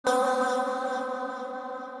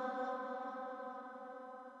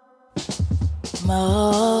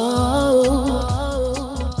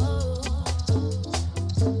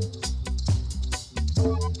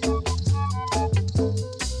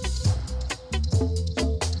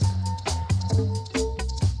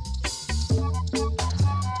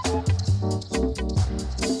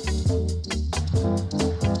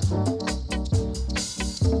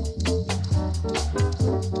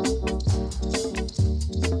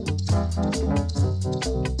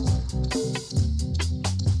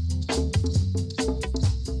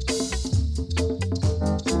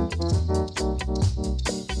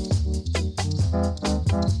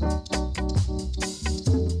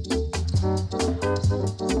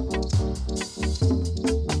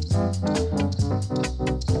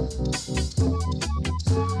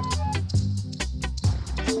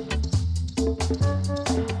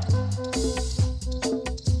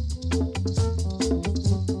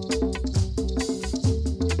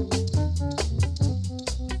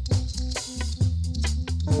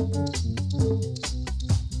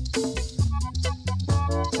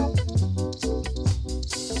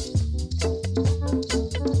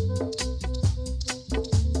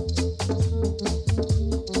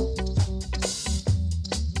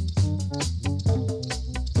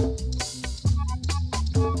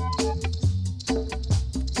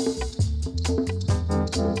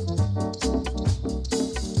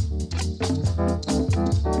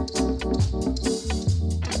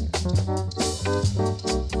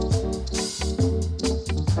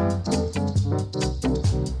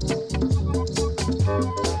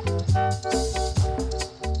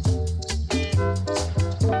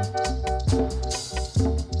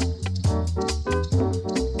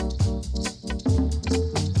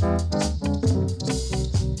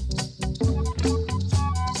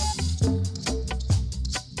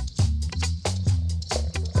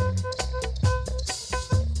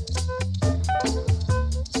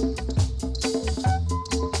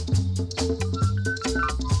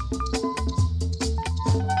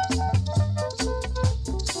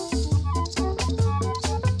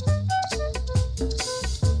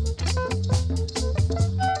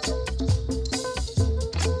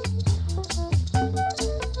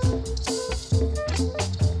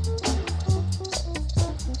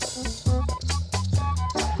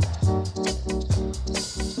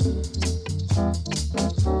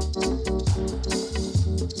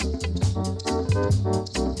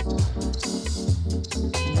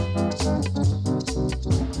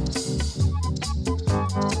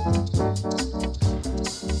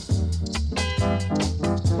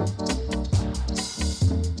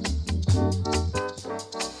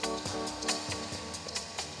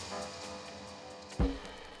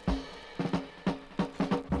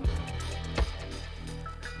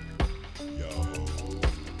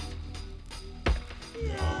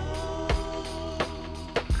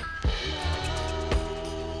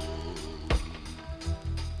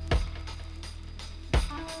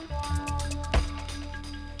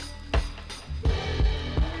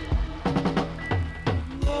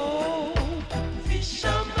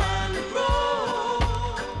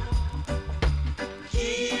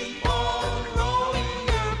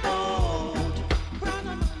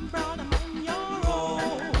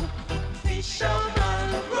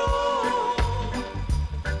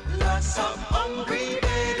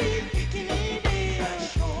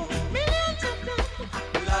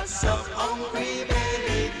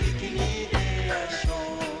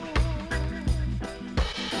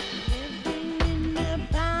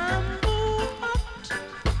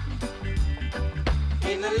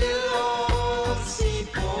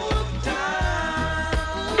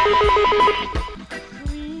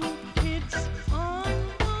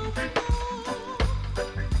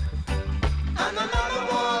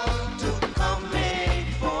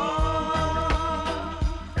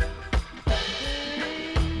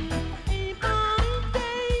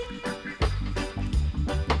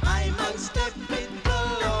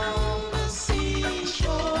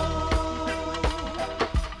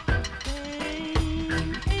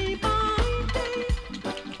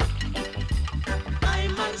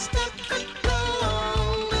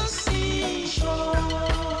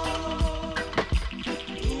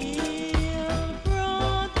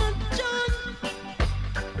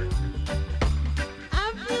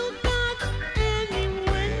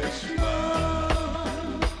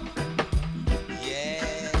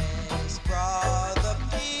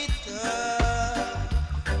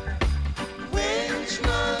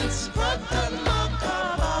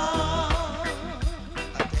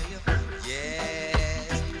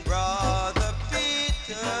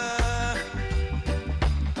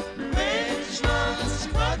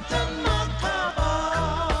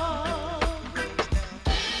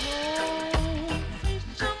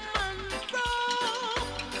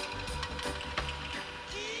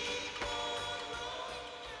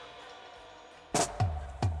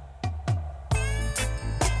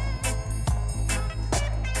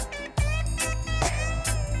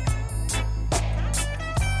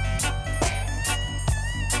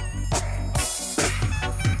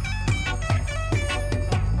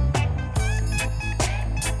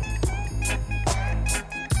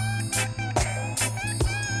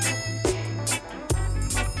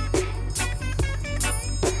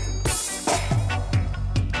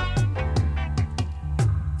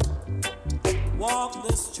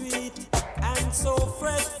and so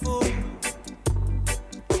fretful.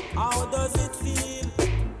 How does it feel?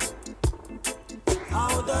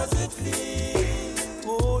 How does it feel?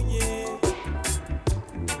 Oh yeah.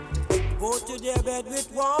 Go to their bed with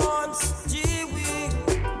once, gee wee.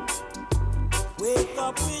 Wake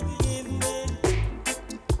up with give me.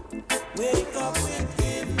 Wake up with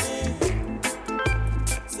give me.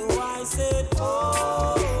 So I said,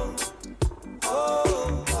 oh,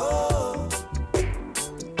 oh, oh.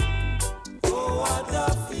 Oh, what a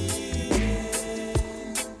feeling.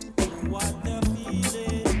 What a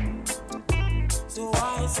feeling. So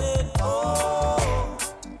I said, oh,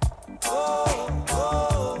 oh,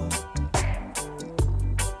 oh.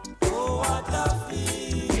 Oh, what a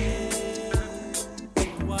feeling.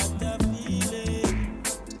 What a feeling.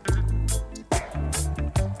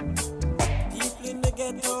 People in the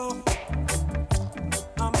ghetto,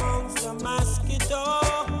 amongst the mosquito,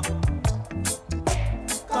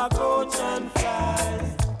 cockroach and flies,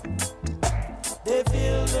 they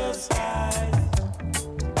fill the skies.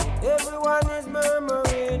 Everyone is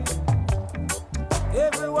murmuring,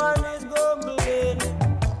 everyone is grumbling.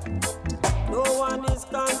 No one is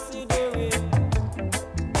considering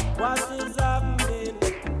what is happening.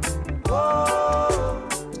 Oh,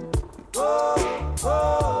 oh,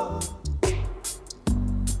 oh.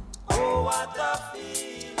 Oh, what a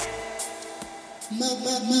feeling.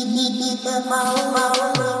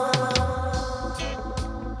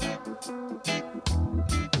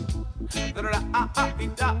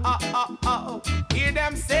 Hear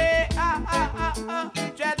them say,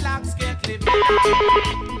 dreadlocks can't live in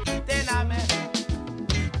a tenement.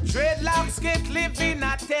 Dreadlocks can't live in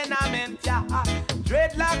a tenement, yeah.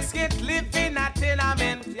 Dreadlocks can't live in a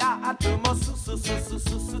tenement, yeah. Too much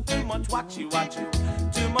too much watchy.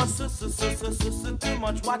 Too much too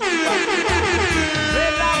much watchy.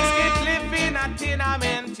 Dreadlocks can't live in a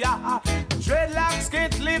tenement, yeah. Dreadlocks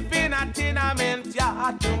can't live in a tenement,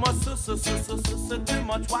 yeah. Too much too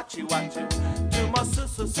much watchy. Too much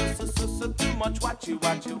too much watchy.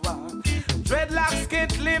 Dreadlocks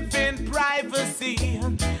can't live in privacy.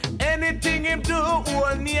 Anything him do,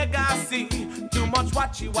 all nigga see. Too much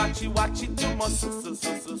watchy. Too much too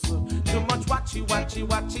much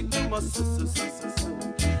watchy. Too much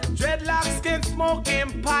Dreadlocks can smoke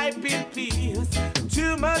in pipe in peace.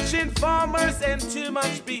 Too much informers and too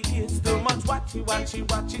much beats. Too much watchy. Too much too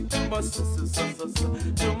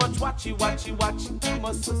much watchy. Too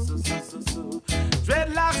much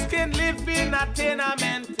Dreadlocks can live in a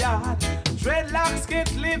tenement yard. Dreadlocks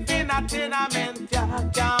can't live in a tenement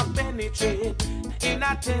yard. Can't penetrate in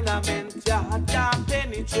a tenement yard. Can't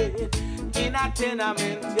penetrate in a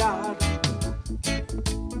tenement yard.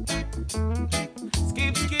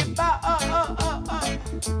 Skip,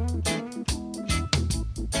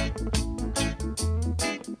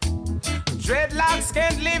 Dreadlocks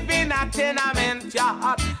can't live in a tenement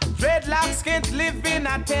yard. Dreadlocks can't live in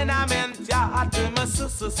a tenement yard. Too much too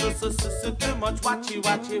much watchy.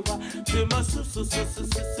 Too much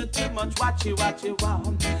too much watchy.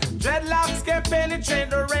 Dreadlocks can penetrate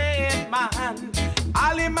the rain, man.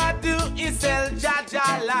 All him a do is sell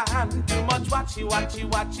Jaja land. Too much watchy. Too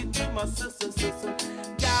much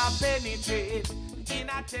can't penetrate in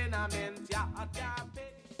a tenement yard.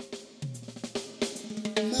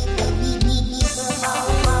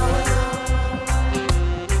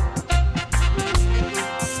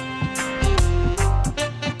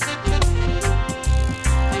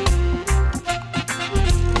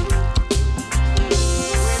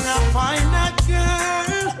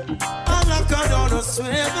 I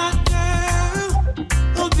swear that girl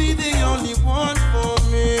will be the only one for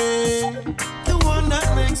me, the one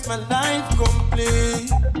that makes my life complete.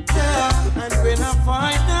 Yeah, and when I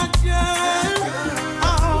find that girl, I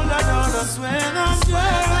hold her down. I swear that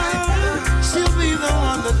girl, she'll be the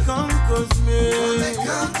one that conquers me.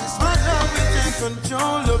 My love will take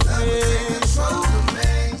control of me.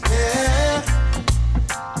 Yeah,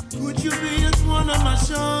 would you be at one of my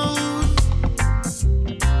shows?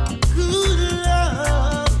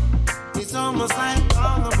 It's almost like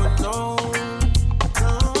all of alone.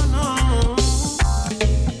 No.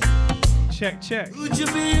 Check. Would you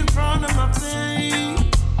be in front of my face?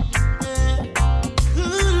 Yeah.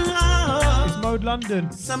 Good love. It's Mode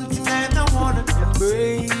London. Something that I wanna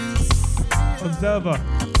embrace. Observer.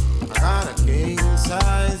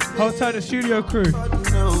 Hold tight the studio crew.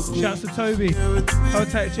 Shouts to Toby. Hold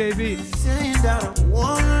tight JB. Saying that I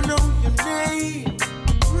wanna know your name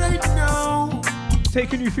right now.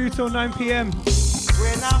 Taking you through till 9 p.m.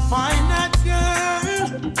 When I find that girl,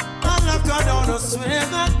 I lock her down, I swear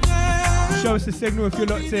that girl. Show us the signal if you're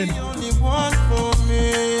locked in. The only one for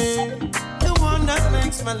me, the one that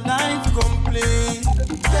makes makes my life complete.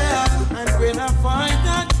 Yeah, and when I find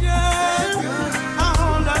that girl, I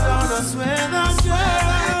hold her down, I swear that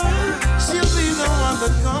girl, she'll be the one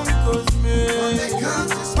that conquers me.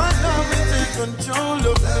 My love will take control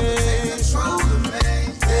of me.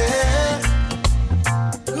 Yeah.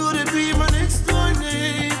 Could it be my next door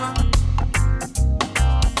neighbor?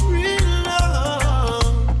 Real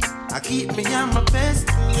love, I keep me on my best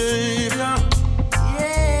behavior.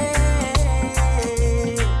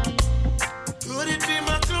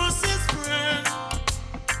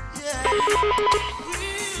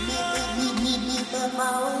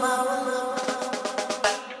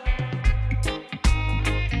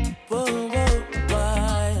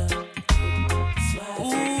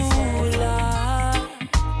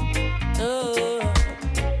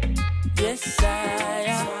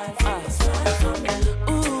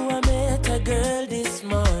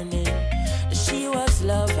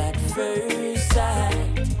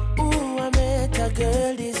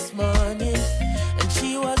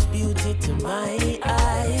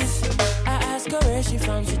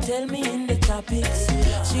 Tell me in the topics.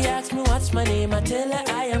 She asked me what's my name, I tell her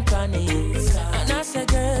I am Chronixx. And I said,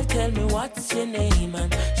 girl, tell me what's your name.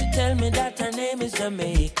 And she tell me that her name is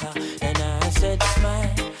Jamaica. And I said,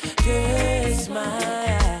 smile, girl,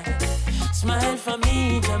 smile. Smile for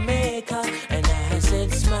me, Jamaica. And I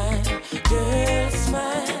said, smile, girl,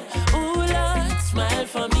 smile. Ooh, Lord, smile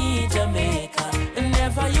for me, Jamaica. And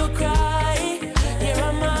never you cry, here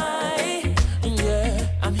am I. Yeah,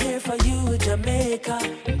 I'm here for you, Jamaica.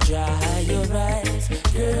 Dry your eyes,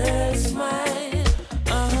 girl, smile.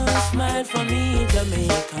 Smile for me,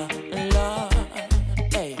 Jamaica, Lord.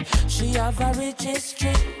 Hey, she have a rich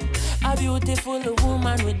history, a beautiful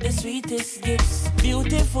woman with the sweetest gifts.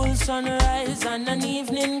 Beautiful sunrise and an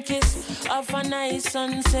evening kiss of a nice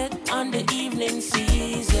sunset on the evening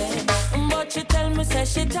season. But she tell me, say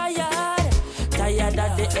she tired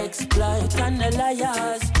of the exploit and the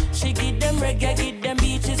liars. She give them reggae, give them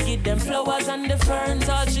beaches, give them flowers and the ferns.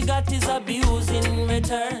 All she got is abuse in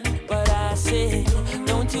return. But I say,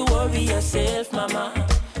 don't you worry yourself, mama.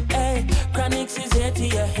 Hey, Chronixx is here to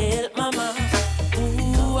your help, mama.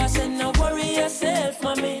 Ooh, I said, no worry yourself,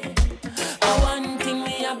 mommy. One thing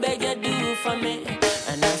me, I beg you do for me.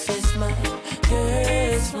 And I say, smile,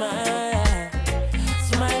 girl, smile.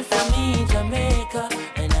 Smile for me, Jamaica.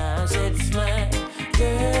 And I said, smile,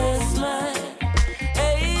 girl, smile.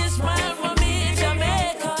 Hey, smile for me,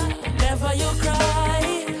 Jamaica. Never you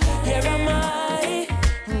cry, here am I.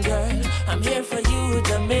 Girl, I'm here for you,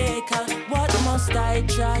 Jamaica. What must I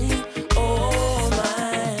try? Oh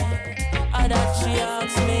my, that she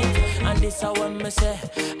asks me. And this I want me say,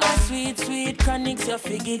 a sweet, sweet Chronixx, you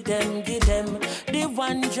fi give them. The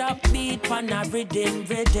one drop beat pan a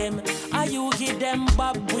rhythm. Are you give them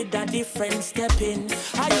bob with a different step in?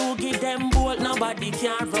 Are you give them bolt, nobody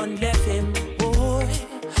can run left him. Boy,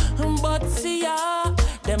 but see ya,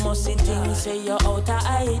 them must see things say you're out of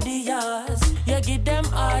ideas. You give them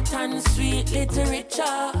art and sweet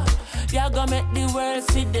literature. You gonna make the world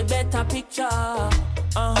see the better picture.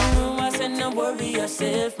 I said no worry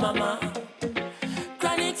yourself, mama.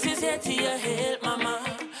 Chronixx is here to your help, mama.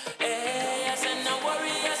 Hey, I said no worry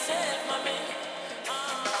yourself, mommy.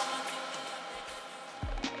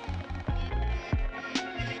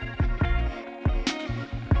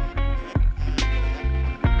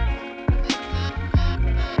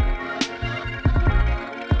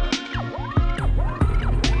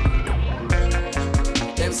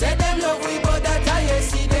 Them say them love we, but that I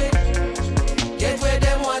yesterday. Get where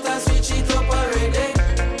them want and switch it up already.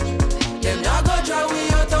 Them not go try we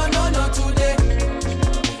out on no today.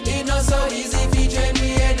 It not so easy fi drain me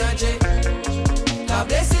energy. The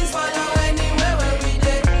blessings follow anywhere where we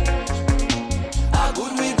dey. A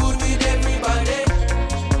good with everybody.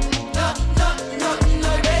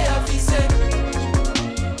 No they have to say.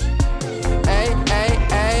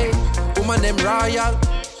 Hey, woman them royal,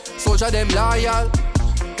 soldier them loyal,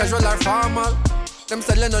 casual or formal, them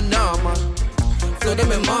selling no normal. Flow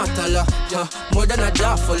them immortal, yeah, more than a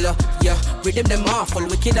jawful, yeah. Rhythm them awful,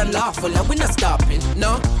 wicked and lawful, we not stopping,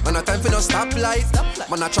 no. Man a time for no stoplight,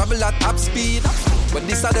 man a travel at top speed. But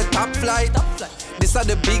this are the top flight, this are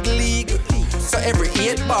the big league. So every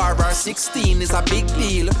 8 bar or 16 is a big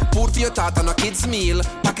deal. Food for your thought and a kid's meal.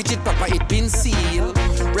 Package it proper, it been sealed.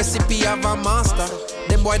 Recipe of a master.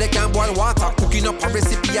 Them boy they can't boil water. Cooking up a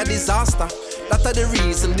recipe a disaster. That's the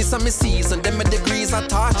reason, this is my season. Them my degrees are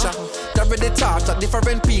torture. They're ready to touch at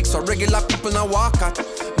different peaks, so regular people now walk at.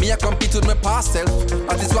 Me I compete with my past self.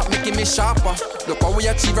 That is what making me sharper. Look how we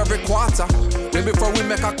achieve every quarter. Way before we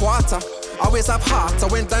make a quarter. Always have heart, so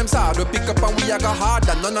when times hard, we pick up and we go hard.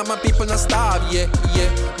 And none of my people not starve, yeah.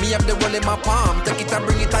 Me have the world in my palm, take it and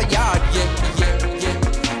bring it a yard, yeah.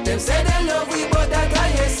 Them say they love we, but that I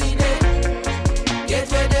yesterday. Get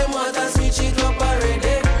where them want and switch it up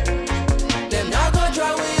already. Them not go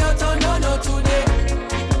try we out on no today.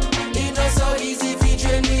 It not so easy if you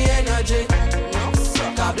drain the energy.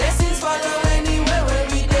 God blessings follow anywhere where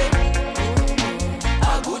we dey.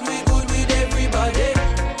 How good with everybody.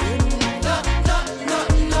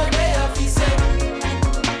 No, they have to say.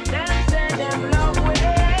 Them say them love we.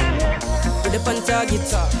 With the pan target,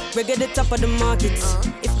 reggae the top of the market.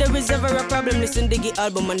 If there is ever a problem, listen to the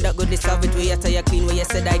album and that go to solve it. We attire clean, where you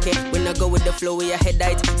said I can. When I go with the flow, where your head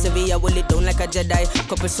height. Sevilla will it down like a Jedi.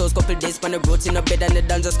 Couple souls, couple days, pan the roads in a bed and the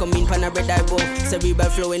dancers come in, pan a red eye bow. Cerebral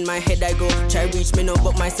flow in my head I go. Try reach me now,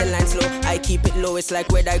 but my cell line slow. I keep it low, it's like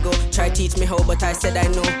where I go. Try teach me how, but I said I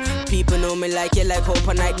know. People know me like you like hope,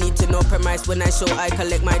 and I need to know premise when I show. I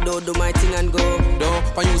collect my dough, do my thing and go. Don't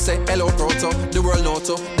when you say hello proto, the world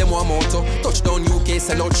noto, them one motto. Touchdown UK,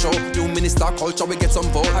 sell out show. New minister culture, we get some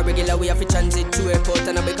vote. A regular we have to transit to airport,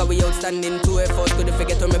 and I because we outstanding to a force. Couldn't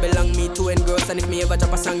forget where me belong, me to engross. And if me ever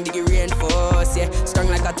drop a song, dig it reinforce. Yeah, strong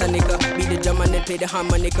like a tonica. Be the drum and then play the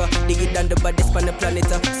harmonica. Dig it down the baddest on the planet.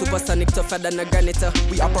 Supersonic tougher than a granite.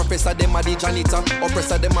 We are professor, them are the janitor.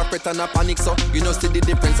 Oppressor, them are threat and a panic. So you know see the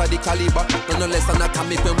difference of the caliber. No less than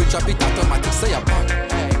atomic when we drop it automatic. Say a bang.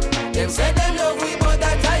 Them say them love we, but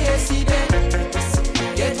that I yesterday.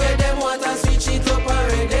 Get where them want and switch it up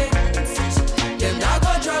already. Them not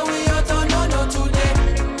go try we out on no today.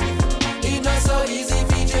 It not so easy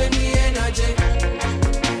if you drain the energy.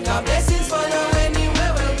 God blessings follow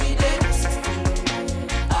anywhere where we dey.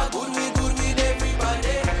 How good with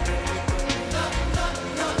everybody. No,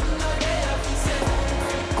 they have to say.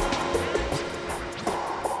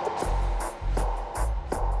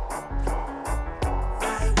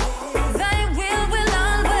 Thy will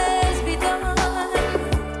always be done.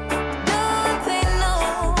 Don't they know?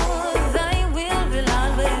 Thy will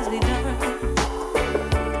always be done.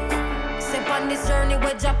 Step on this journey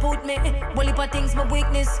where Jah put me. Well, if I things my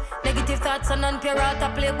weakness. Negative thoughts and non-pure heart I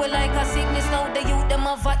play with like a sickness. Now the youth them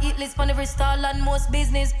have a hit list on every stall and most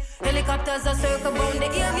business. Helicopters are circle round the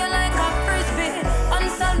area like a frisbee.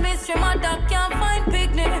 Unsolved mystery, my dog can't find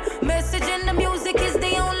picnic. Message in the music is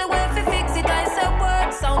the only way to fix it. I say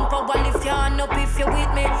word, sound power, lift your hand up if you're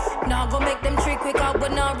with me. Now go make them trick quick out,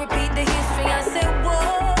 but now repeat the history. I say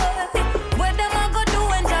word, where them I go do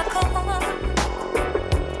when Jah come?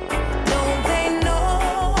 Don't they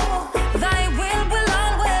know thy will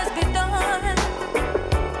always be done?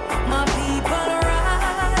 My people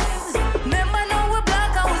rise. Remember now we're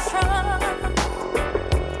black and we're strong.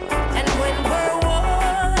 And when we're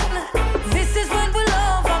one, this is when we'll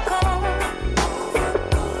overcome.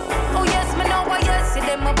 Oh yes, me know why yes, see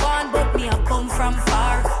them a born, but me I come from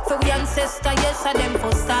far. For we ancestor, yes, and them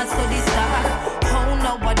for stars to the star. How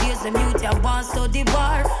nowadays the mute ya wants to the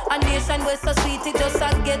bar. A nation where so sweet it just a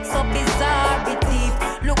get so bizarre. Be deep,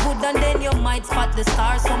 look good and then you might spot the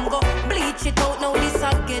stars. Some go bleach it out, now this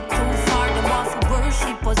a get too far. Them want to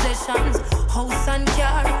worship possessions, house and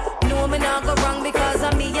car. No, me not go wrong because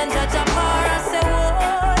of me and Jah Jah par. I say,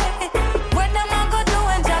 boy, where them a go do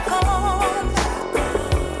when Jah come?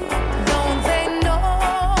 Don't they know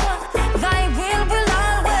thy will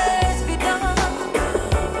always be done?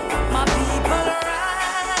 My people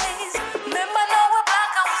rise. Remember now we're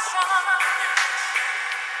black and we're strong.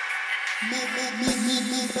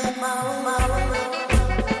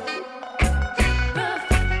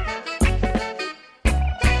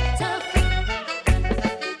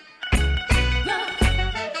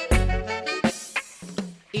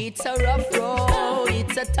 It's a rough road,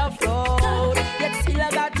 it's a tough road. Yet still I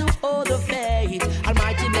got to hold the faith.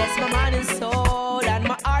 Almighty bless my mind and soul and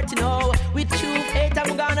my heart, you know. With true faith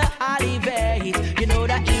I'm gonna elevate. You know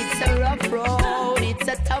that it's a rough road, it's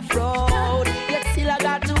a tough road. Yet still I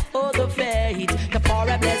got to hold the faith. Therefore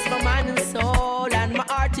I bless my mind and soul and my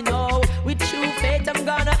heart, you know. With true faith I'm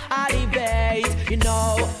gonna elevate. You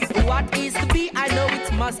know, what is to be, I know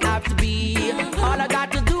it must have to be. All I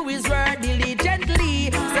got to do is work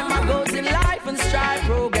diligently. Set my goals in life and strive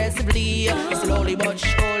progressively. Slowly but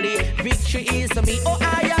surely, victory is to me. Oh,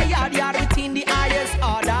 I within the highest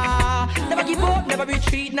order. Never give up, never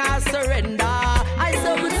retreat, nor surrender. I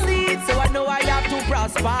sow good seeds, so I know I have to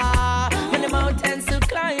prosper. When the mountains to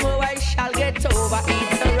climb, oh, I shall get over.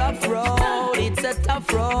 It's a rough road, it's a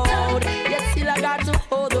tough road. Yet still I got to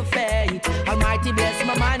hold the faith. Almighty bless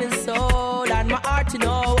my mind and soul and my heart, you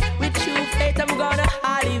know. With true faith I'm gonna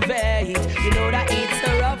elevate. You know that it's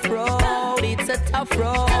a rough road, it's a tough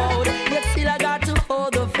road. Yet still I got to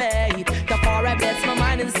hold the faith. The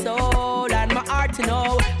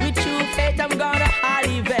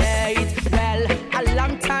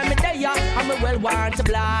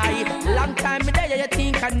multiply. Long time me there, you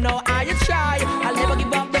think I know how you try. I'll never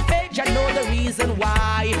give up the faith, I know the reason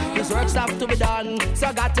why. This works have to be done, so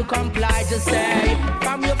I got to comply. Just say,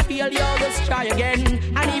 from your failure, just try again.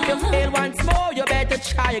 And if you fail once more, you better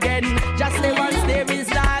try again. Just say once there is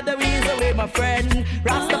not the reason way, my friend.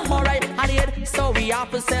 Rastafari had it, so we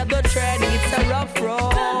have to set the trend. It's a rough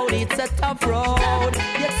road, it's a tough road,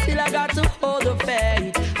 yet still I got to hold the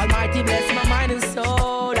faith. Almighty bless my mind and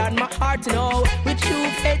soul and my heart to know. With true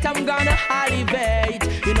faith I'm gonna elevate.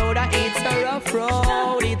 You know that it's a rough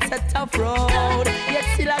road, it's a tough road, yet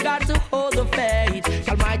still I got to hold the faith.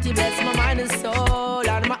 Almighty bless my mind and soul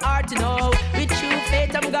and my heart to know. With true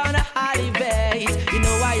faith I'm gonna elevate. You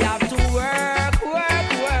know I have to work, work,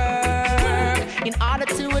 work in order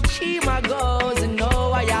to achieve my goals. You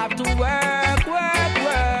know I have to work, work,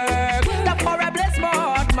 work. Therefore I bless my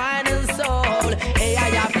heart, mind and soul. Hey, I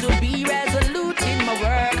have to be resolute in my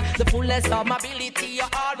work. The fullness of my ability you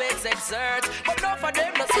always exert. But not for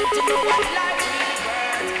them not seem to know what life really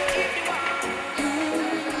worth. If you want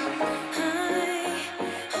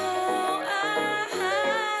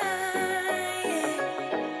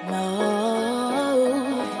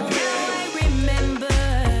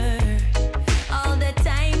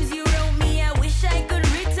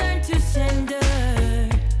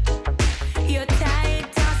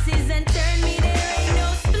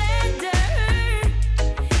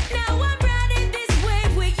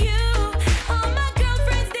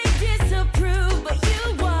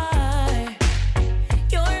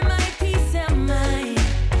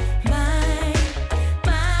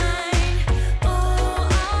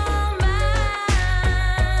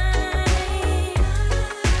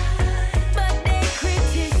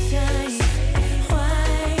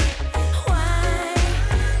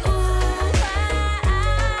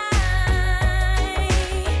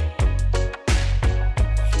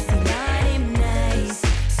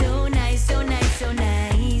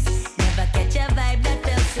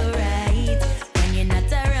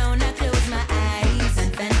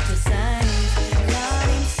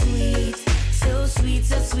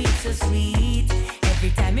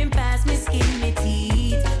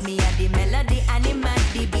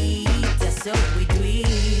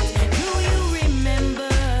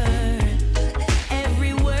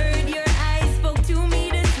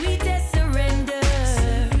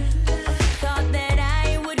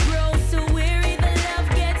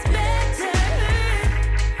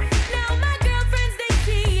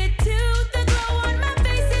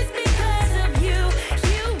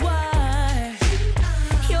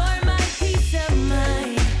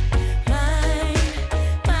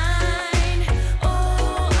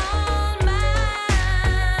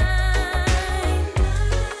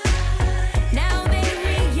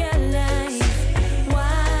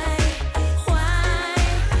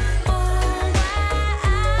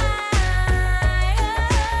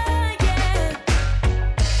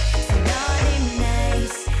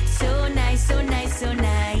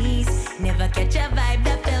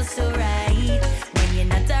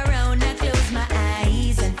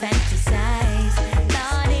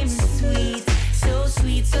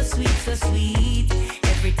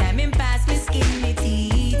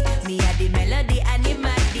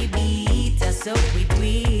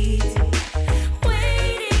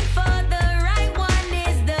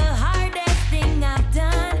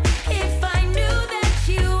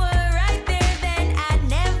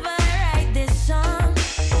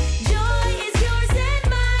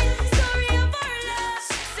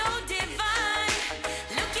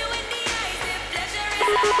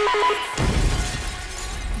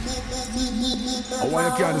I want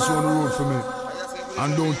you to carry this on the road for me.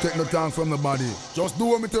 And don't take no time from nobody. Just do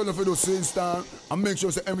what me tell you for those same stand. And make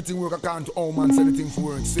sure say everything work according to how man say the thing for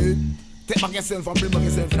work. See? Take back yourself and bring back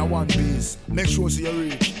yourself in one piece. Make sure see you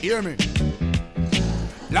reach. Hear me?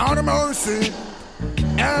 Lord of mercy.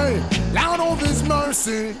 Hey, Lord of His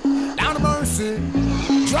mercy. Lord of mercy.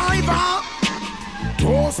 Driver.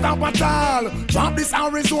 Don't stop at all. Drop this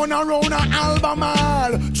Arizona round an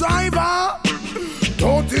Albemarle. Driver.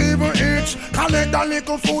 Don't even itch. Collect a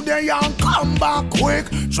little food there and come back quick.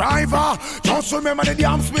 Driver, just remember the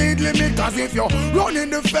damn speed limit. Cause if you're running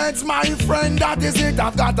the fence, my friend, that is it.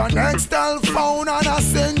 I've got an Nextel phone and a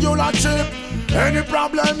singular chip. Any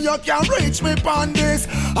problem you can reach me on this.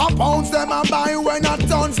 I pounds them and buy when a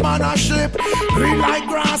tons man a ship. Green like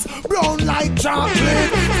grass, brown like chocolate.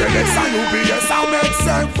 Felix and UPS I make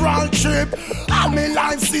several trip. All me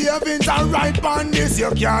life savings are right on this.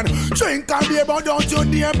 You can drink and beer but don't you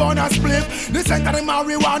dare burn a split. This ain't the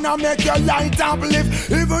marijuana make your light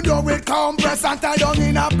uplift. Even though it compressed and tied down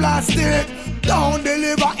in a plastic. Don't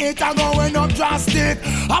deliver it, I'm going up drastic.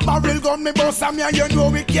 A barrel gun me bust and me and you know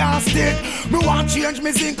we can't stick. Me want change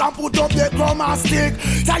me zinc and put up the chroma stick.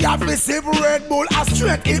 Tired me sip Red Bull a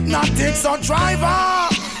straight hypnotic. So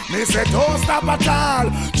driver, me say don't stop at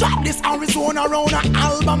all. Drop this Arizona round a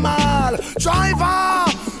Albemarle.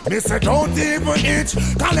 Driver, me say don't even itch.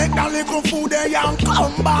 Collect a little food there and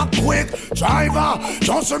come back quick. Driver,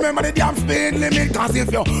 just remember the damn speed limit. Cause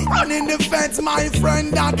if you're running the fence, my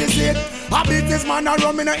friend, that is it. I beat this man a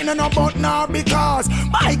rum in a no but now because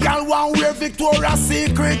my girl want wear Victoria's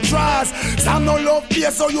Secret dress. Some no love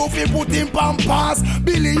here so you feel put in pampas.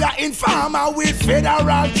 Billy a informer with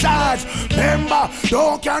federal charge. Remember,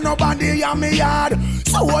 don't care nobody in me yard.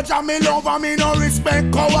 Soldier me love and me no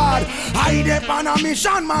respect coward. I dep on a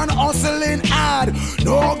mission man hustling hard.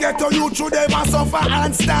 Don't get to you through them and suffer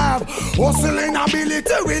and starve. Hustling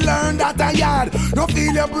ability we learn that a yard. No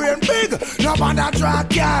feel your brain big, no bother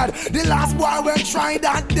track yard. The last boy will try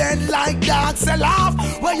that dead like that. Sell off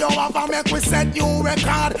where you have a make we set new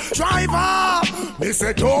record. Driver, me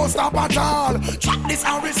say don't stop at all. Track this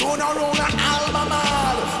Arizona round an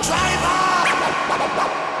Albemarle. Driver.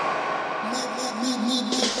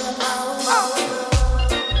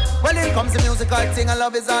 Well, in comes the musical thing, and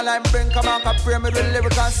love is all I bring. Come on, I pray me with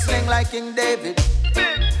lyrical sling like King David.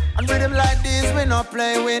 And rhythm like this, we not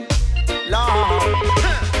play with. Long.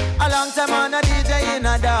 A long time on a DJ in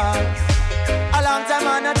a dance. A long time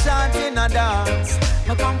on a chant in a dance.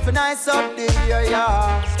 Me come for nice up the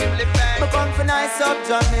area. Me come for nice up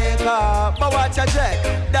Jamaica. But watch a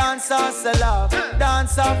dread. Dance or sell off.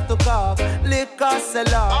 Dance off to cough. Liquor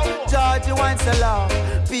sell off. Georgie wine sell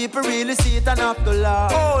off. People really see it and have to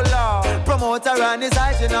laugh. Oh Lord. Promoter and his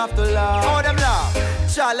eyes and have to laugh. Oh them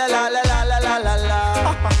laugh. Cha la la la la la la la la.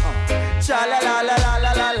 Cha la la la la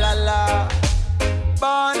la la la la.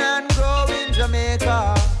 Born and grow in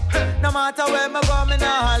Jamaica. No matter where me go, me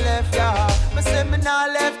nah left ya. Me say me nah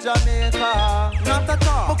left Jamaica. Not at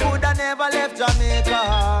all. Me coulda never left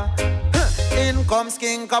Jamaica. In comes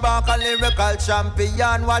King Kabaka, lyrical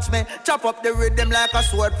champion. Watch me chop up the rhythm like a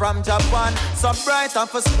sword from Japan. So bright and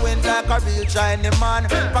for squint like a real Chinese man.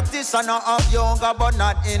 Practitioner of yoga but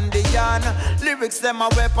not Indian. Lyrics them a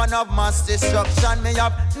weapon of mass destruction. Me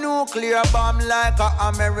have nuclear bomb like a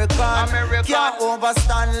American. Can't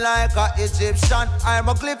overstand like a Egyptian. I'm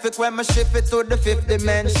a glyphic when me shift it to the fifth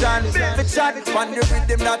dimension. Fi chat on the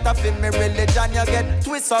rhythm that a fit me religion. You get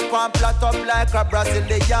twist up and flat up like a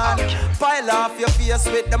Brazilian. Pile off your face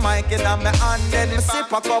with the mic in my hand. Then me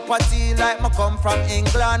sip a cup of tea like me come from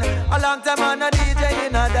England. A long time on a DJ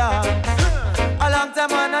in a dance. A long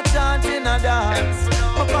time on a chant in a dance.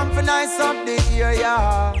 Me come for nice up the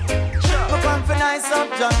area. Me come for nice up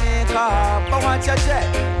Jamaica. But watch your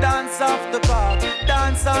jet. Dance off the car.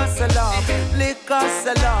 Dance on sell off. Liquor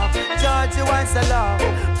sell off. Georgie wine sell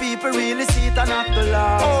off. People really see it and have to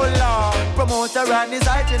laugh. Oh Lord. Promoter and his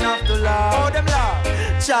height and have to laugh. Oh them laugh.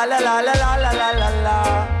 Cha la la la la la la la la.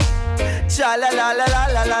 Cha la la la la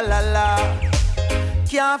la la la la.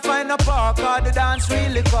 Can't find a park or the dance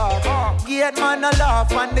really cock. Gate man a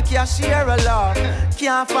laugh and the cashier a laugh.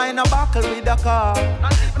 Can't find a buckle with a car.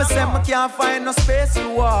 Me say me can't find no space to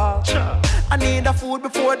walk. I need a food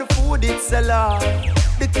before the food it sell off.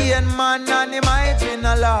 The cane man and him hygiene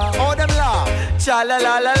a laugh. Oh them laugh. Cha la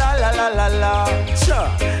la la la la la la la.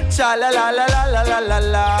 Cha la la la la la la la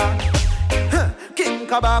la. King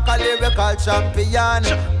Kabaka, lyrical champion.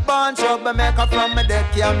 Born troublemaker from me the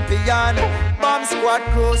champion. Bomb squad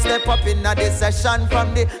crew step up in a this session.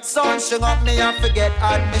 From the sun string up me and forget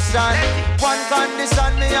admission. One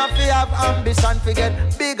condition me and fi have ambition. Forget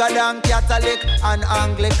bigger than Catholic and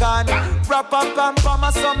Anglican. Wrap up and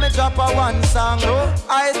pama so me drop a one song.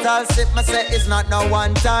 I tell sip me say it's not no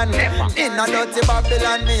one ton. In a dirty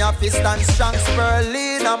Babylon me a fi stand strong.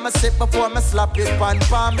 Spurling and me sip before me slap it pan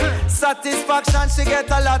palm. Satisfaction she get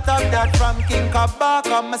a lot of that from King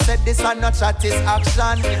Kabaka. Me said this and not chat is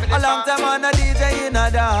action. A long time on a DJ in a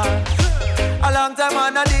dance. A long time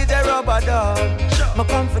on a DJ rubber dub. Me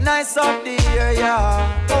come for nice up the area.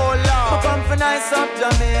 Oh Lord. Me come for nice up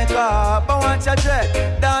Jamaica. But watch a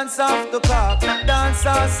dread. Dance off the cock. Dance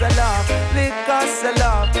off sell off. Liquor sell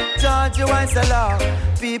off. Georgie wine sell off.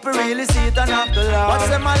 People really see it and have to laugh. Watch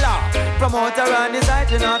them a laugh. Promoter and his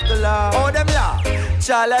height and have to laugh. Oh them laugh.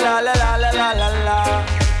 Cha la la la la la la la la.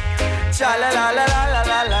 Cha la la la la la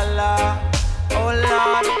la la la. Oh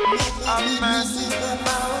Lord, have mercy.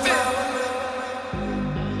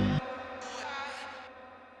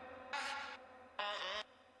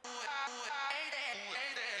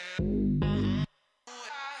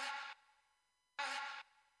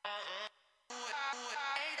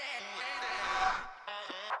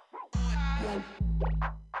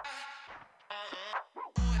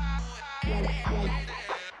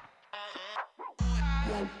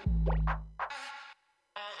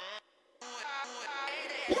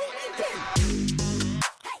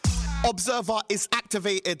 Observer is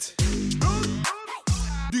activated.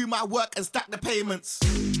 Do my work and stack the payments.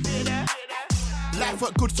 Life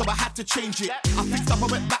worked good, so I had to change it. I fixed up, I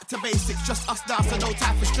went back to basics. Just us now, so no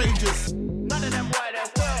time for strangers. None of them white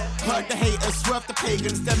as well. Heard the haters, swerve the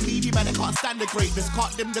pagans. Them needy man, they can't stand the greatness.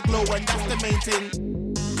 Can't dim the glow, and that's the main thing.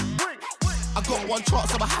 I got one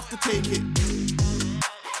chance, so I have to take it.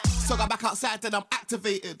 So I got back outside, then I'm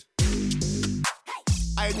activated.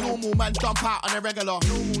 I ain't normal, man, dump out on a regular.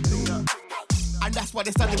 And that's why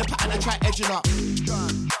they started the pattern and try edging up.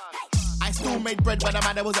 I still made bread when the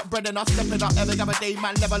man, there wasn't bread enough. Stepping up every other day,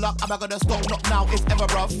 man, level up. Am I gonna stop? Not now, it's ever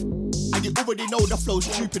rough. And you already know the flow's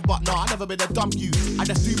stupid, but nah, I never been a dumb you. I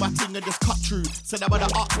just do my thing and just cut through. So they wanna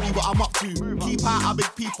ask me what I'm up to. Keep out of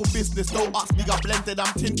big people business, don't ask me, I'm blended,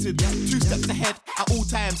 I'm tinted. 2 steps ahead at all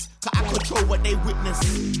times, cause I control what they witness.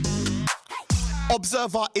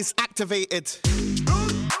 Observer is activated.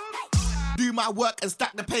 Do my work and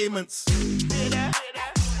stack the payments.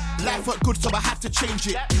 Life worked good, so I had to change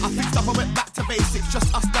it. I fixed up, I went back to basics.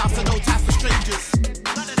 Just us now, so no time for strangers.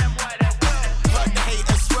 Heard the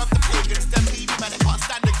haters, swerve the pagans. Them needy man, they can't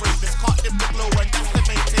stand the greatness. Can't dim the glow, and that's the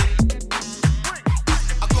main thing.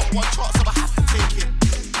 I got one chance, so I have to take it.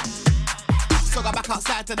 So I got back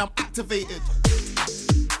outside, and I'm activated.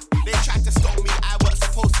 They tried to stop me, I weren't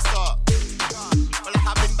supposed to start. But like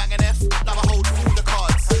I've been banging F, now I hold all the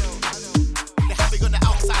cards. They had me on the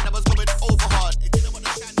outside, I was going over hard. It didn't want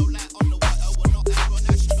to shine no light on the water, we're not everyone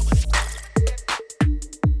that should know what it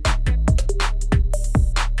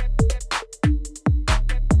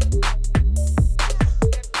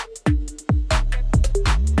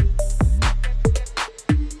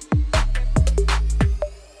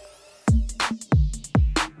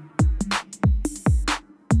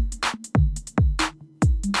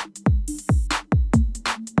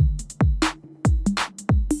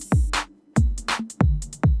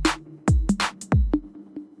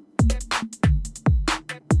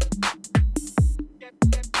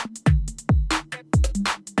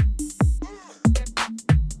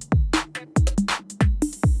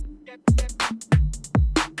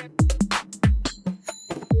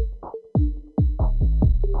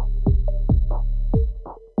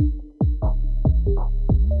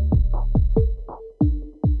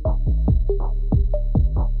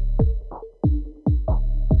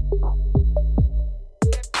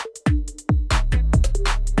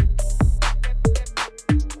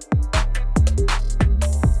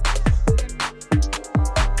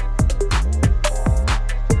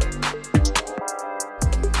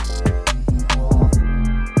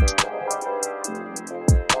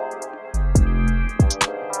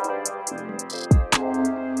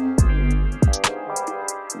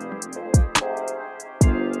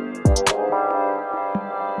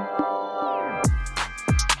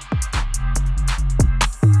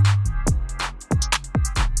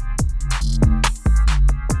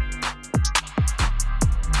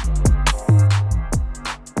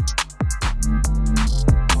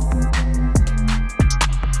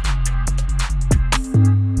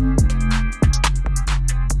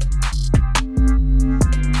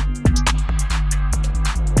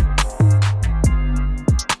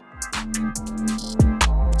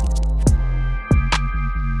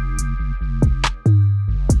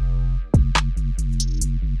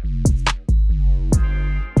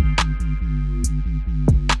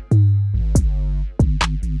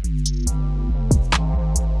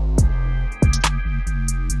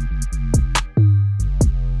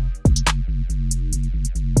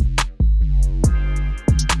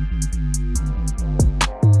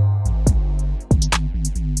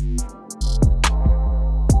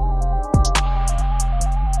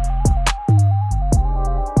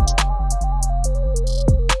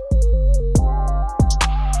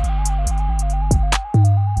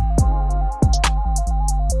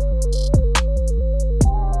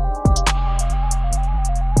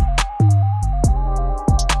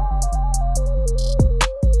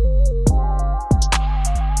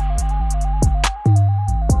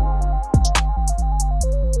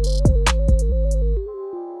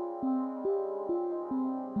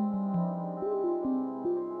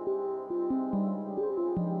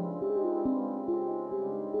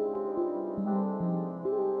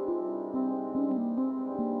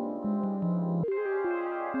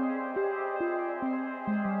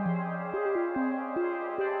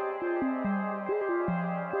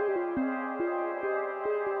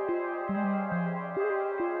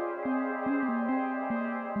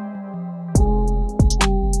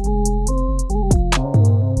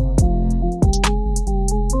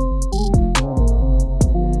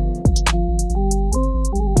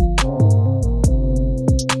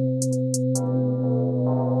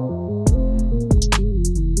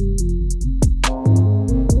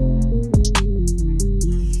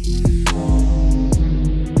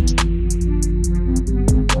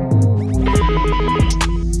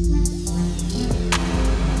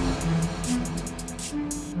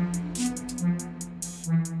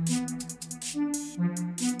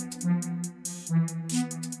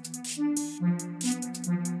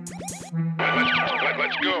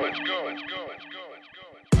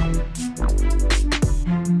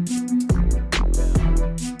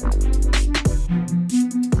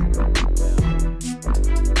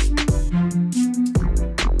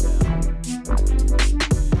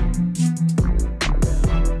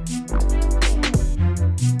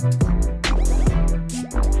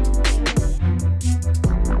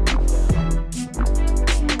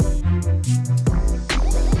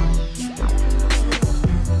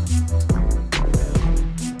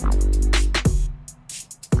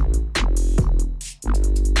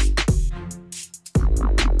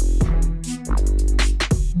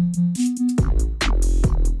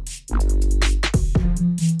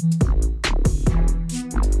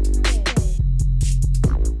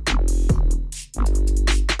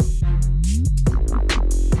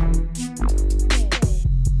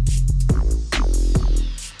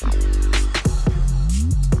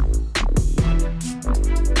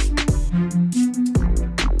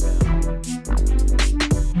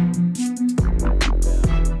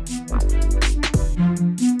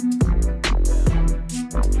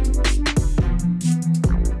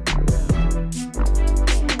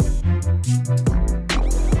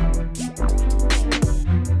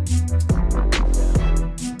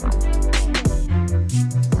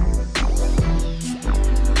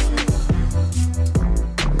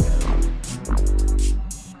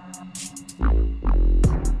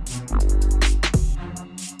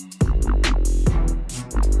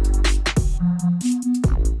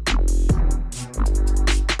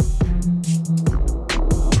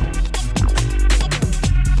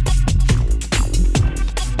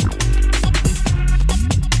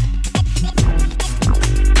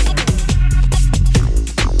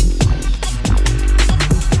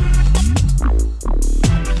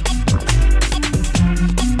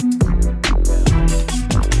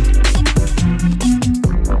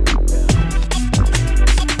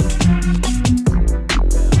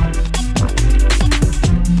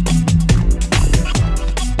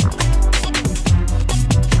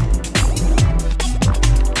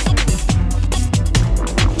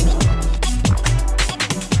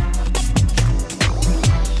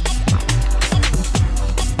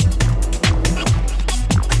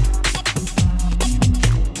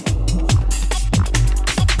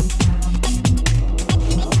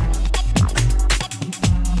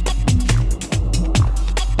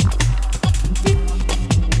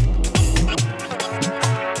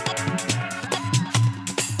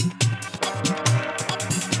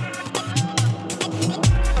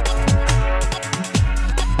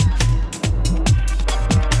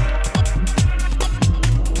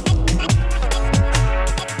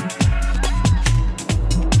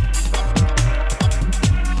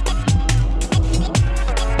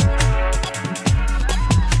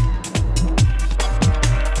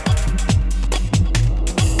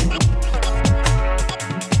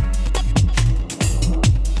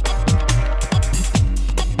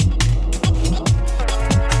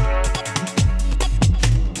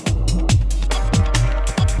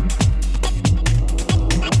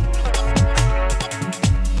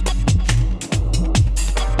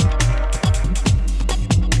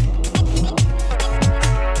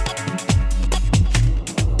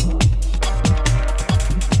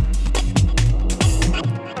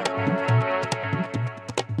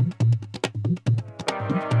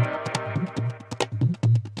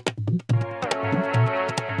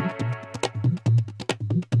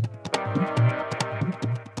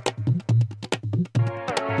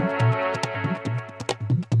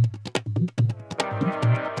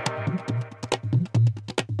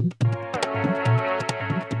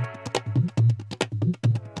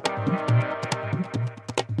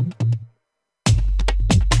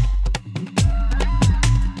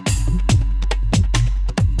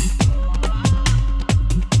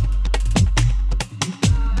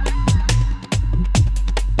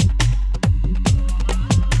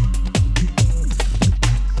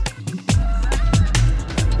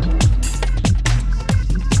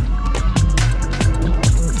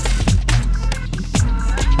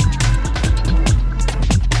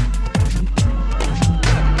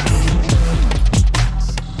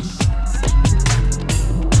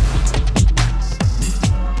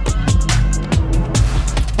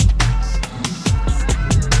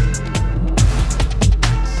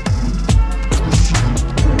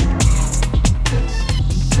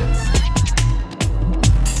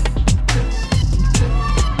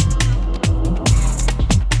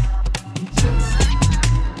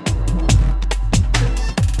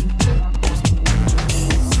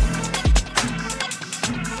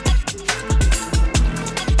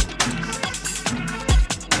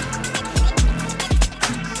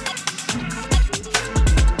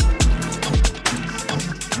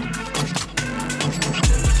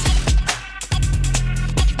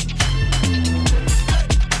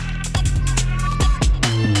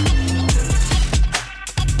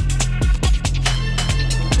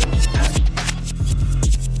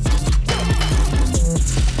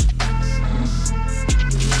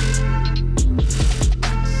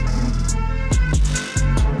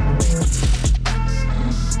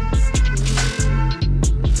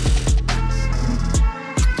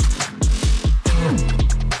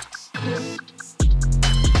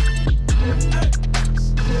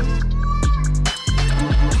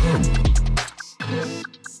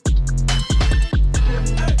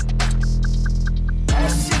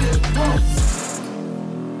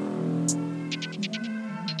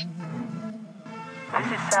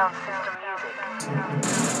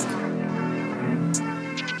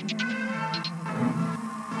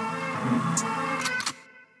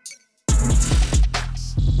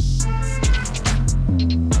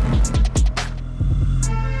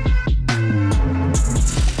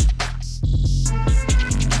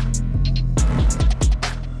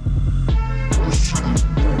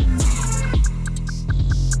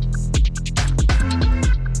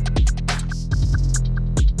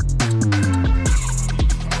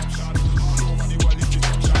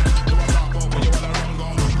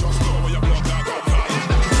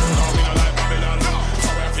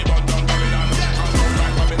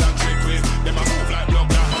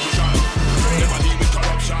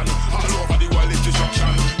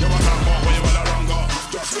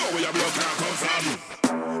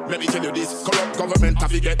Let me tell you this, corrupt government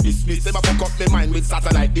have to get dismissed. Them a fuck up me mind with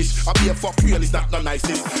satellite dish. I be a fuck real, it's not no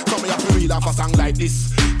nicest. Come here to read off a song like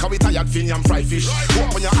this. Can we tired fin and fry fish?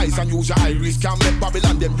 Open your eyes and use your iris. Can't make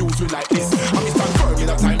Babylon them use me like this. I be stand firm in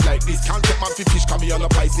a time like this. Can't take man fi fish, can be on the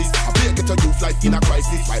prices. I break it to youth life in a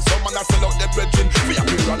crisis. Why some man a sell out their brethren? We a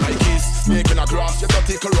run like this. Snake in a grass, you don't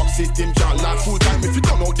take a rock system, can't last. Full time if you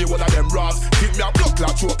don't know the one of them raws. Give me a block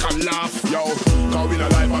clot, choke and laugh. Yo, cause we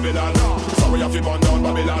not like Babylon. So we have to burn down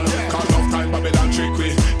Babylon. Cause enough time Babylon trick we.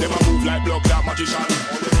 Them a move like block clot magician.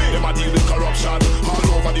 Them a deal with corruption. All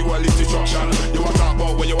over the world is destruction. You a talk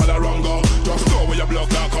about where you wanna run go. Just know where your block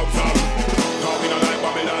clot come from. Cause we not like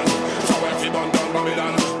Babylon. So we have to burn down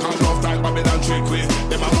Babylon. Cause enough time Babylon trick we.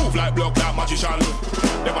 Them a move like block clot magician.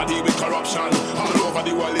 Them a deal with corruption. All over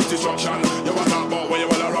the world is destruction. You a talk about where you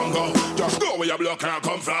wanna run go. Just know where your block clot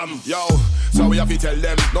come from. Yo. So we have to tell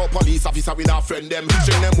them, no police officer, we not friend them.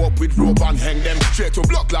 String them up with rope and hang them. Straight to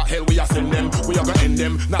block like hell, we are send them. We are gonna end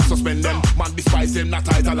them, not suspend them. Man despise them, not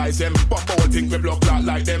idolize them. But all think we block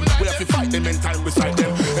like them. We have to fight them in time beside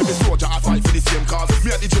them. Every soldier I fight for the same cause.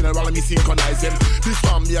 Me and the general and me synchronize them. This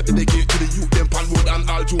farm me I dedicate to the youth, them pan wood and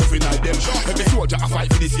all juvenile them. Every soldier I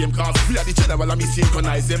fight for the same cause. Me and the general and me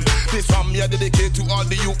synchronize them. This farm me I dedicate to all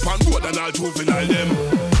the youth, pan wood and all juvenile them.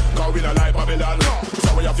 Cause we not like Babylon.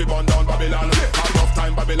 So we have to burn down Babylon. Enough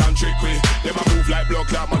time Babylon trick we. Them a move like blood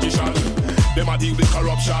clot magician. Them a deal with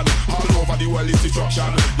corruption. All over the world is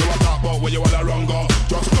destruction. You a talk about where you wanna run go.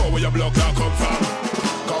 Just know where your blood clot come from.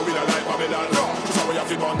 Cause we not like Babylon. So we have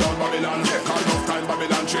to burn down Babylon. Cause enough time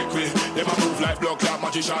Babylon trick we. Them a move like blood clot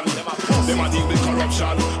magician. Them a deal with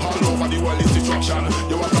corruption. All over the world is destruction.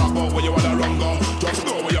 You a talk about where you wanna run go. Just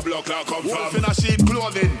know where your blood clot come from. Wolf in a sheep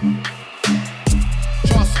clothing.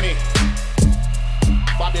 Trust me,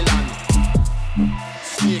 Babylon,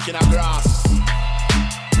 snake in a grass.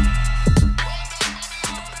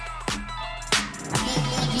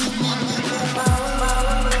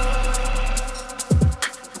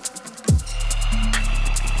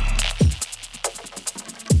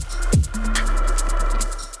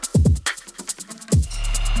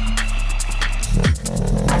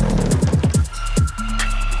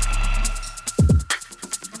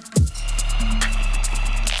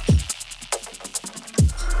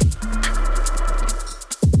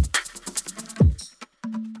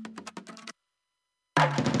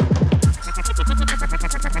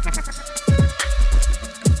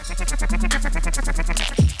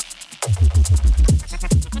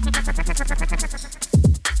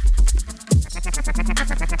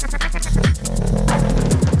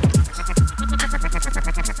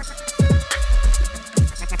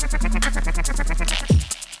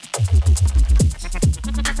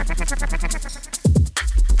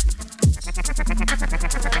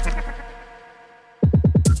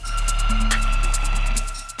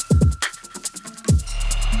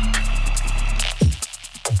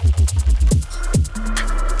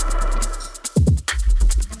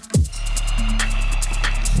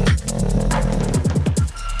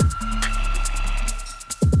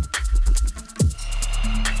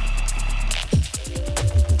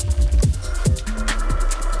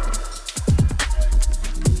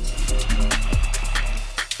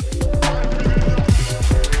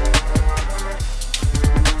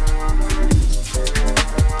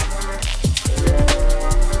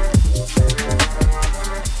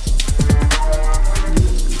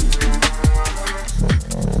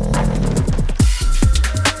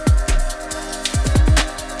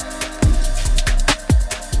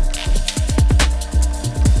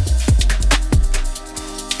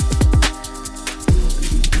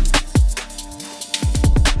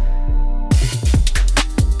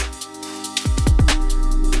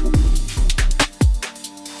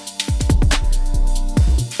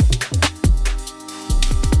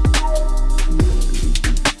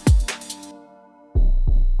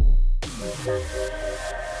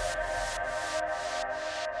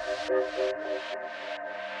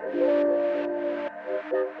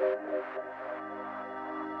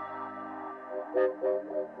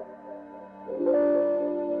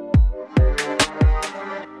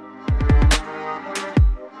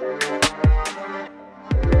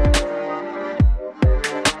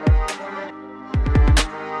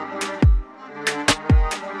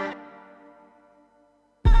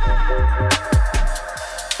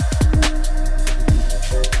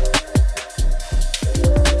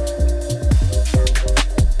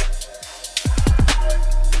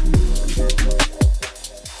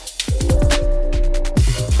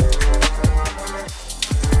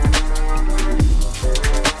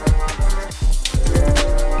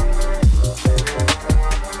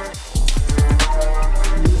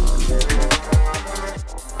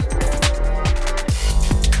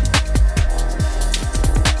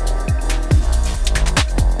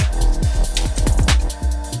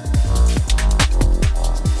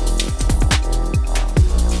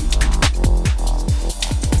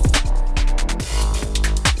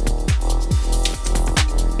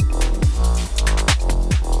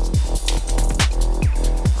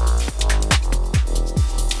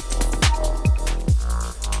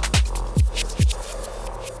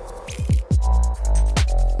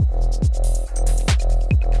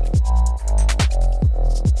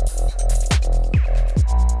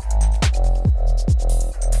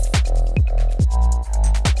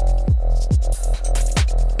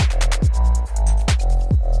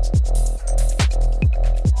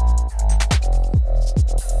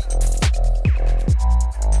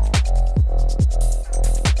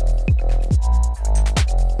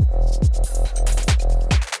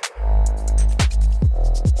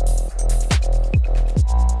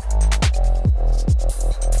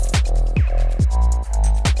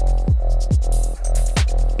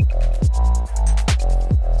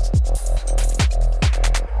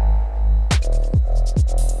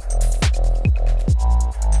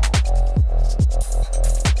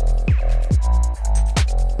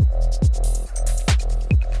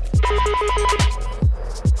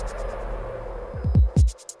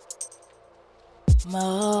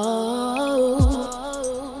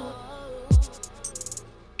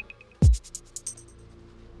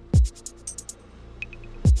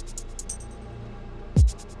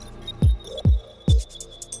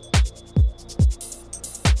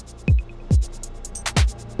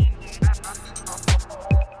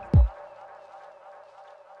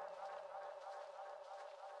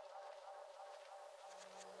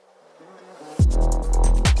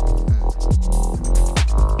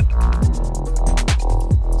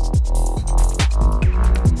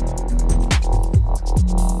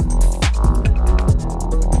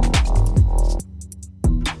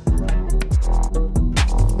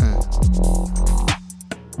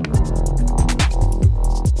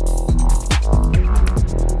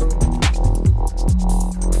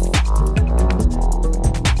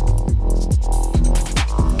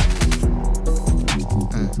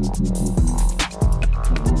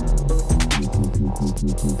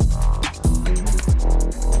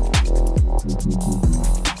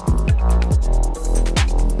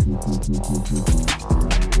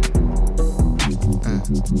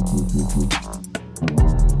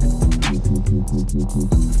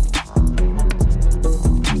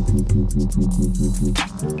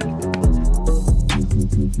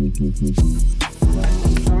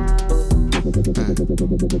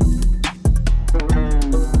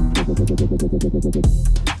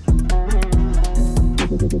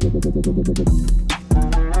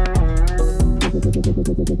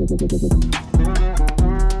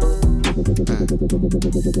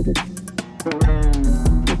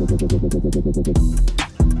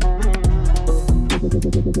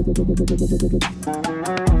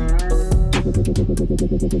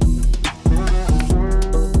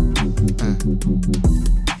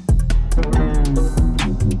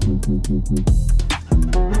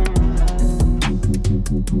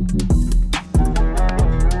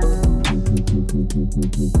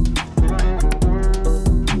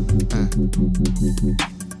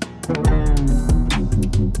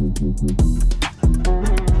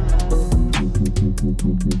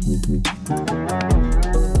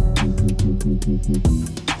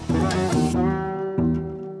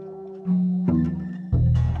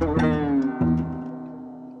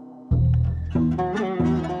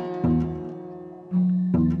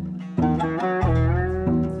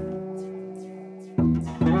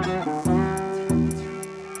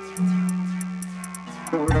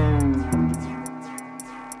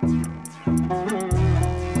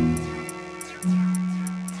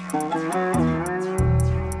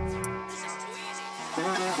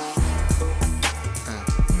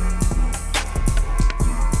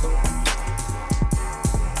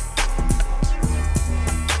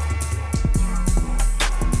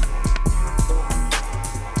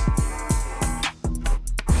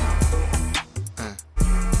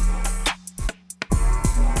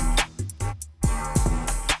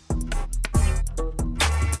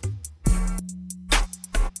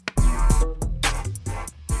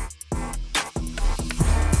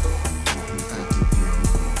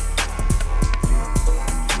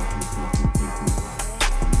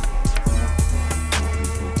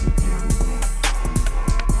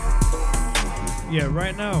 Yeah,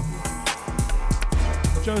 right now.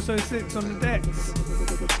 Joso 6 on the decks.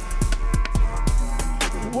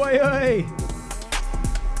 Way, way.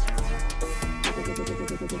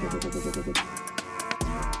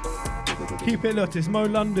 Keep it locked, it's Mo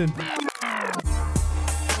London.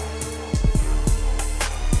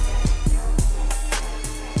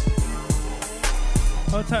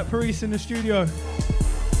 I'll tap Paris in the studio.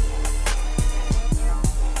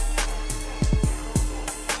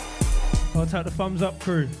 I'll tap the thumbs up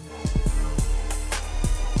crew.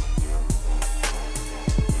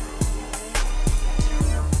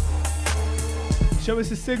 Show us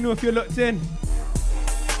a signal if you're locked in.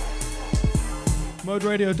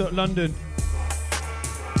 moderadio.london.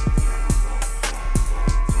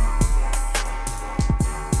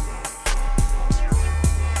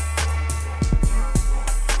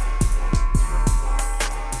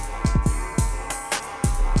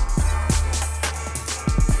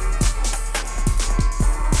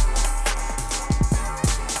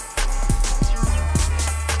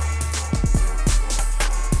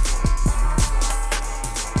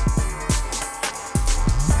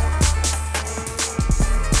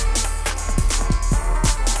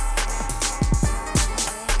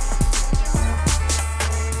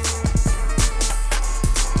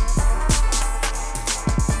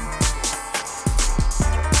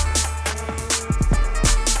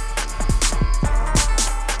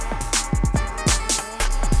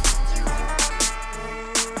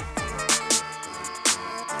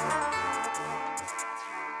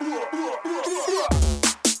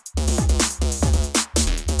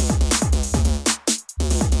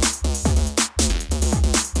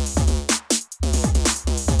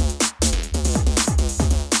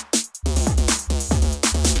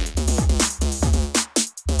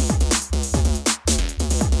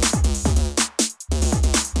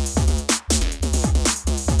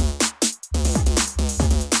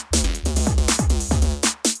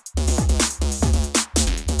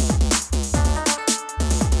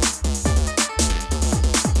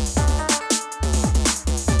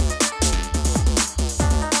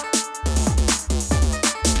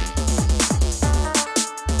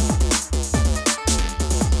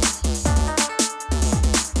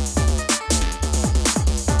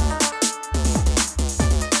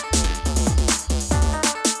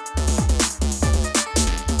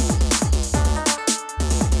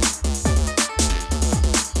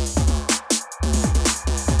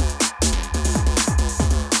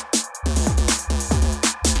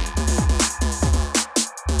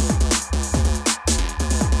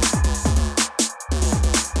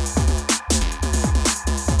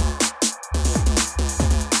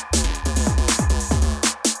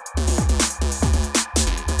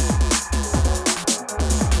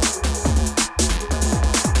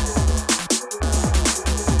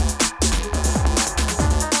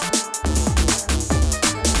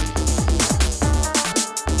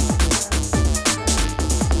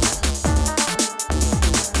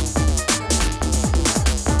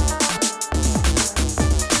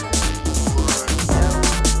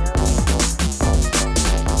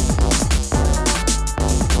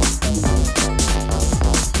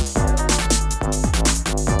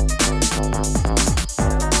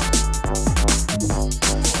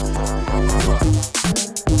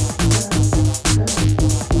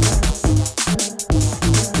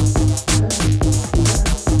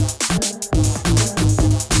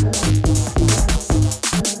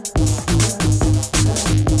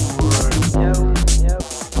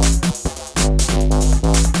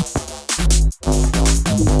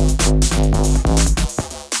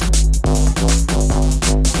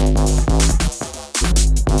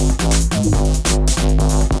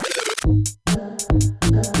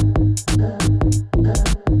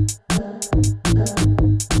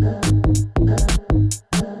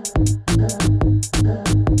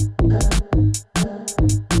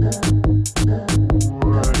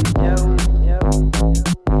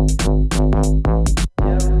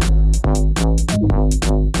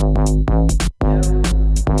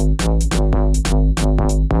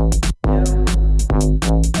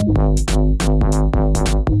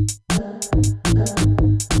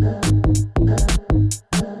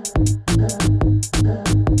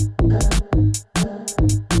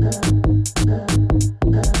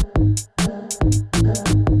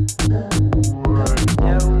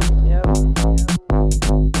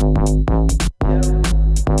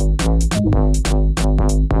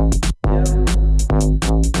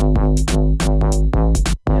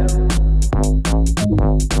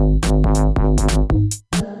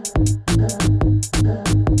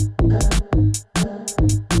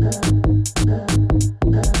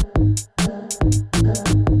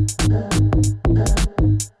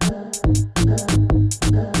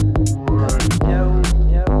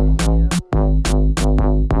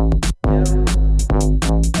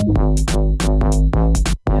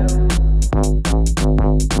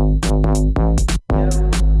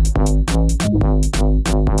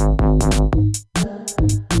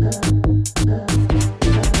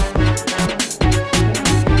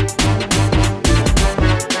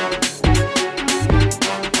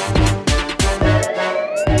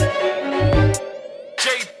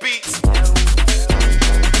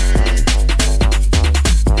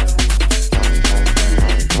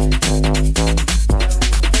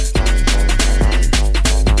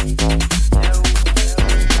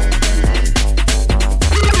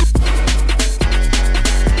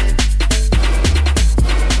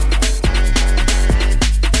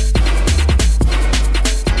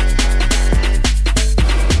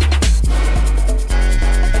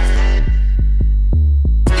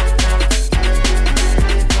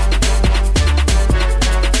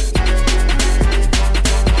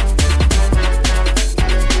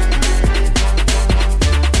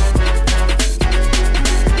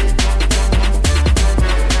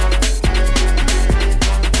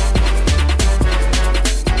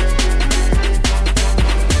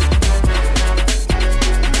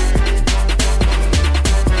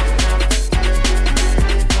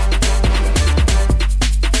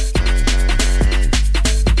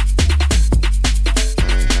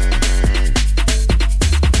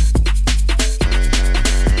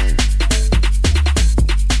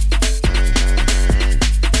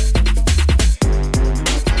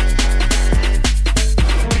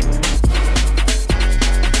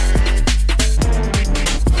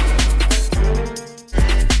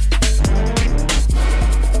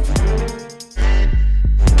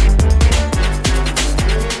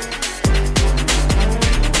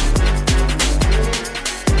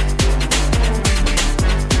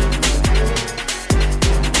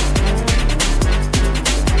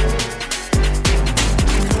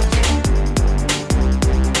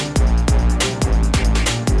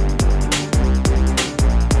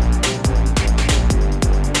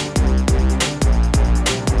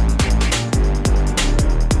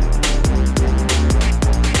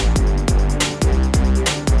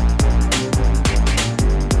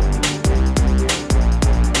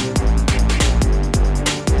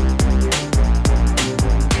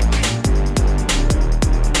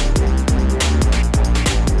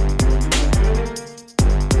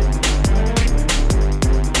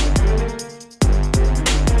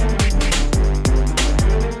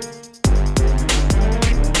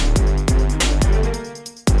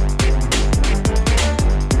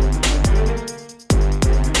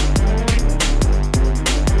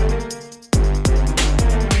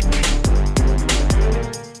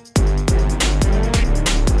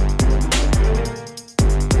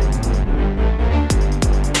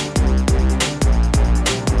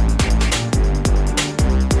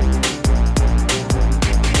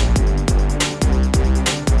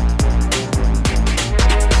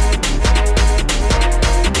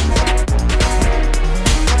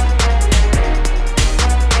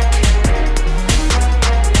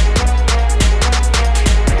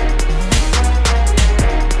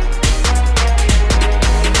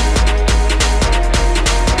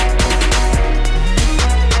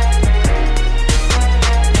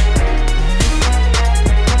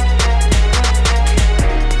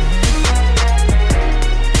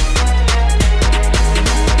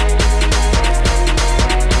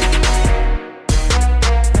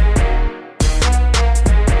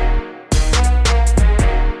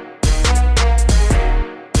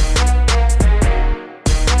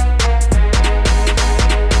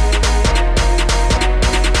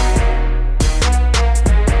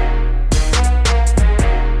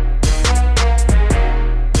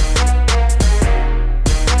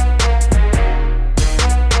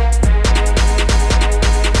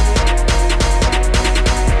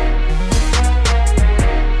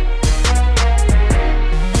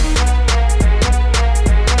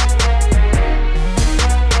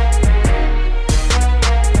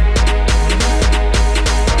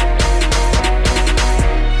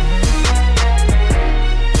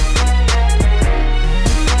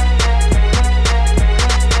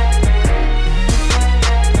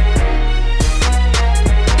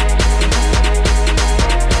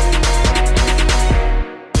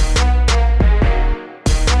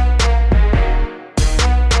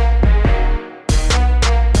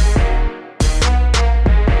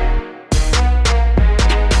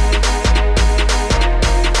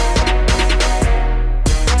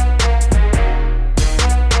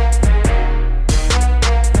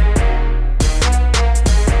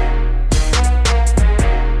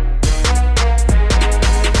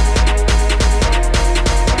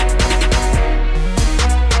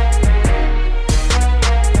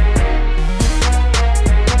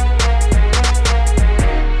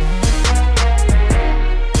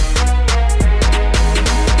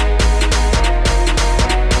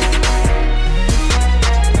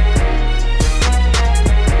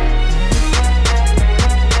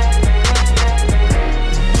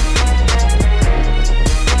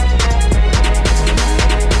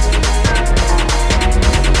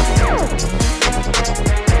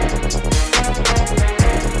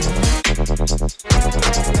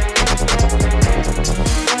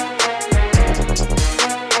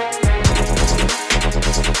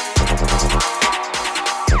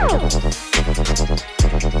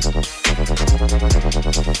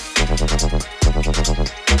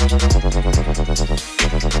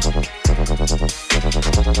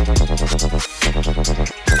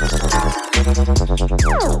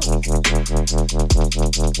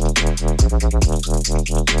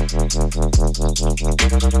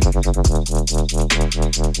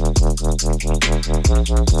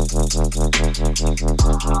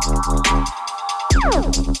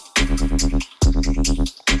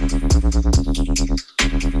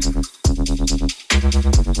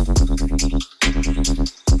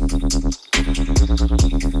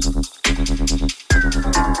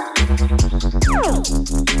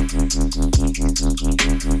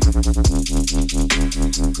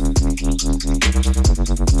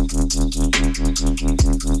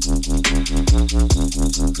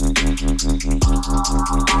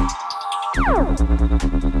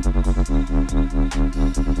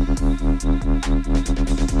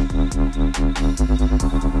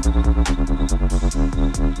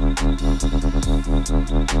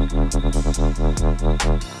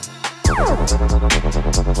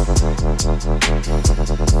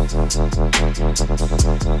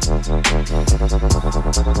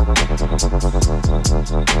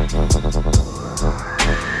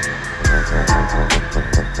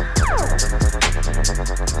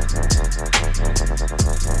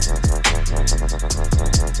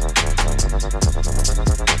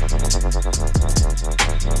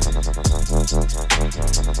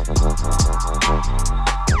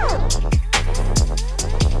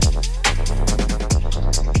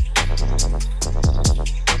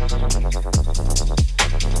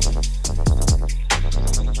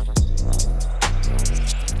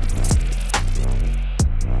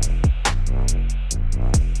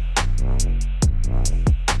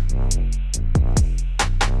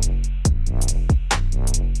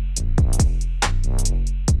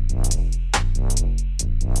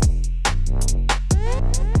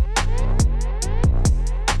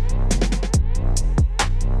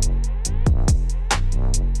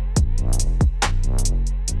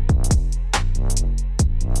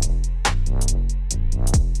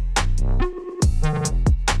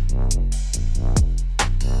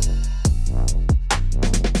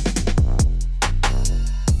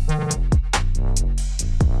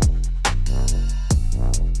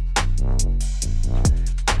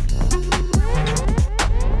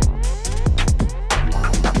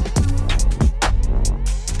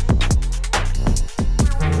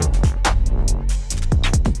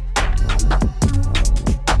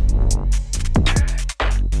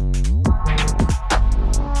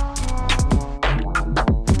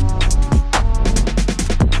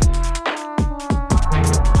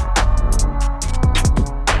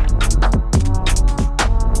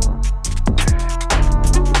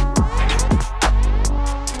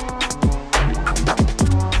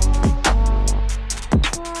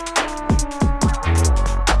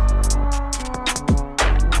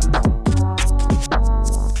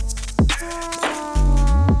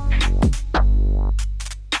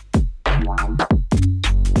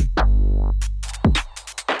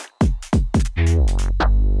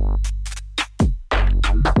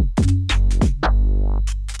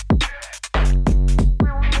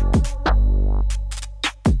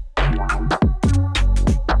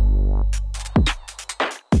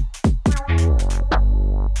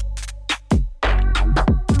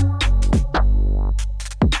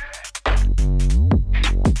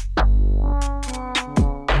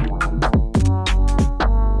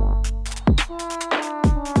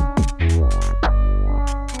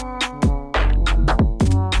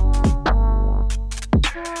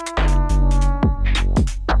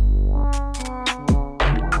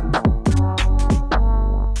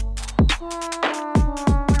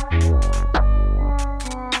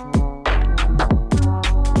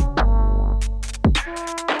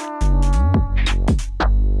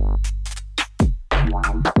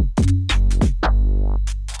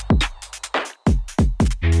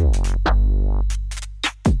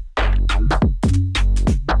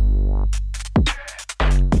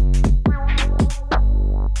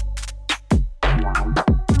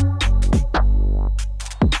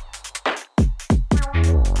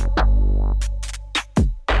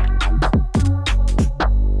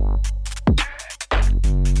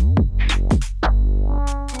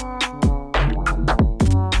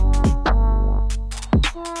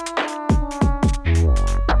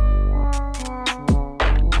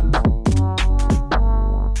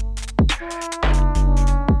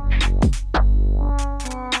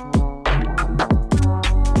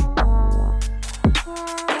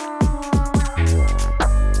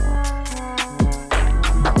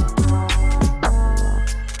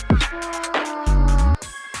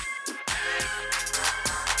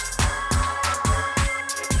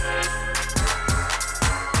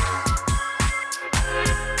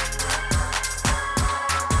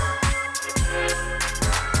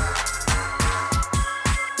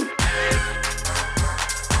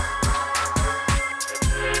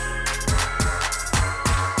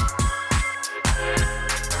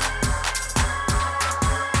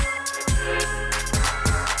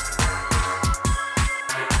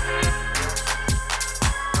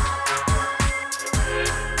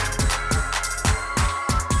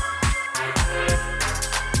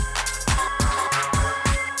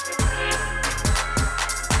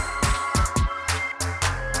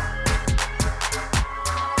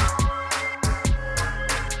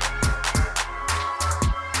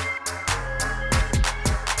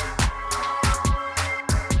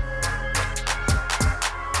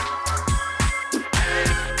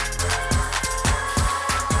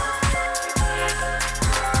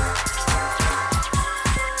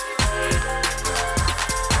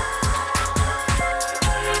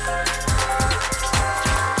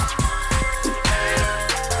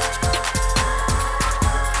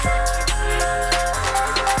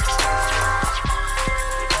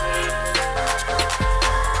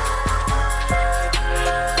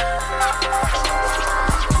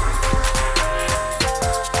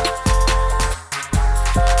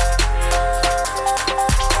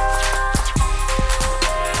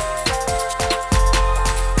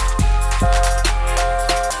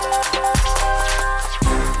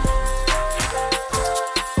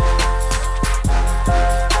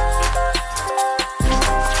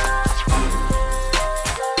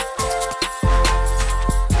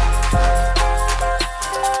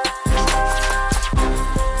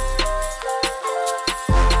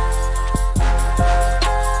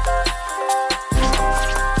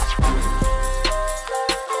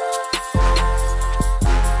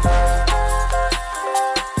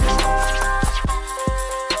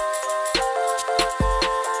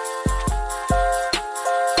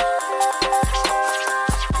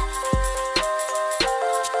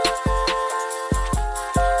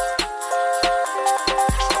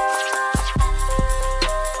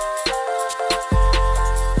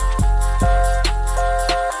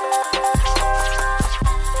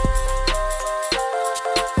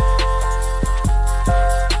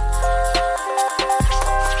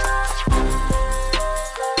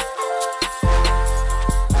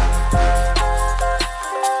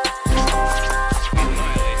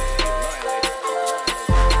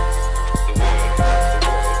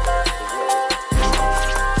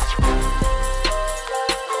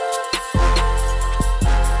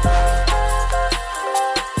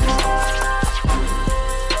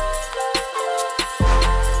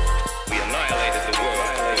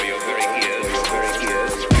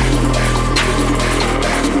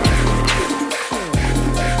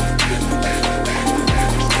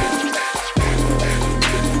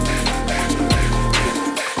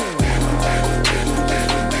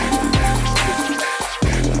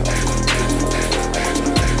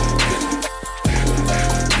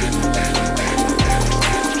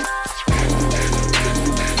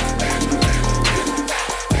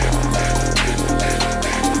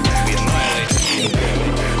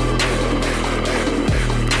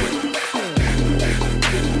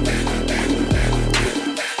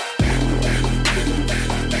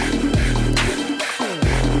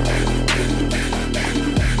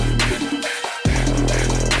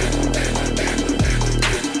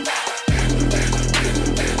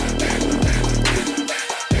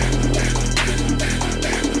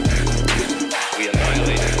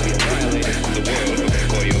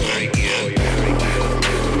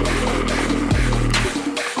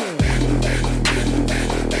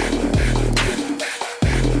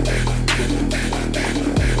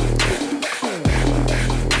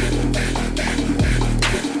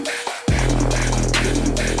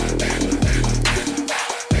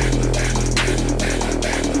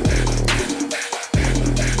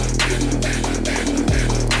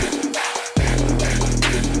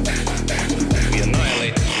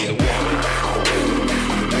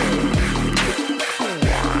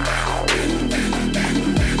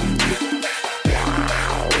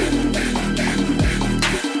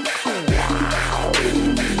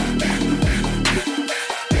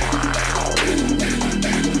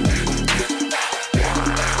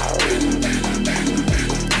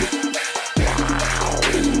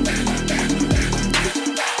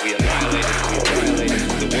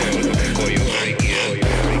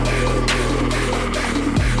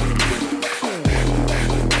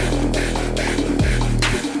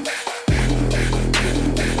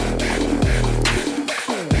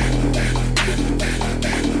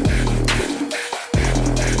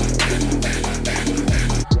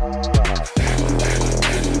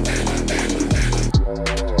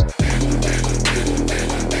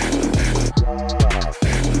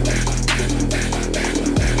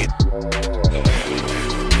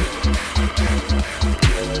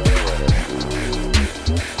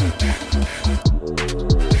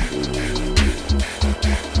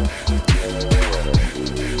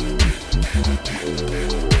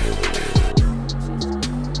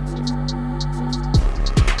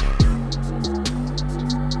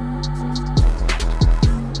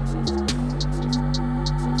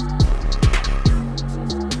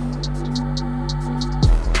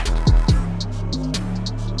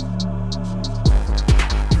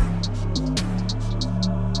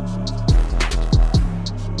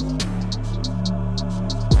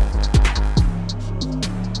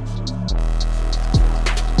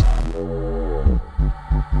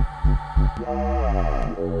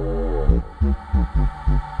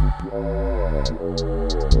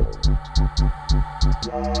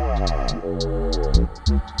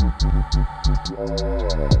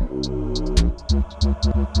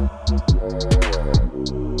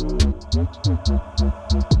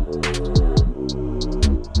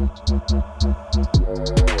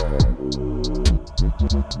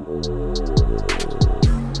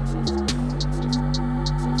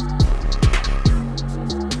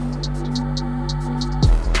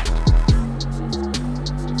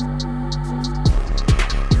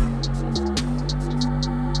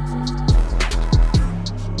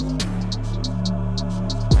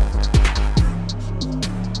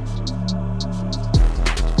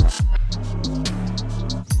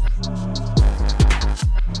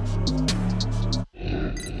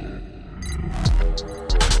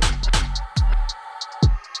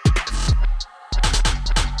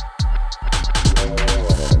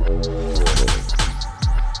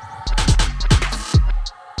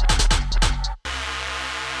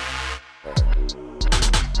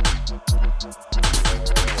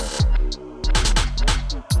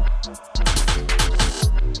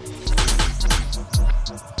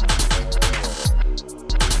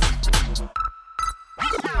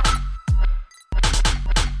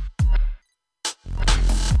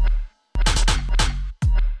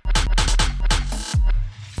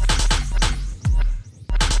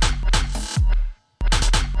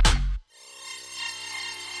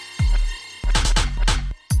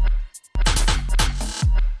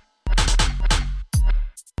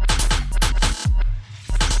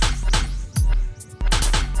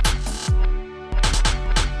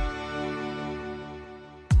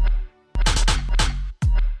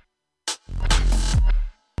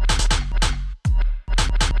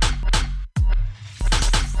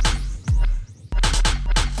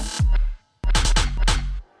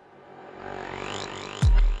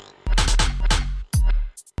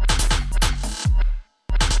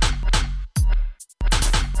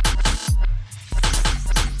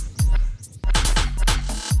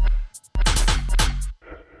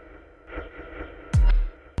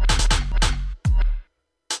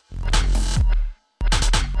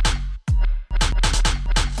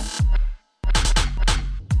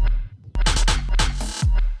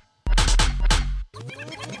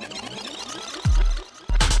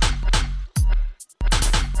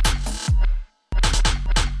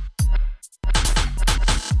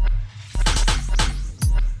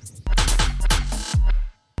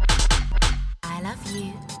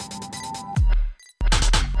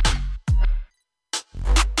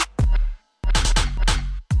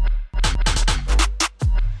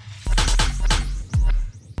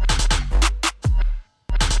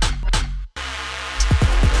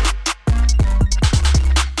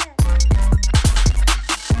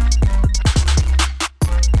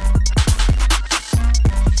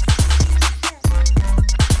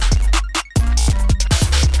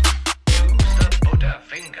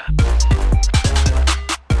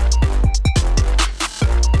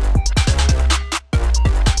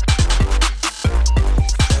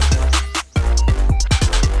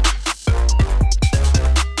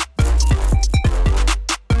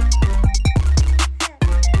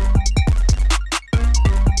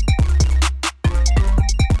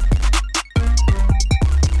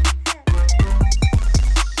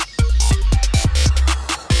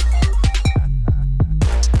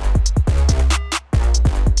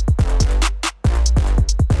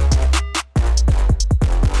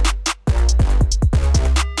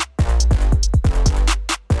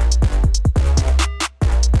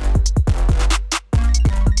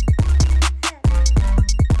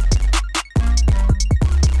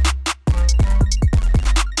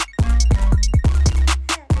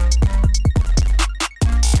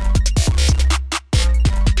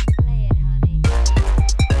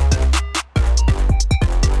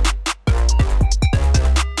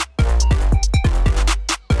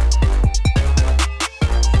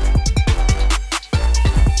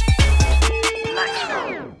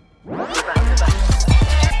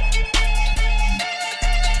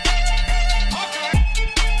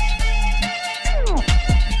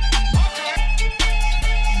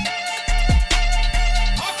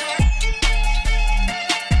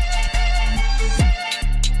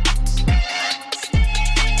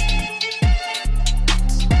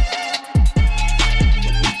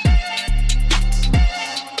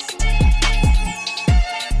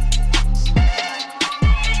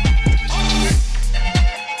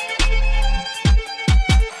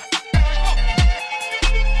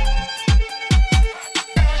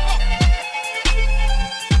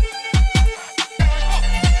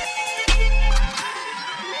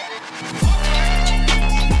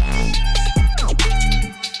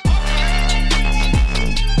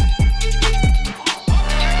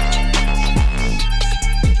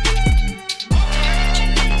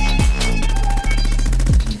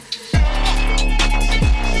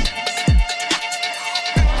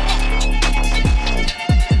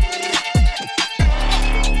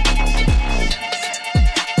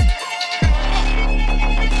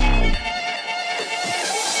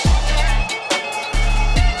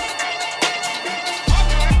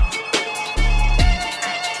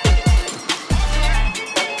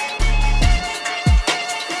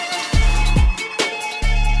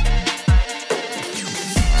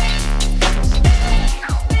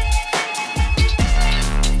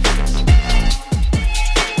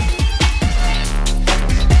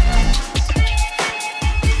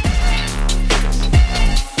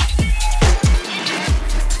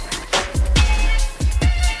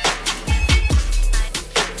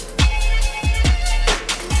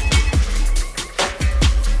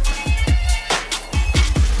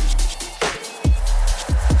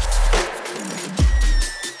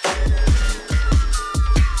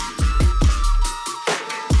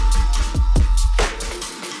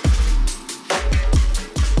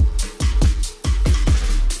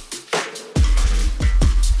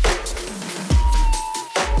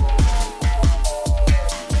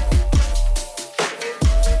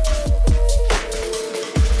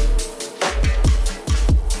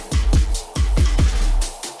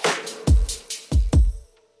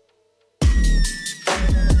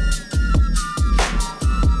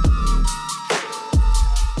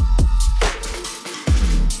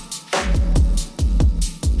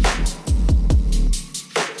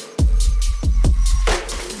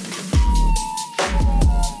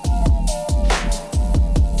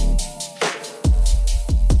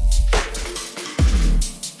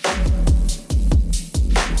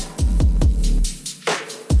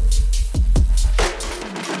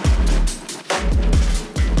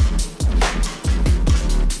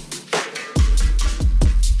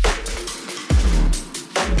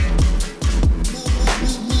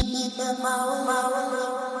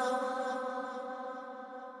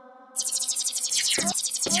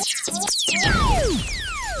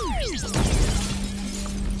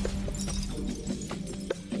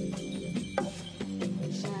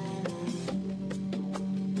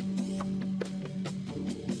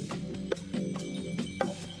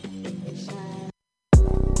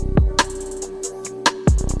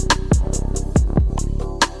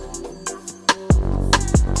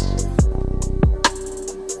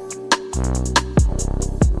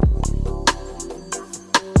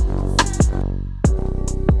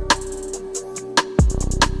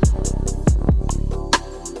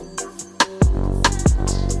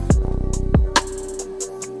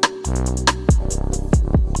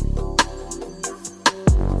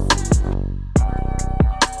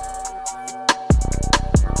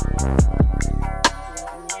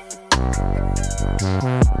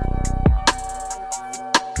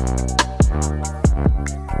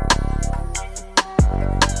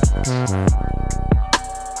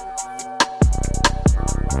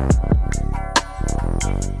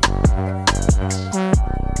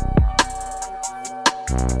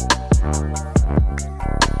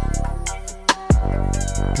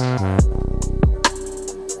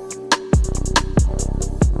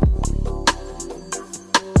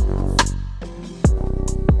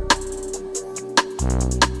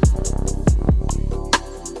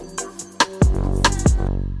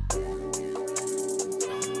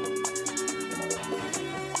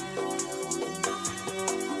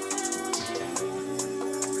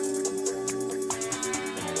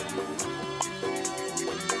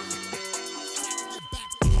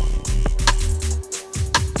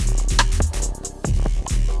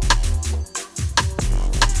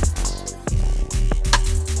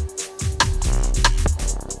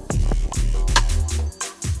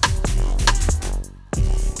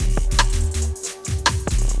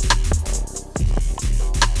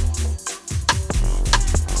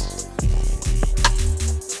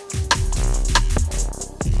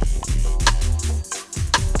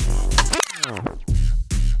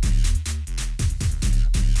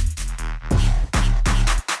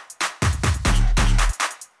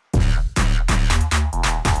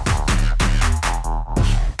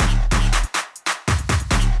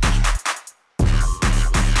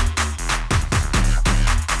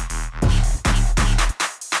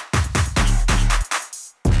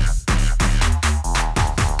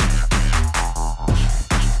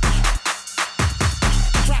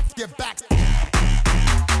 Get back.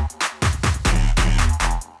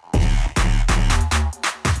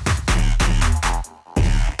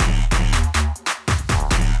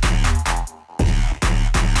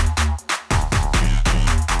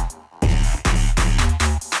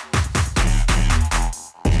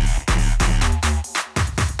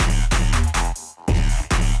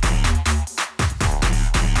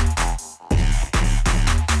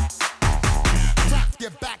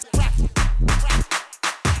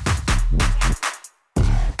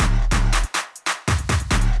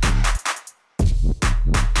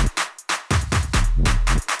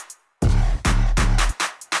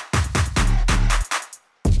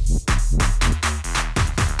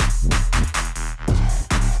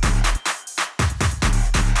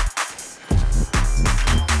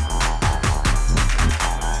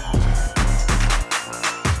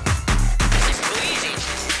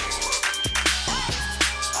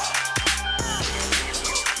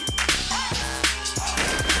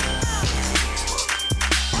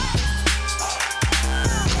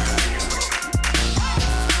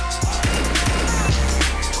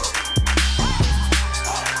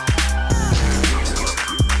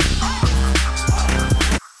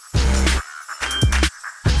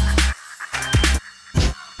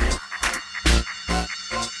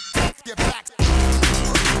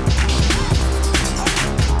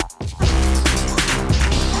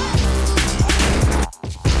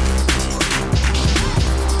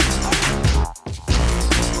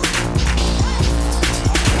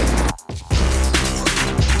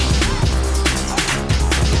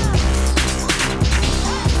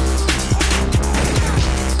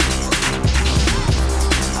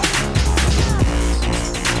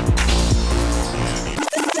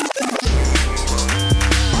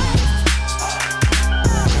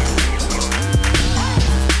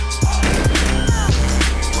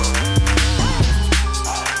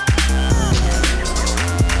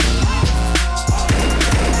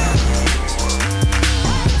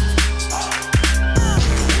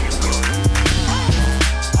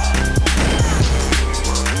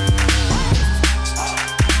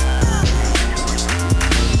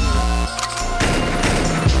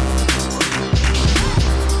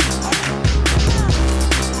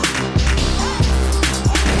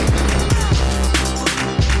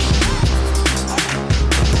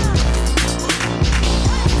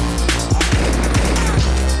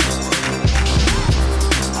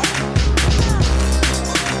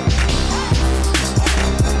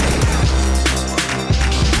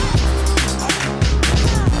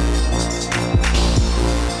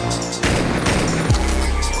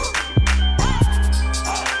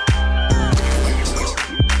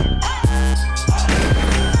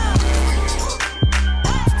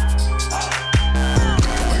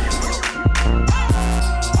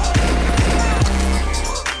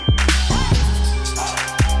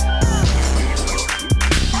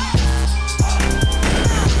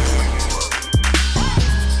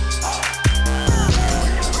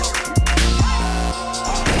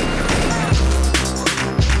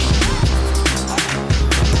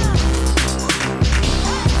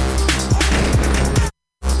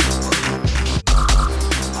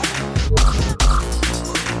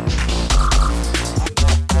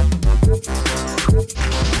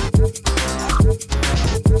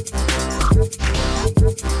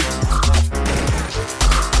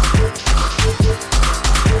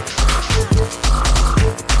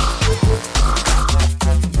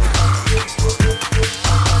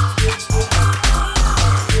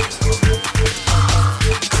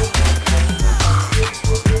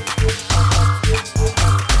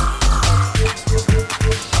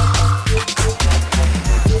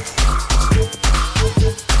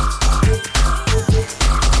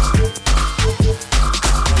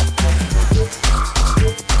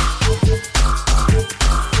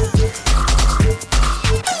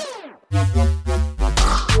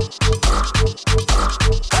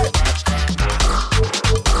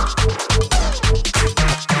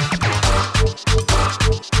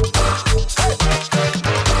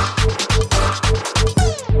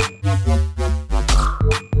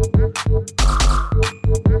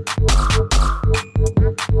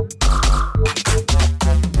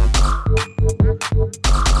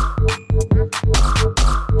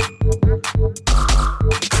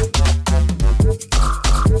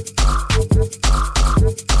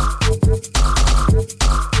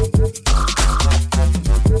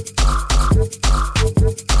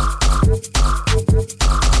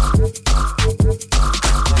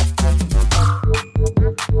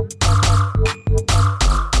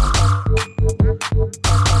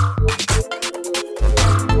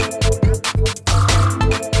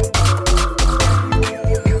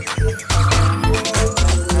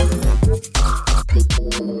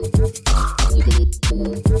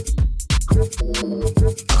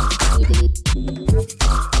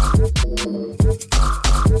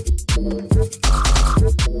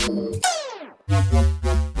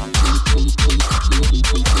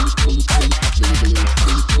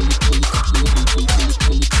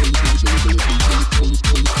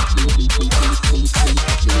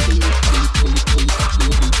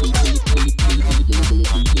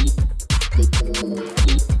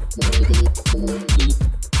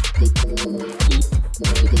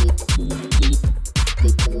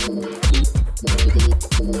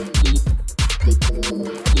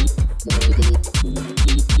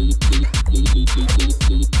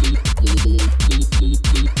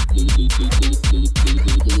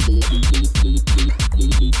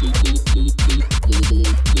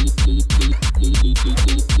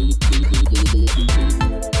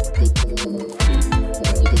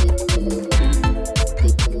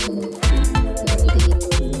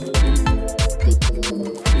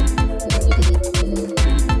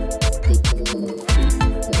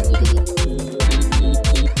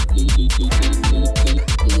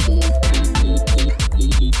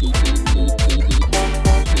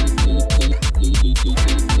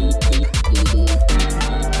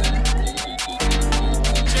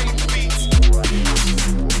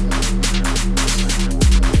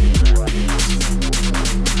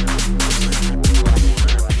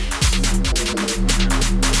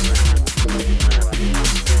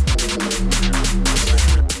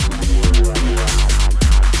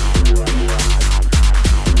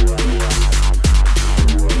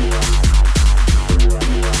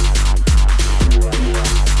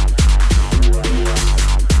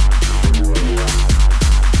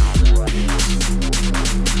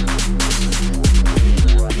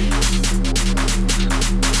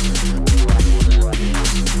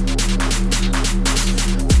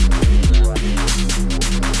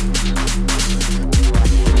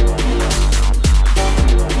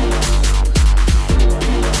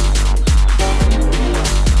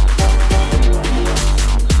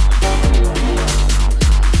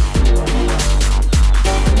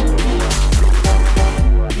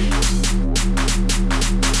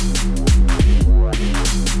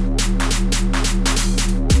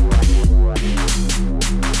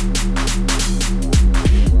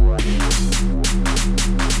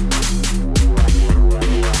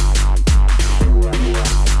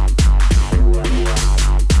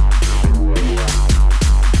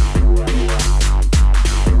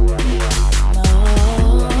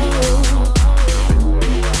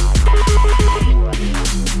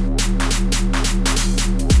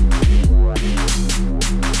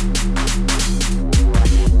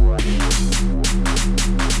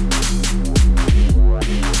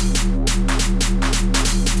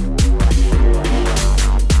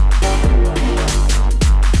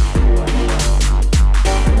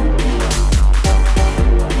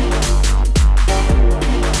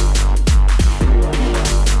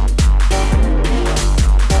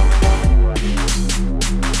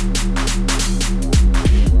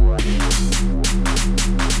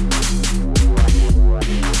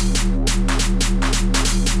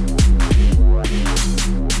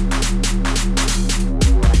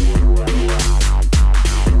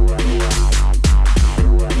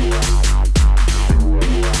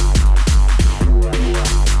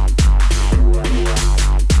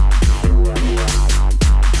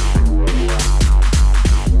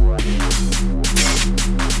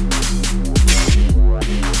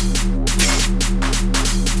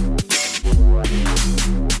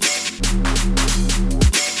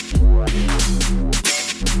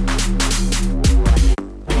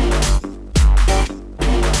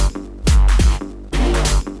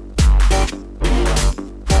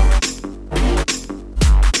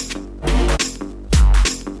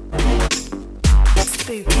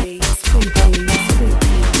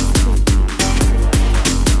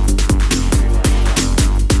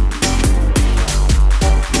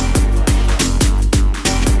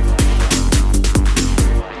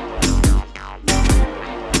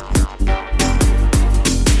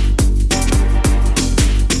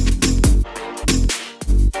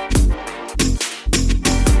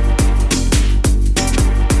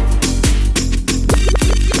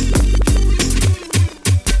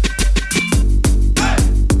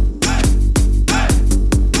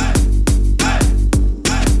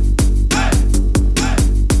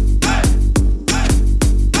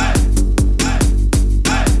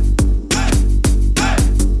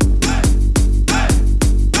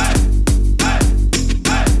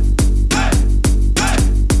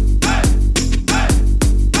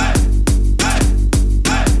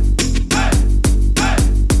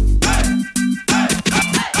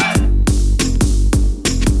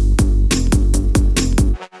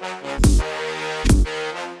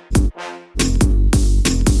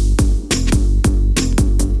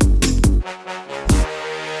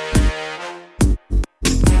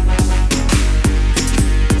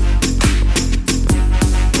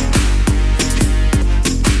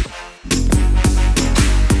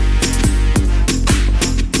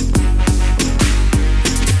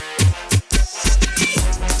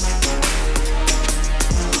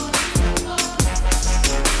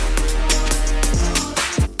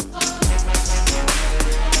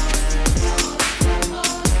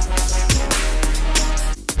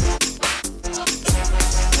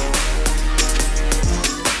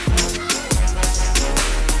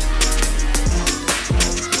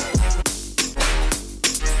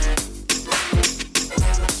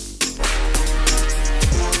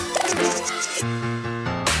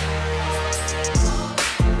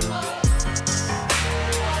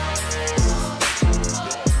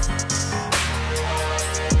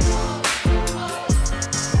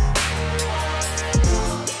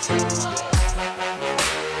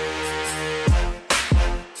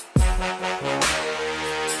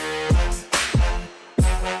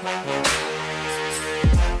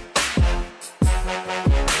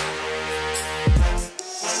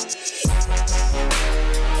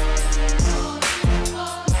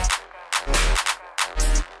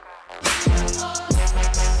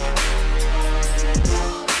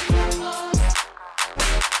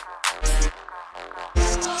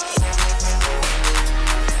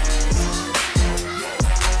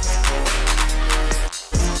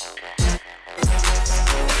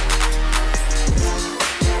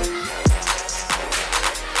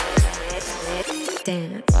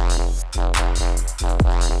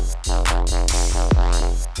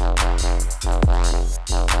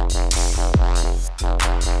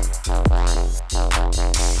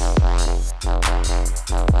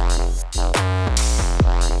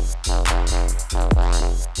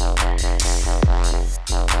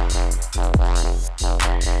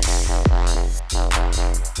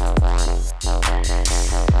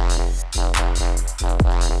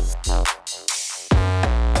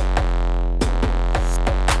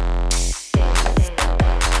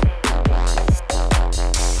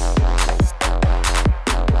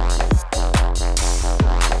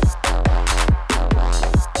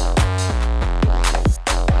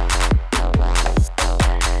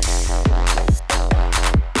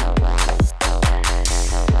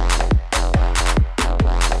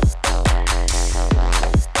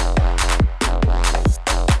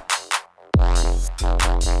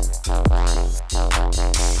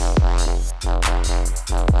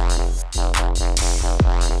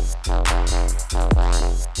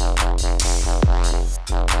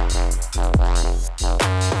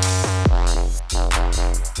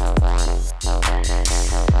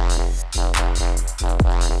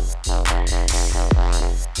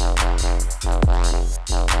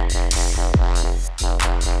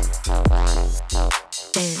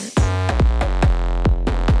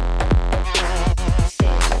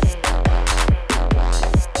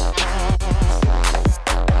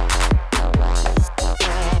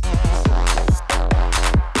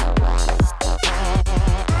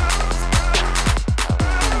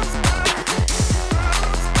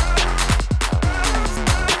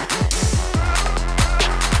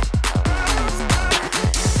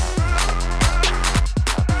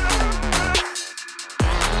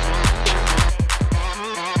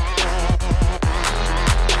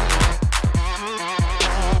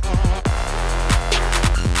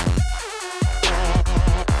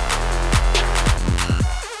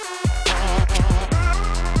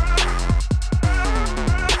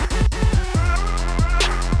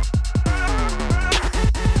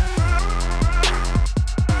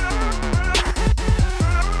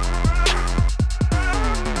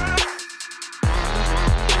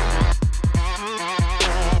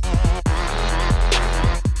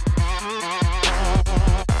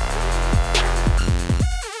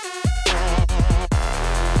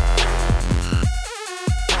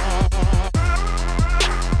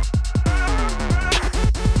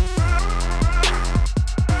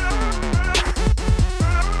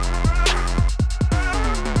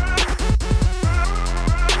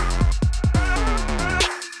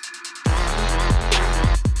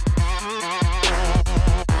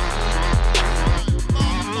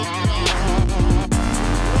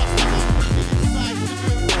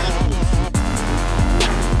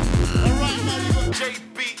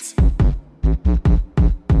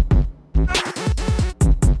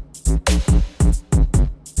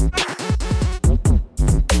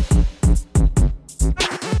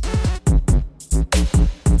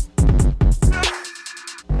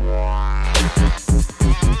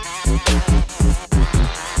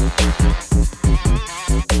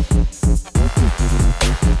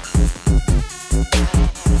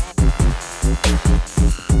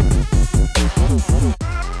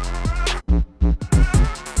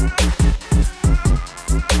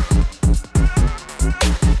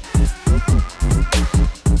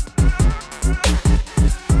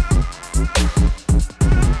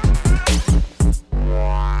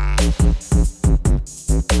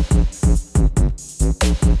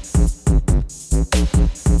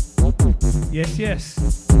 Yes.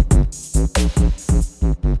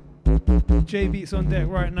 J Beats on deck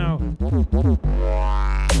right now.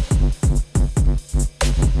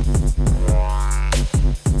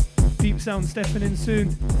 Deep sound stepping in soon.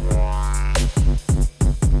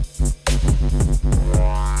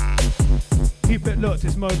 Keep it locked,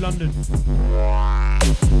 it's Mode London.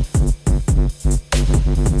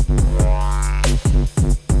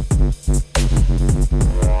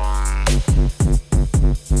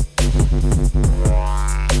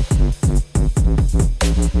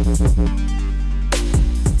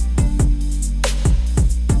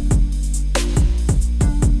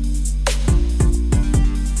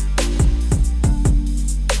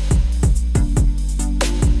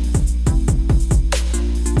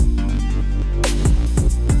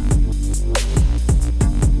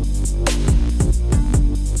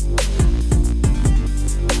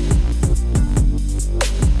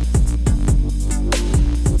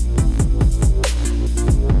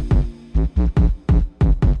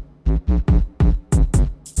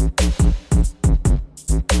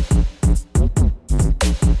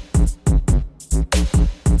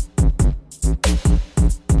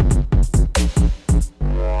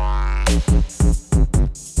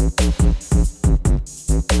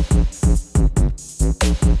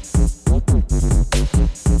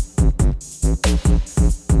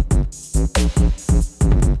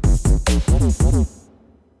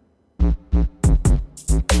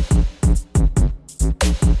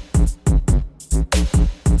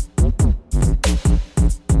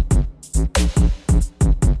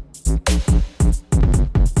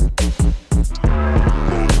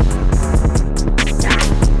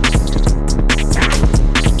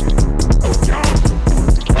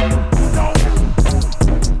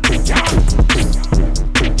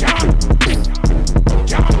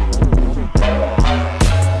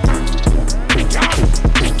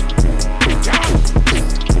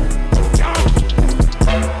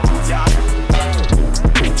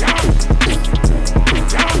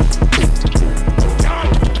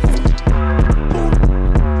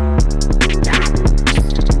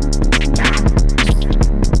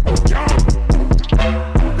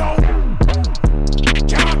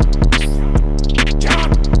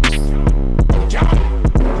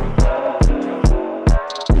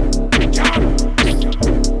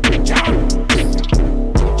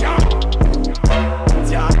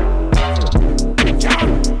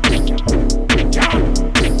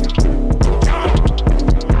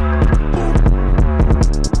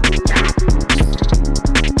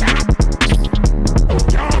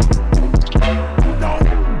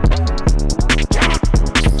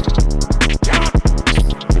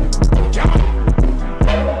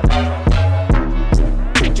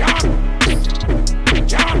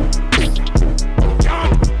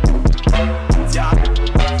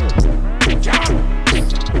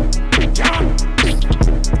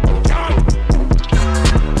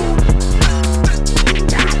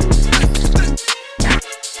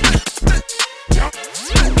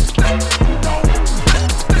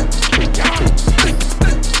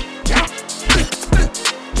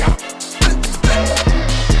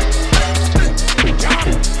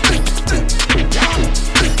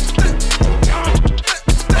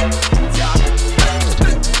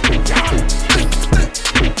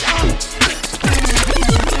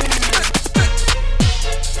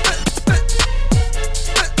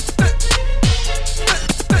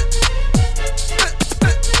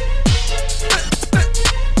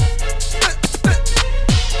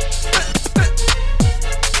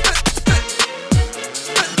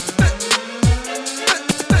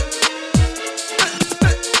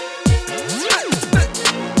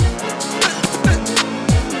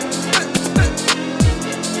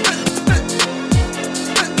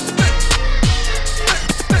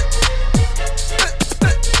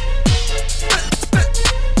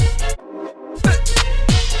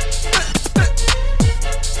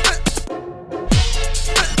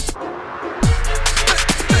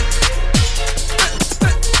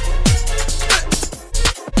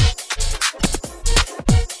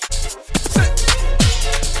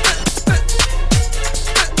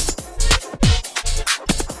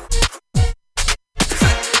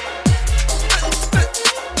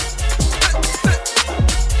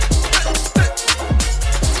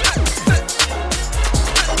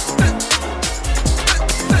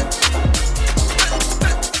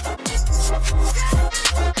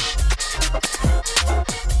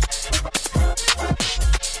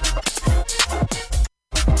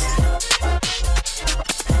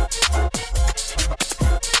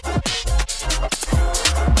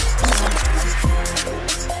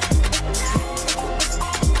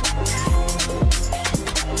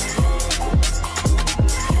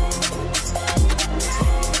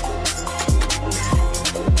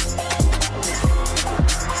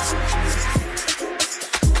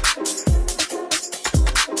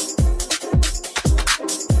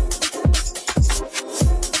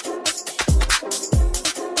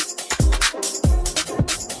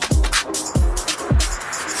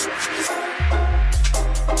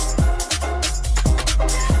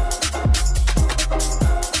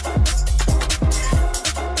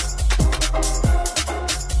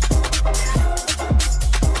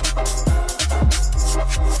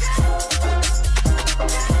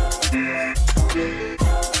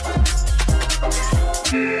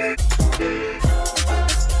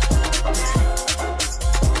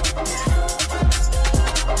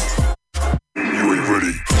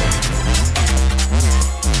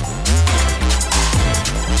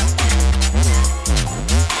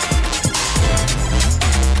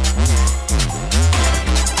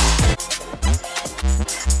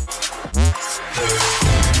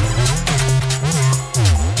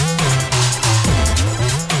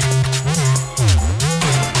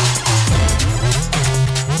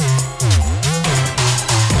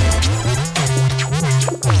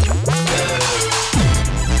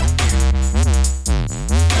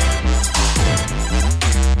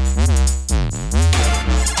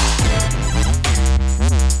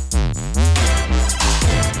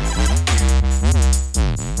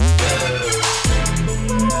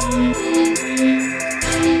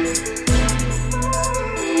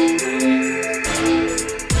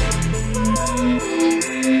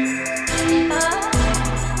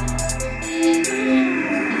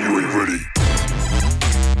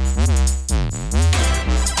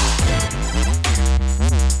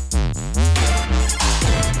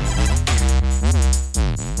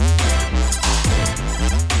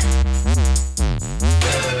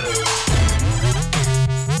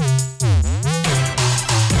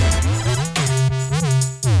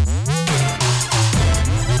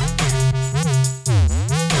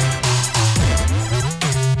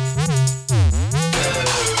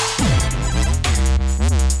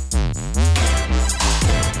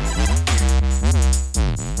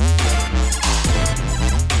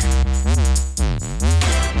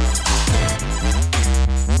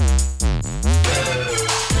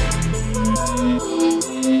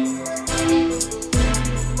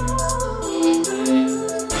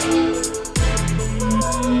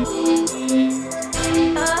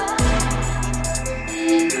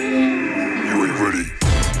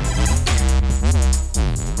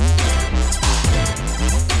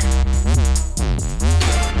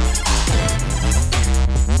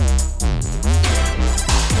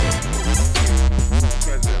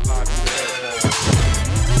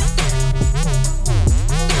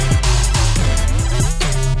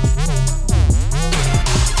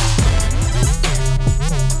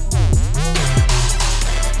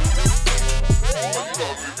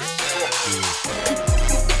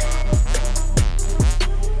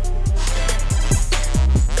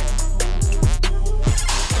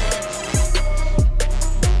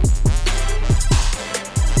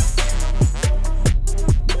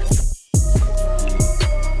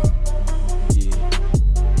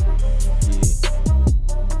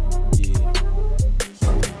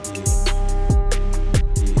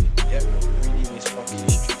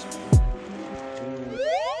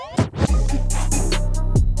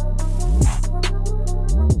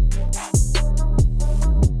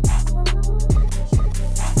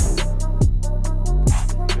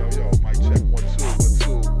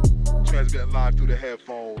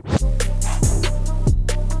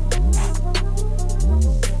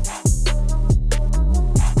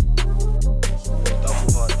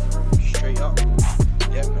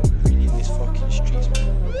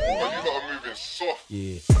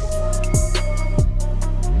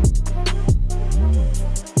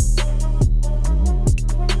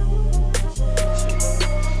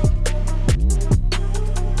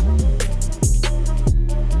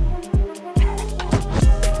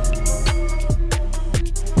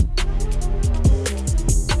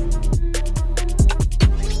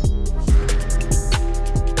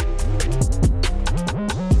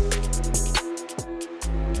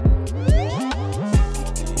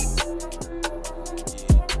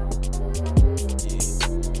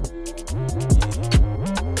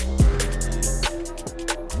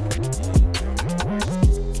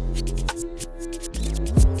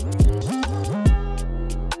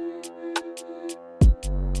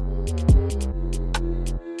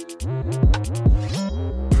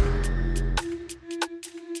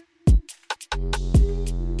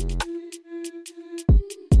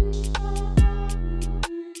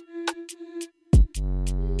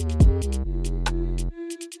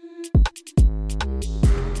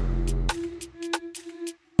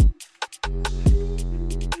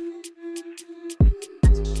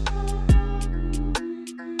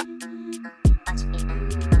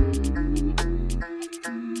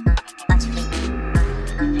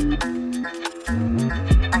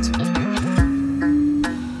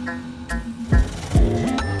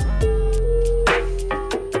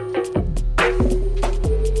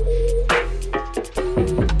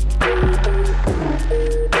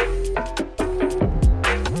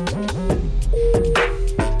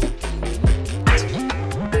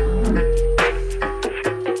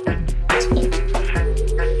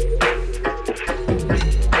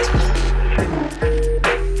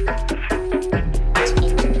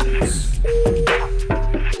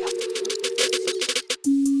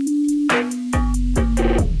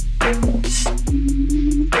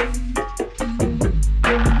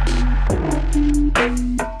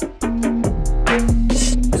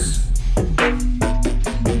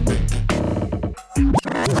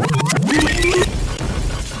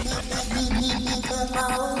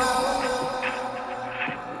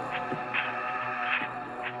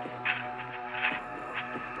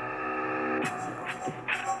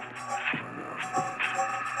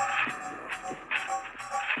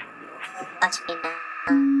 Watch me now.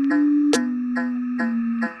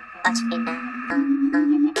 Watch me now.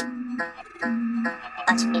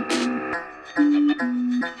 Watch me now.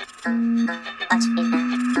 Watch me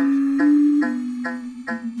now.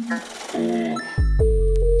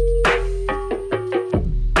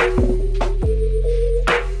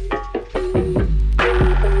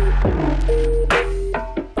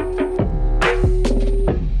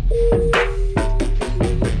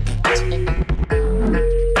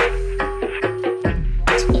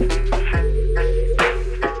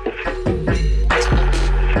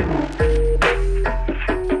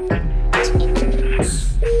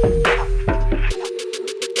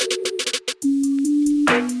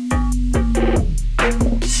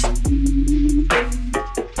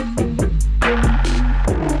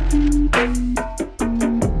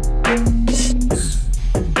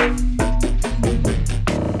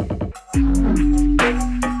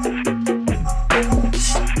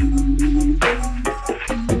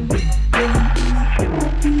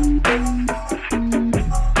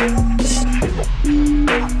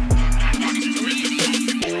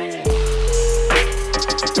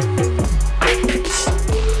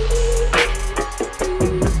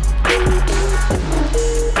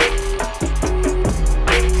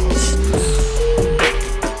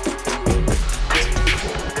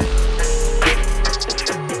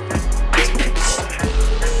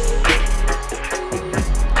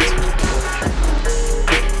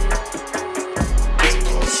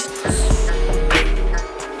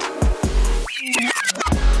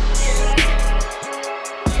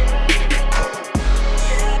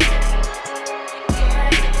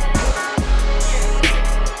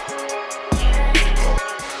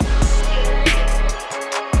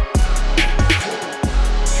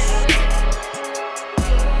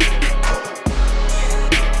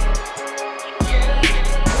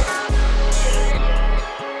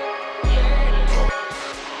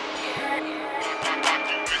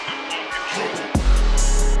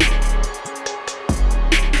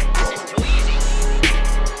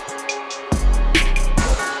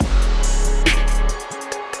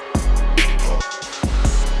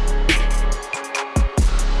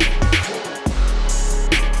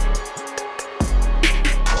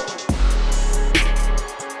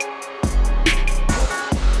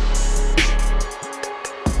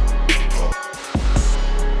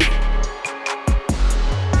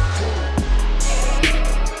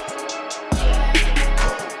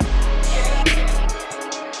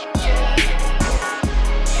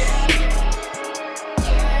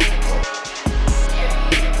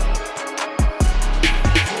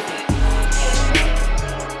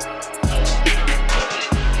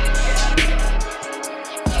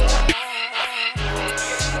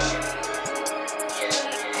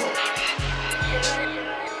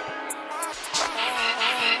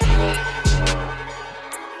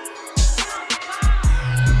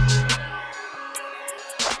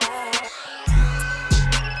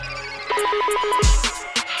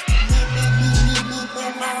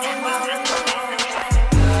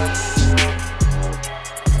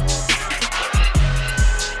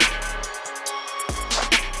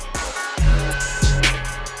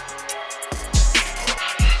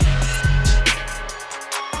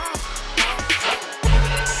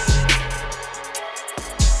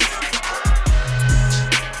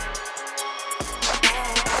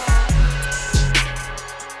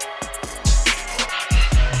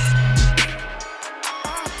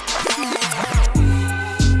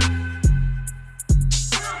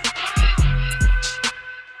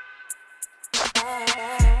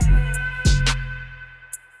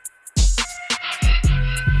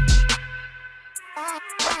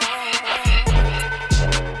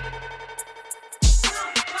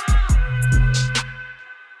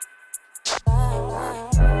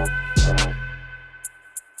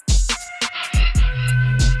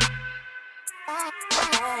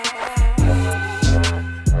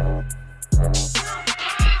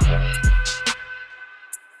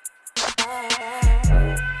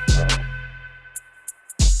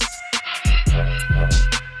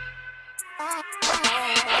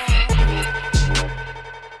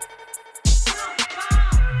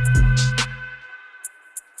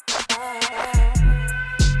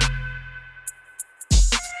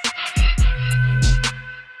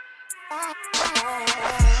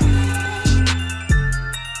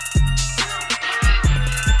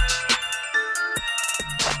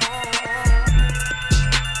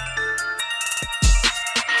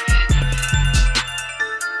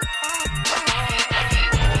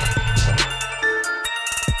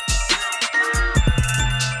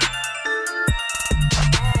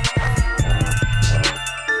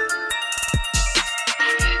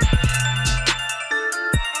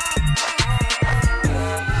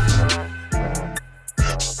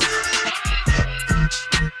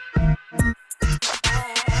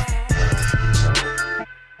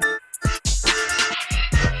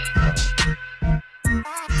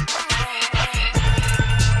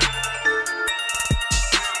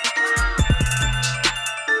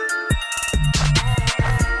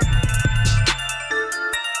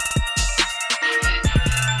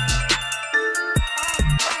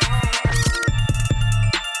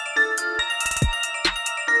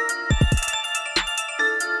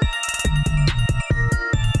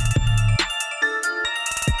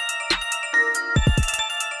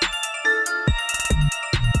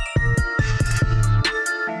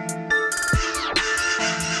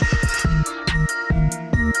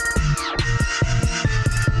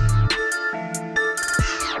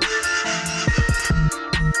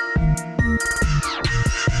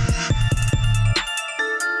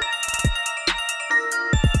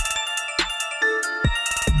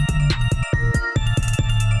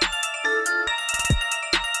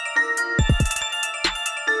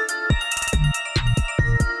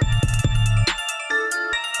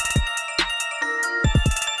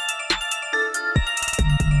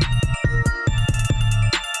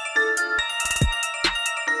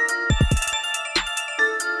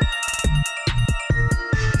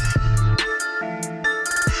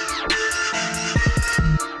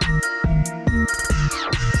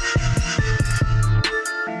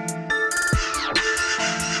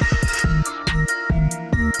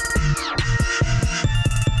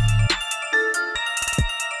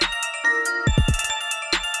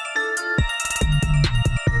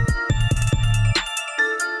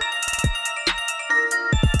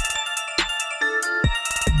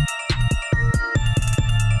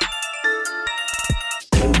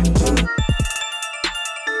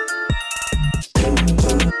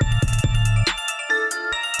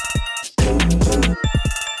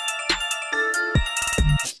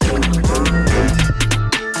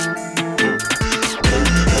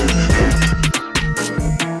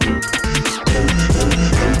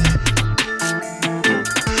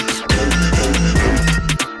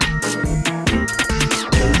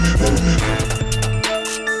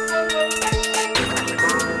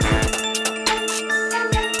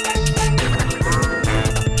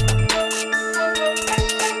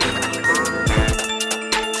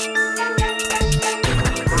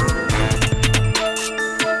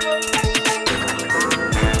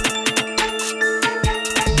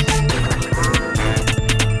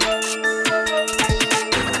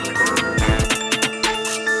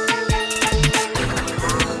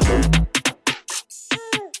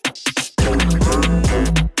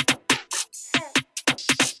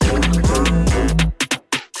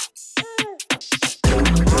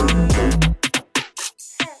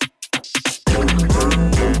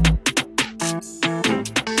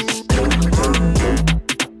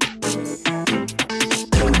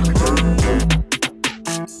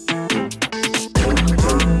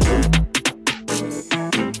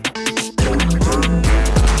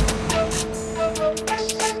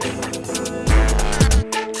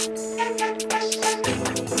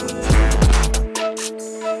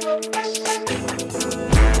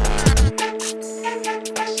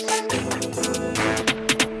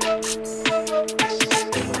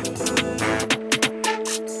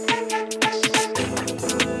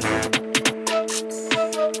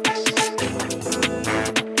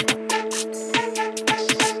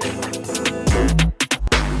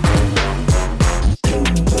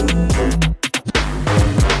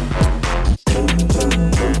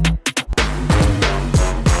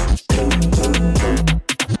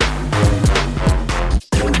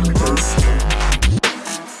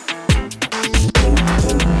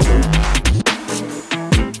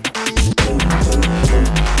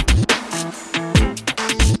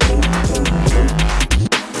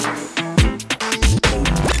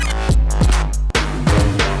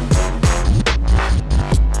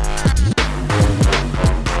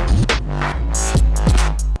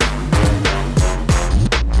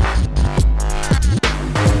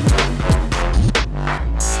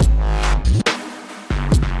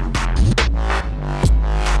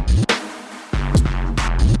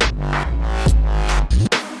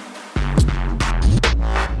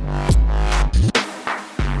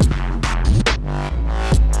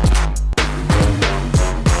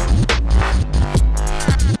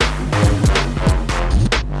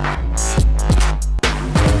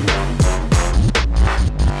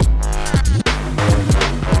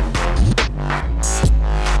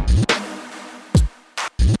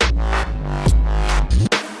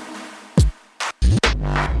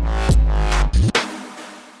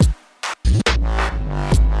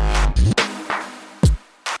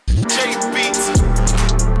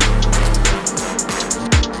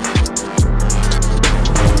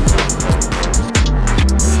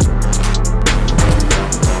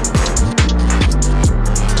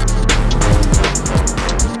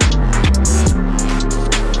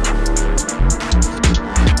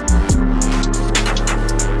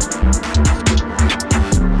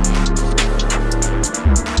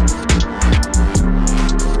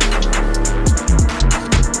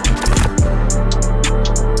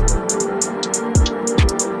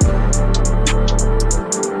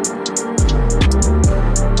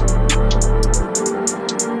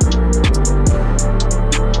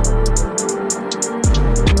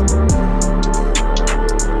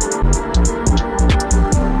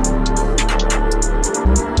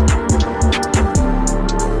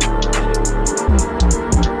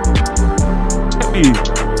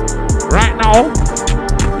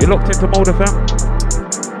 You locked into Mode FM?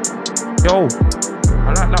 Yo, I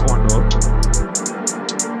like that one though.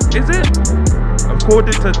 Is it?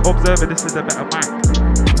 According to Observer, this is a better mic.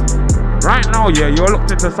 Right now, yeah, you're locked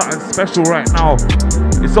into something special right now.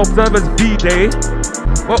 It's Observer's B-Day.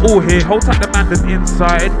 We're all here. Hold tight, the man that's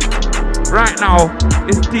inside. Right now,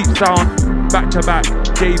 it's Deep Sound, back-to-back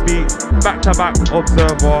JB, back-to-back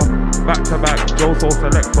Observer, back-to-back Joe Soul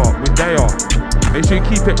Selector with Daya. Make sure you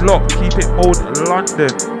keep it locked, keep it Mode London.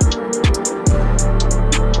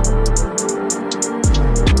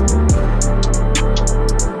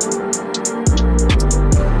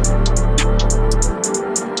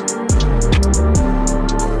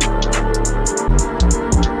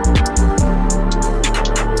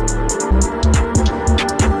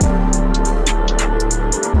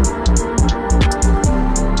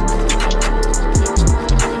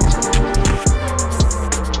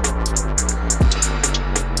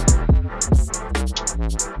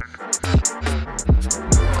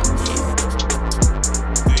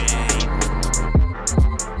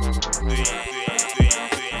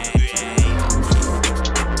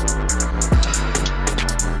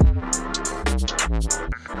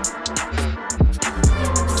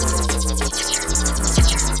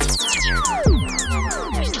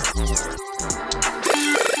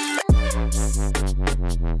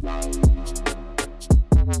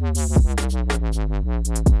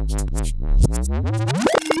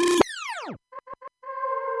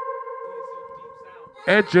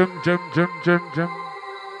 Jim.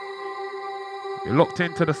 You're locked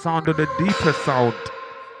into the sound of the deeper sound.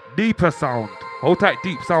 Deeper sound. Hold tight,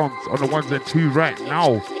 deep sounds on the 1s and 2s right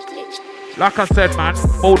now. Like I said, man,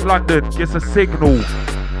 Mode London gets a signal.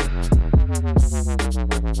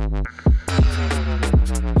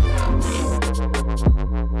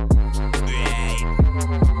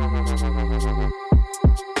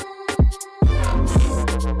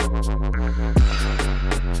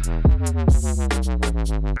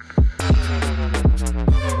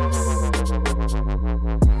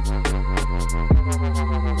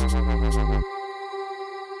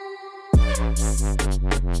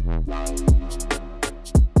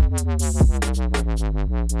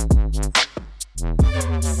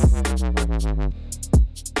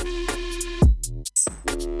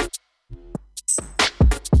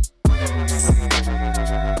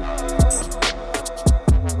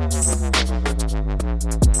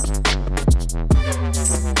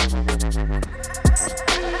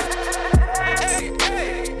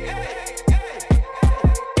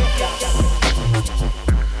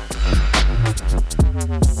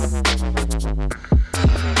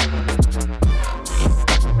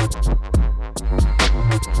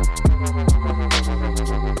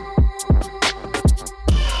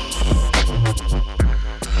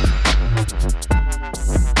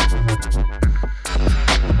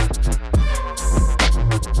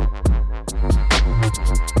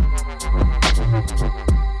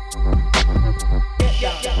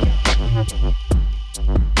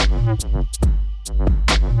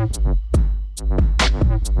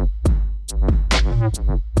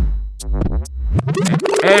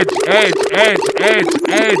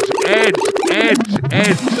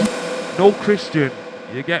 Edge. No Christian.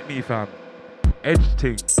 You get me, fam? Edge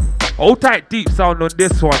thing. Hold tight, deep sound on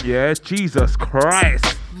this one, yeah? Jesus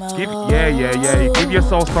Christ. Give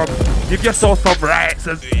yourself some rights.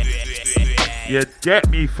 You get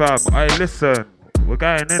me, fam? Alright, listen. We're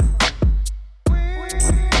going in.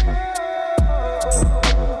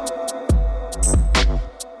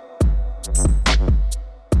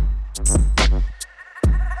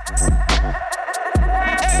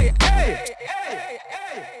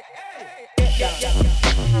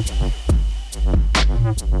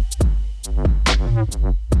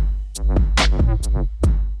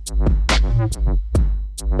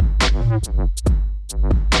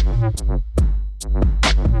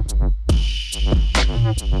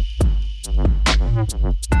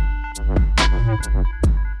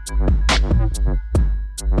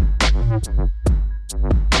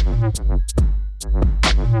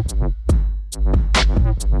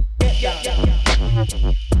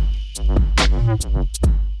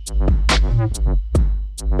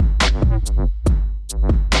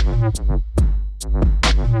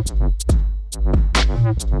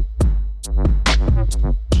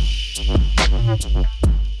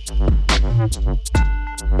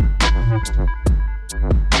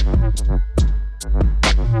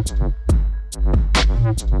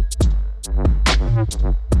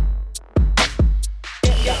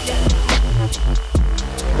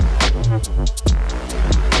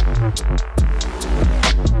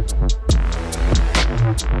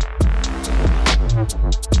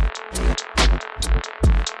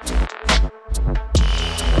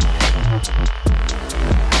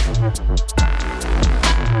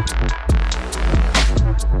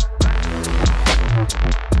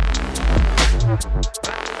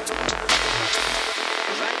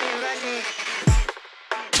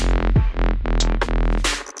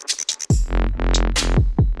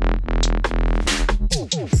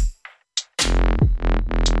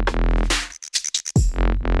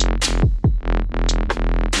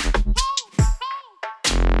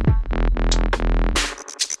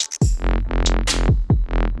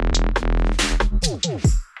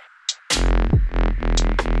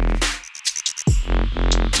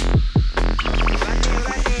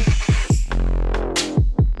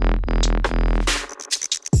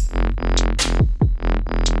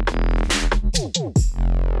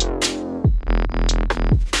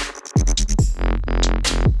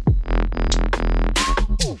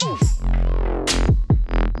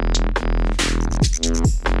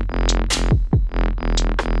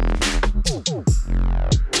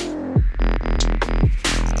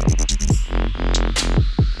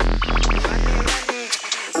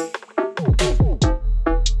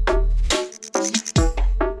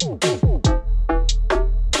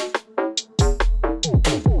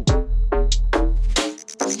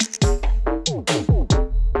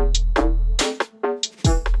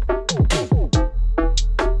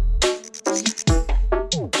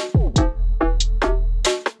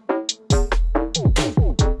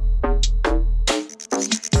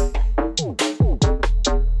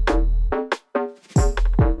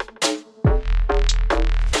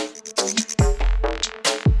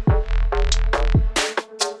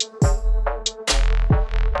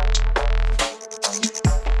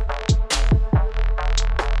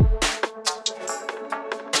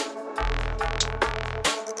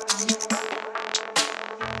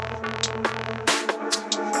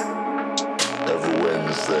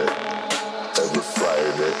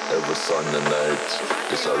 Sunday night,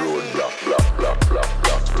 it's a roadblock, block, block, block,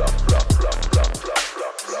 block, block, block, block, block, block,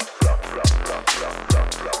 block, block, block, block, block, block, block,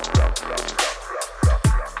 block, block, block.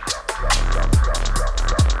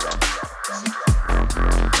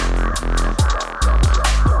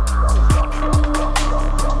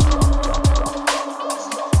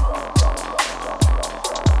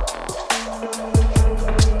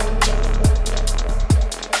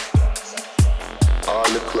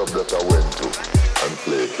 That I went to and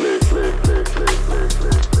play.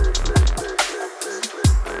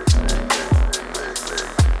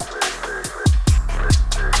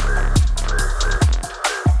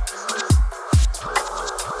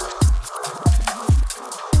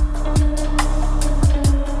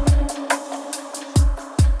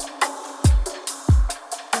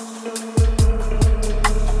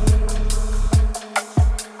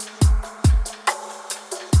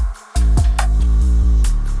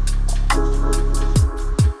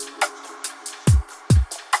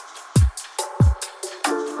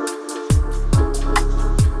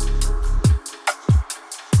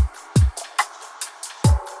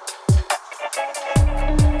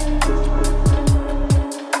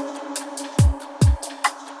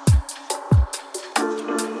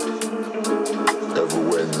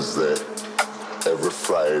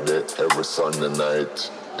 Sunday night,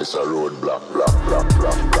 it's a roadblock, block, block,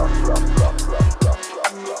 block, block, block, block, block,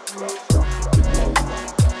 block, block.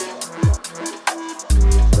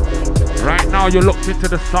 Right now, you're locked into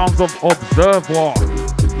the sounds of Observer.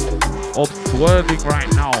 Observing right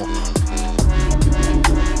now.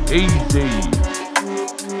 Easy.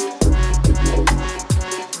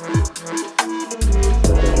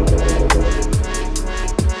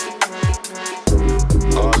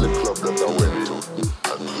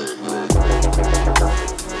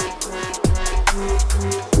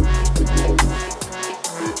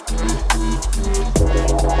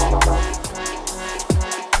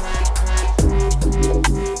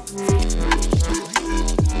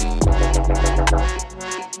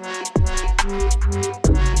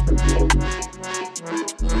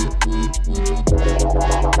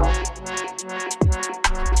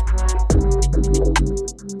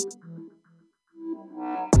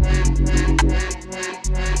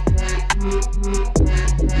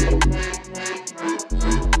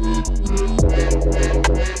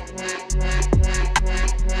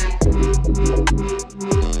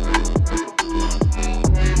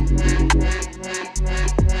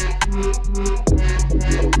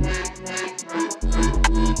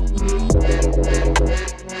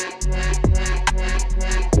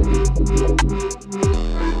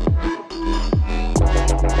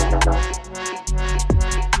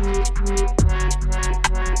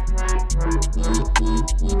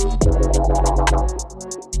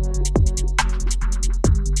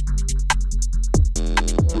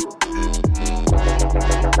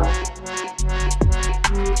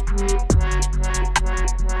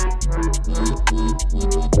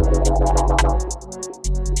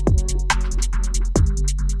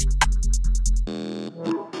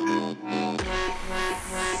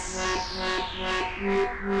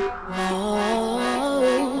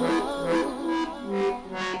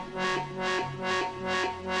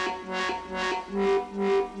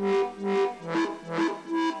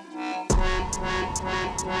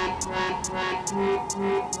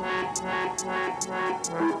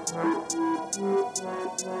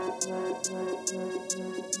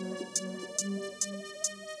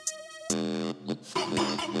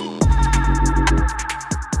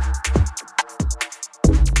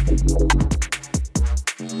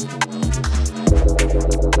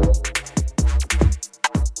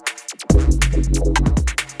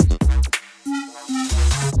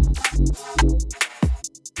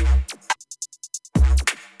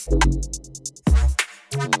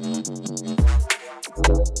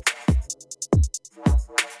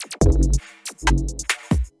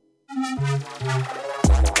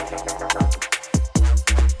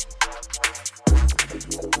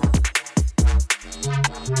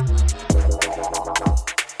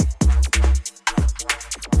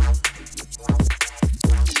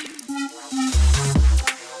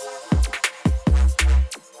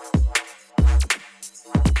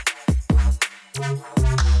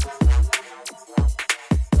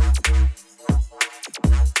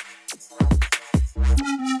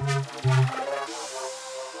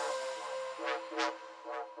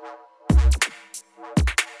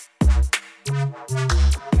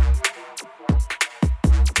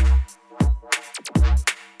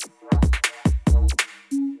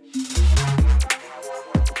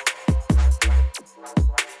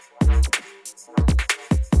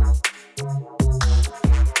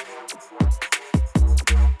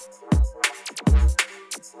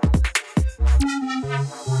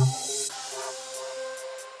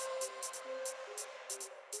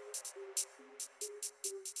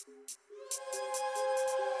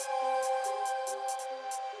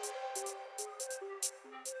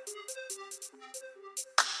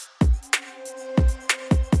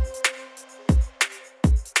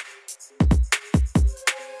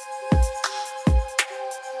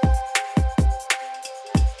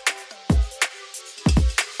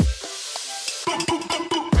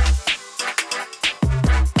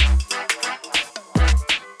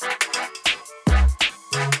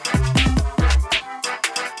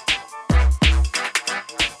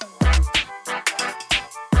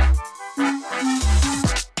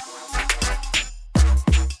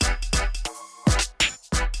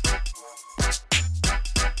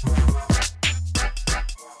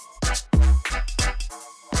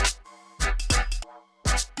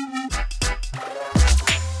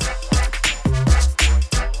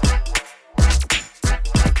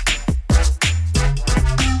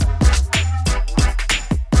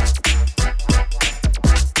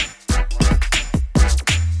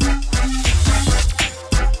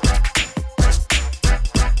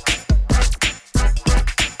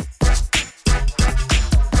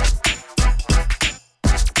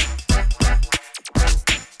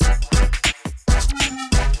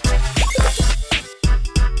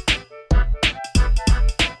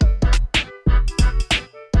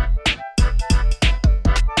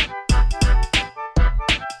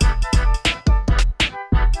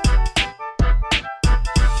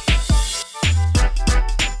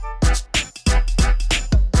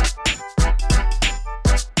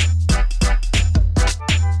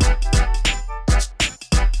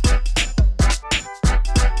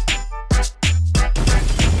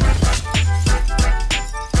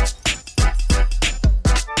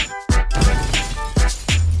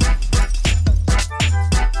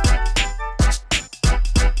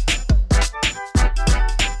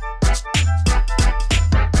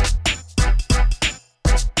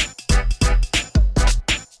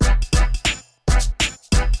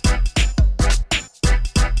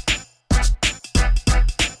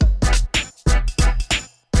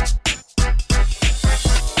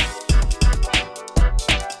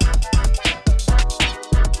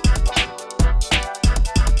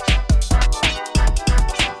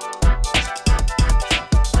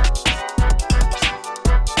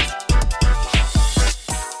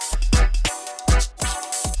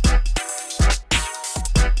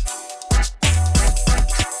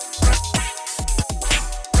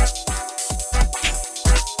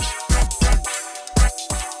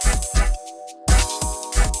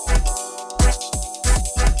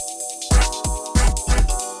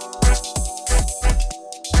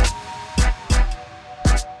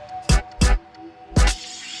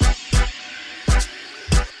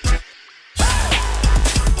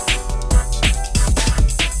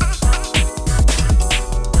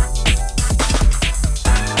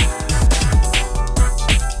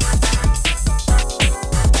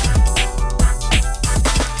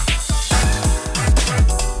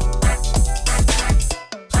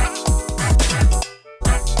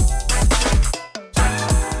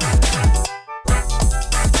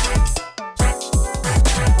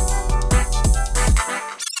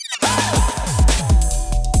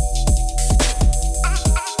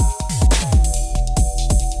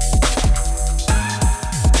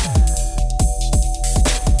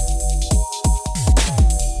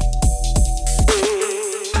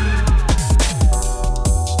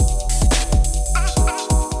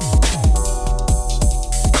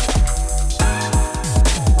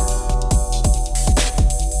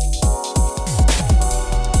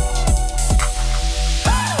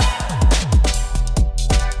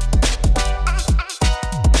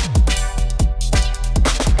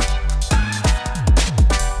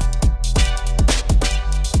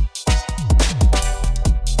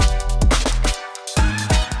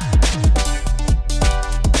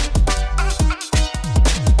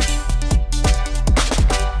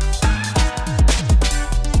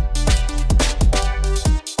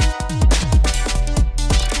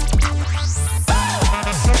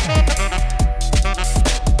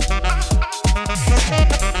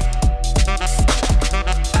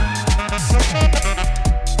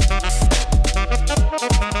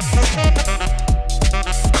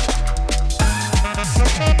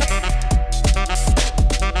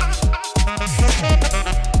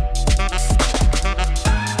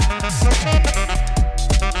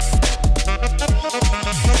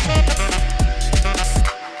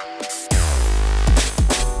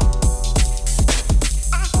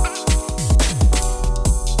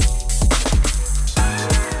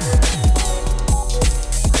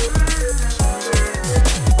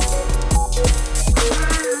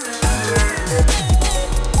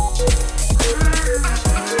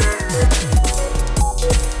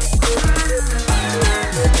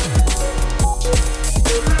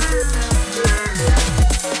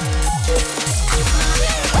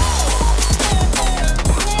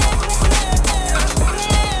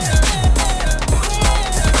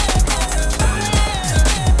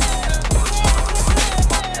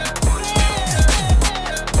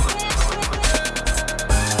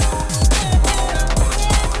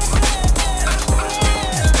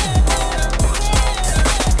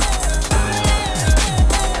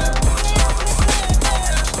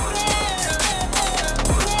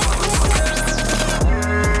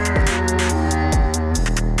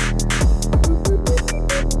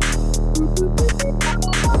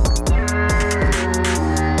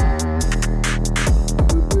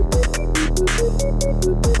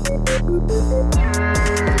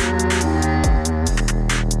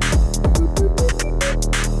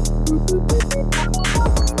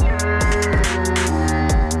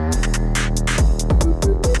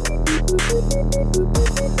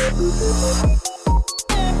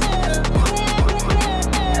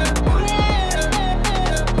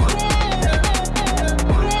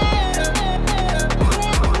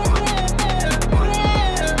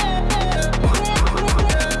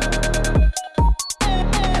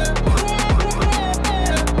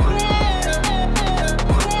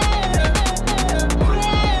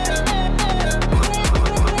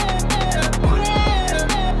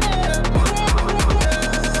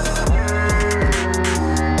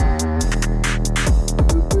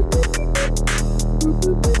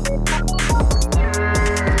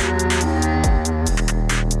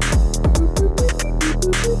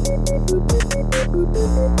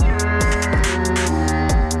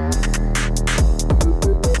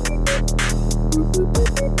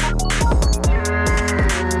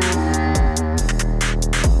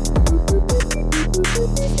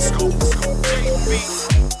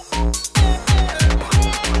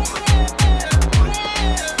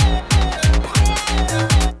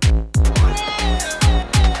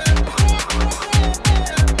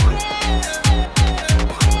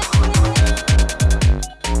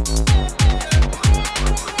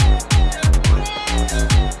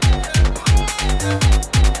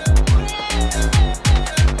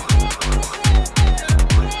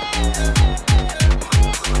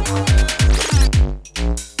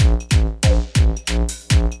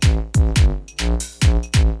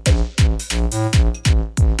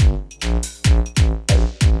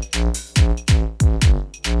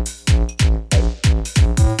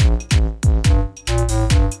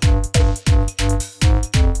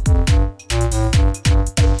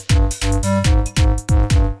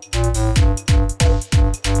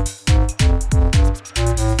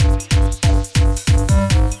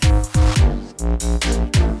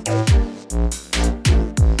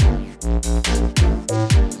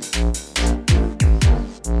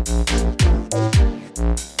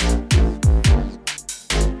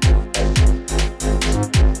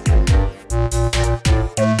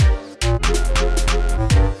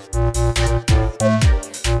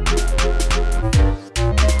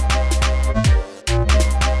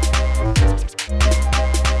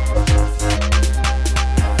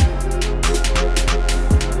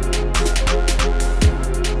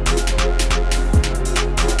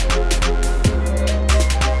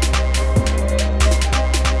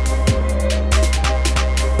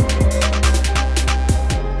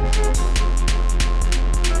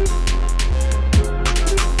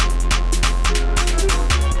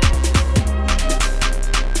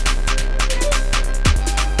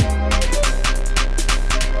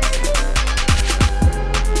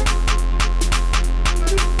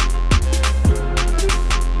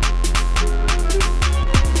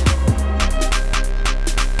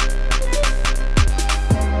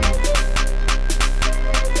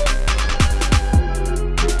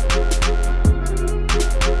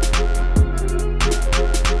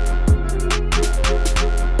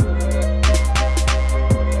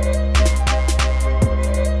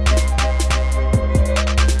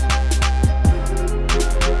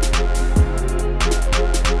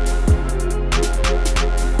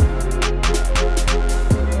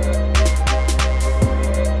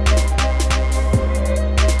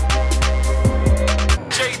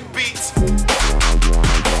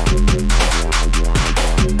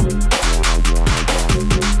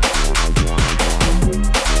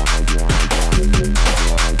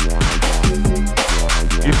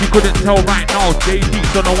 couldn't tell right now,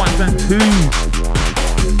 JD's on the ones and twos.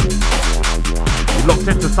 You're locked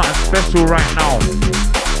into something special right now.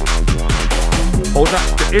 Hold up,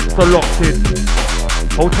 the Insta locked in.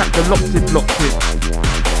 Hold up, the locked in.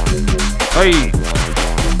 Hey.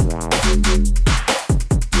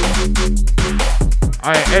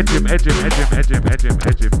 Alright, edge him,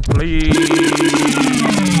 please.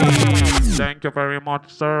 Thank you very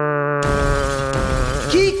much, sir.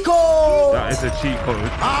 Kiko! That is a cheat code.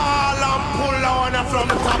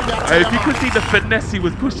 Hey, if you could see the finesse he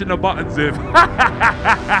was pushing the buttons with.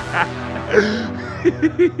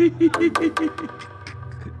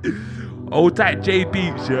 Old tight J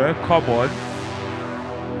Beats, yeah? Come on.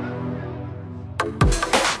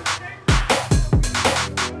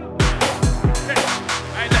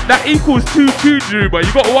 That equals 2 tunes, but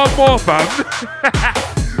you got one more, fam.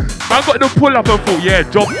 I got the pull up and thought, yeah,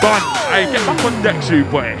 job done. Hey, get back on deck, shoe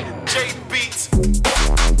boy. J Beats.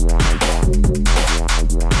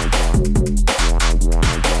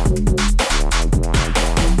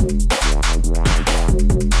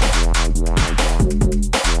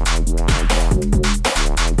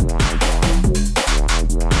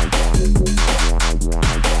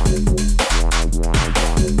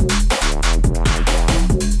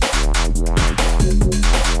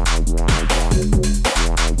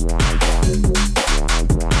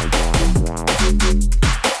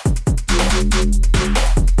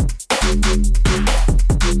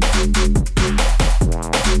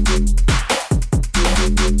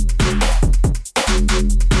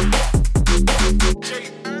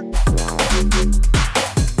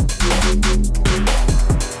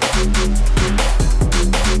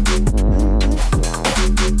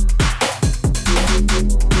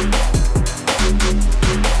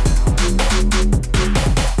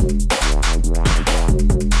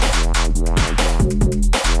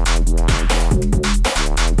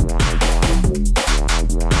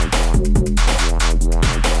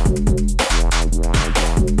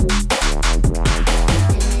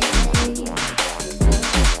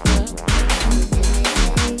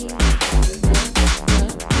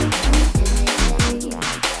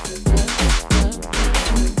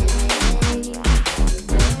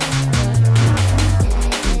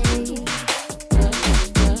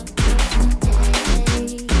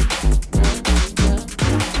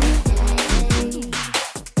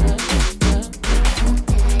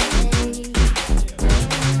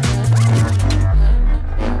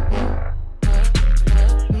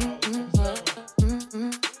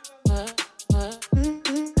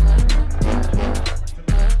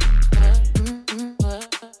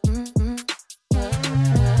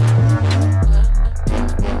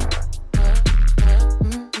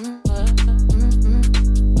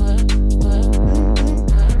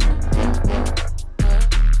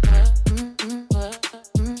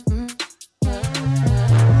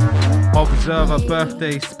 Observer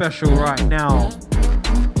birthday special right now.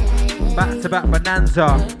 Back to back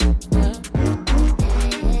bonanza.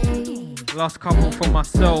 Last couple for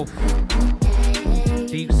myself.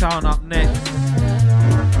 Deep Sound up next.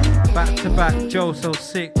 Back to back Joe So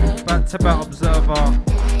Sick. Back to back Observer.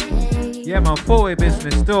 Yeah man, 4-way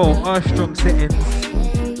business still. Strong sittings.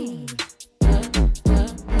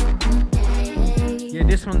 Yeah,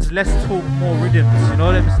 this one's less talk, more rhythms. You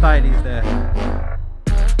know them stylies there.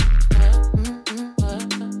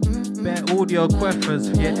 Better audio queffers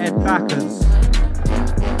for your Ed backers.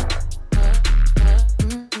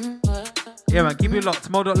 Yeah man, keep it locked.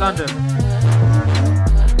 Mo.London.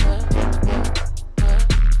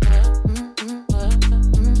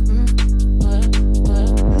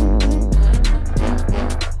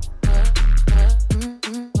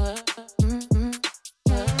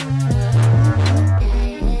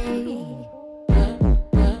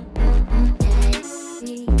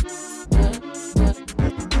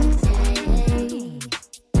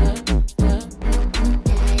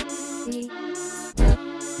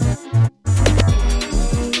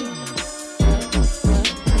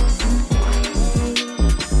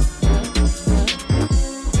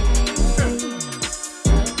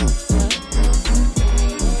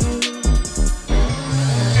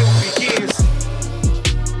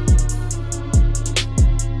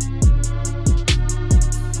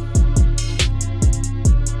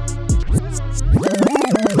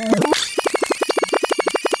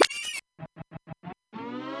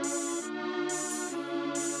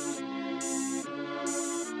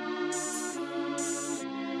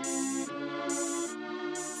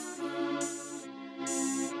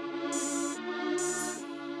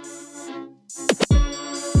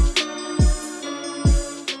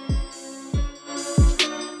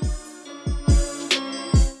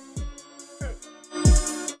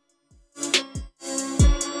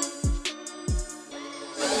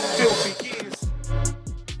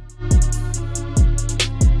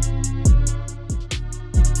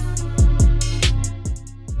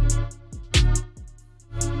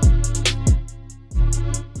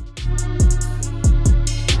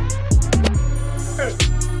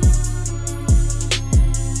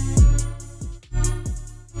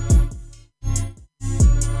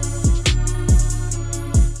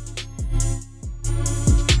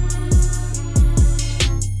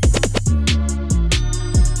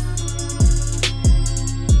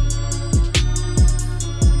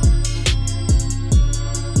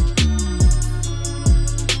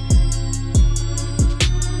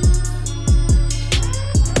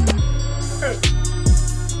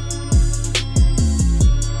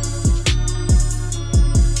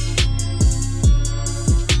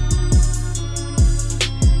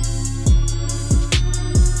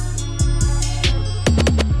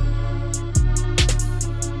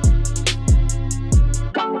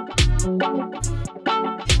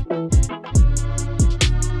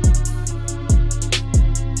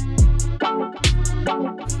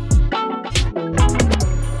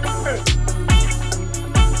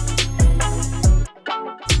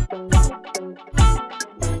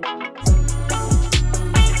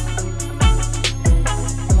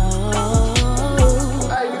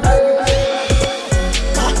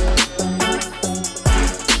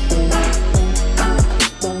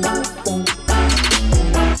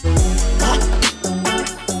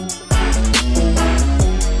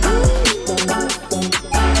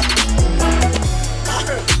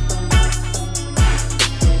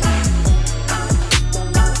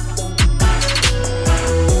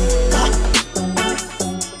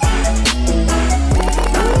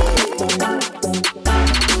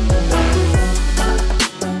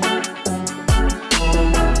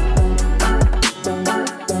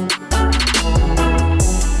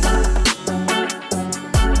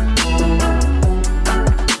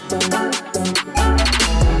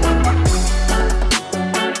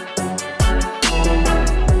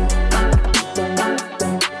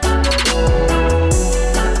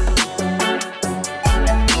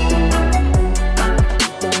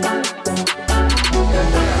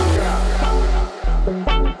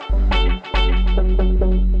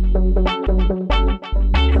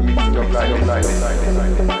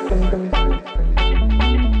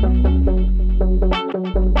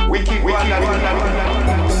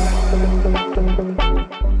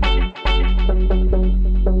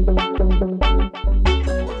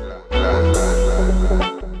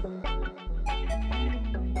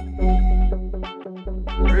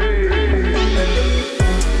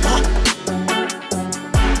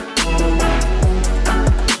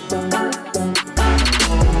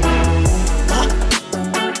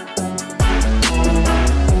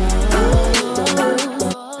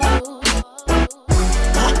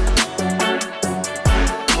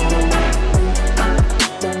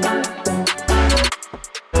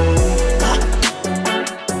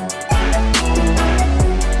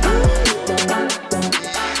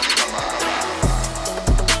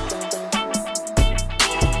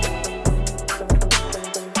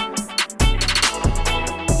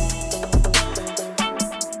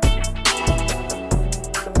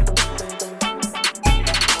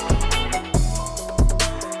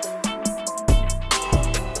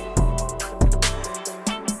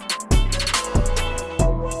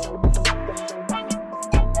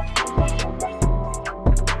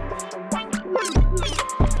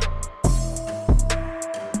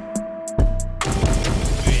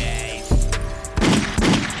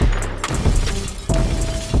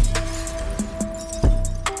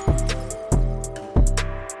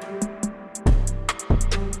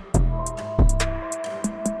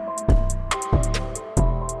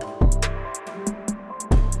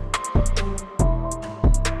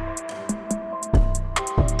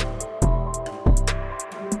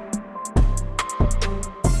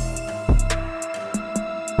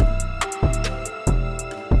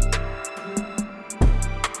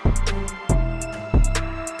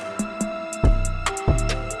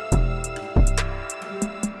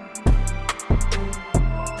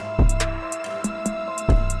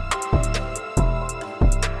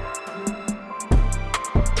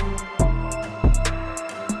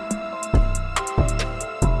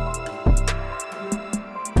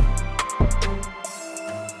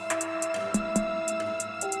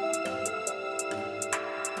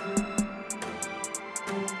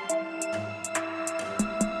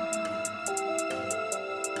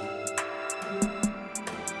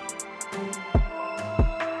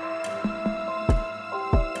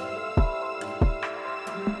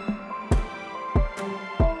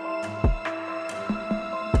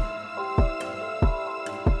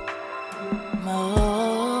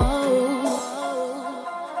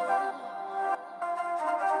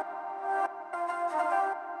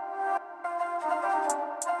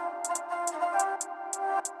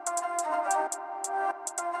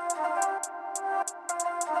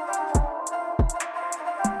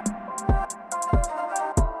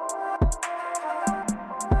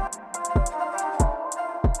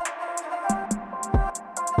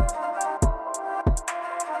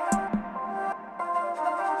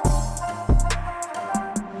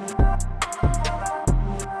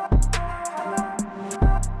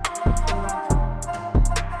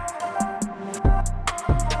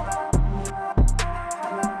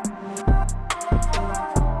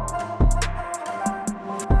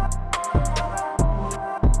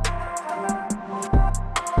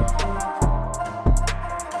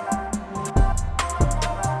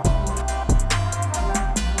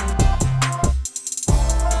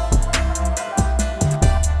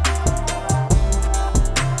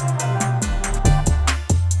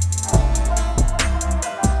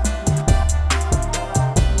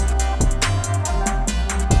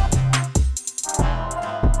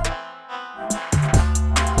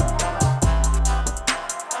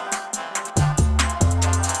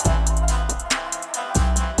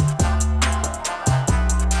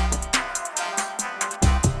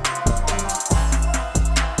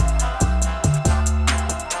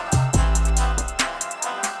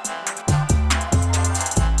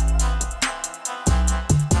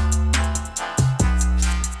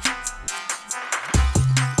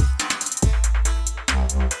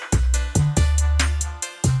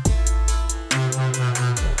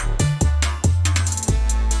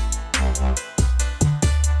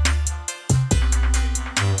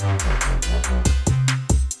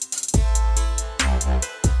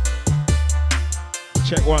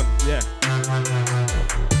 Check one. Yeah.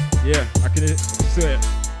 Yeah, I can see it.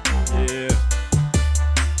 Yeah.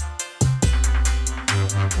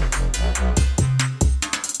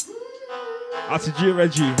 Out to G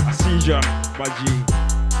Reggie. I see ya, my G.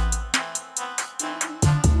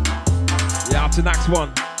 Yeah, out to next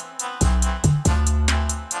one.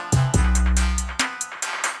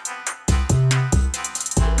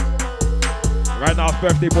 Right now, it's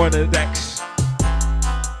birthday boy on the decks.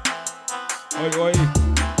 Oi, oi.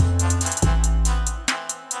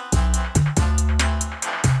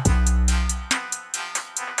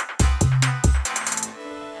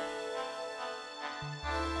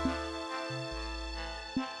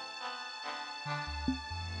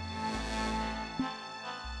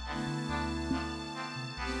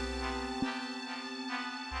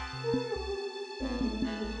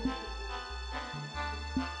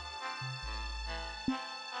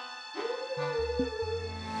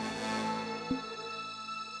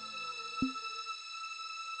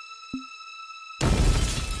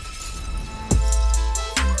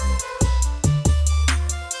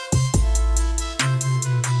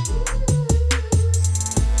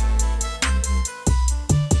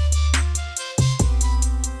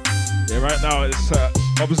 Right now it's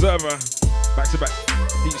Observer, back to back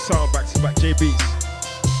Deep Sound, back to back J Beats,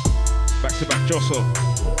 back to back Josso,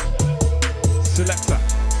 Selector.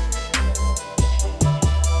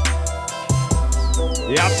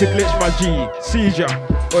 Yeah, out to Glitch, my G, Seizure,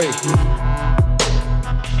 oi.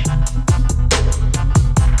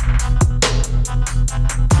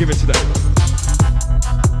 Give it to them.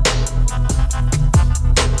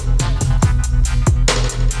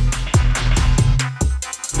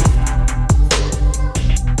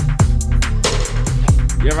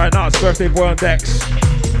 Yeah, right now it's birthday boy on decks.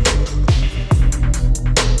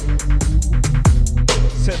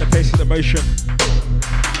 Set the pace in the motion.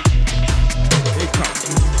 Here it comes.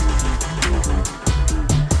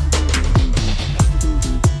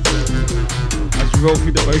 As we roll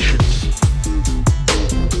through the motions.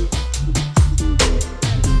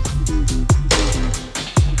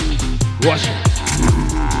 Watch it.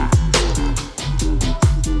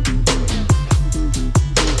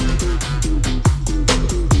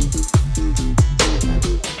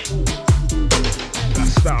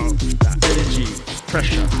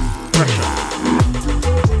 Pressure, pressure.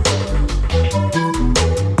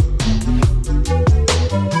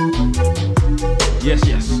 Yes,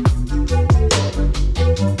 yes.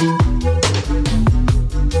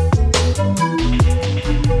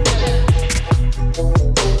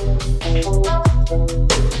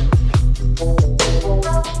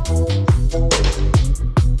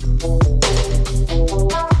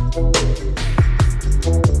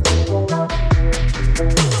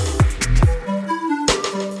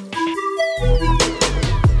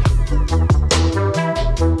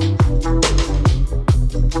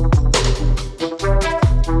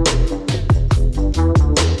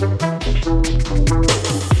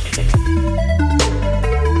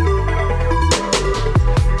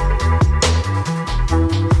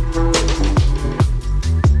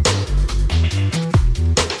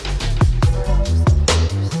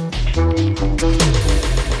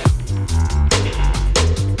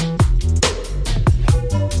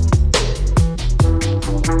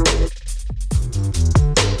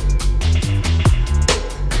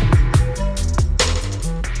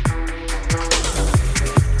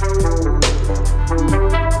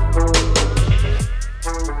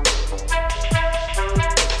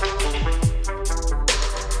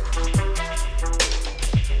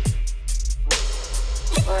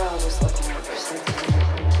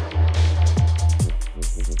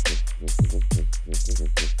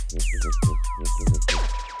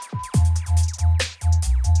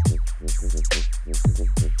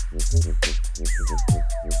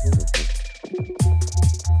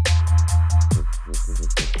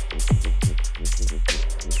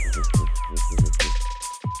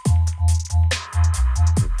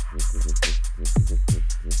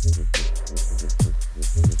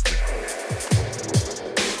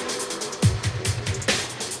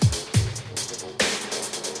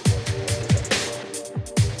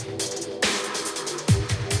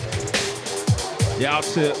 Yeah, out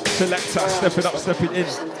to Selector, stepping up, stepping in.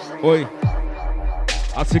 Oi.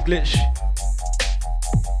 Out to Glitch.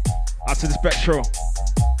 Out to the Spectral.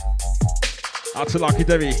 Out to Lucky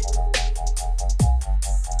Debbie.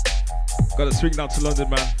 Gotta swing down to London,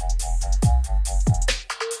 man.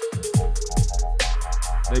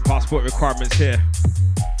 No passport requirements here.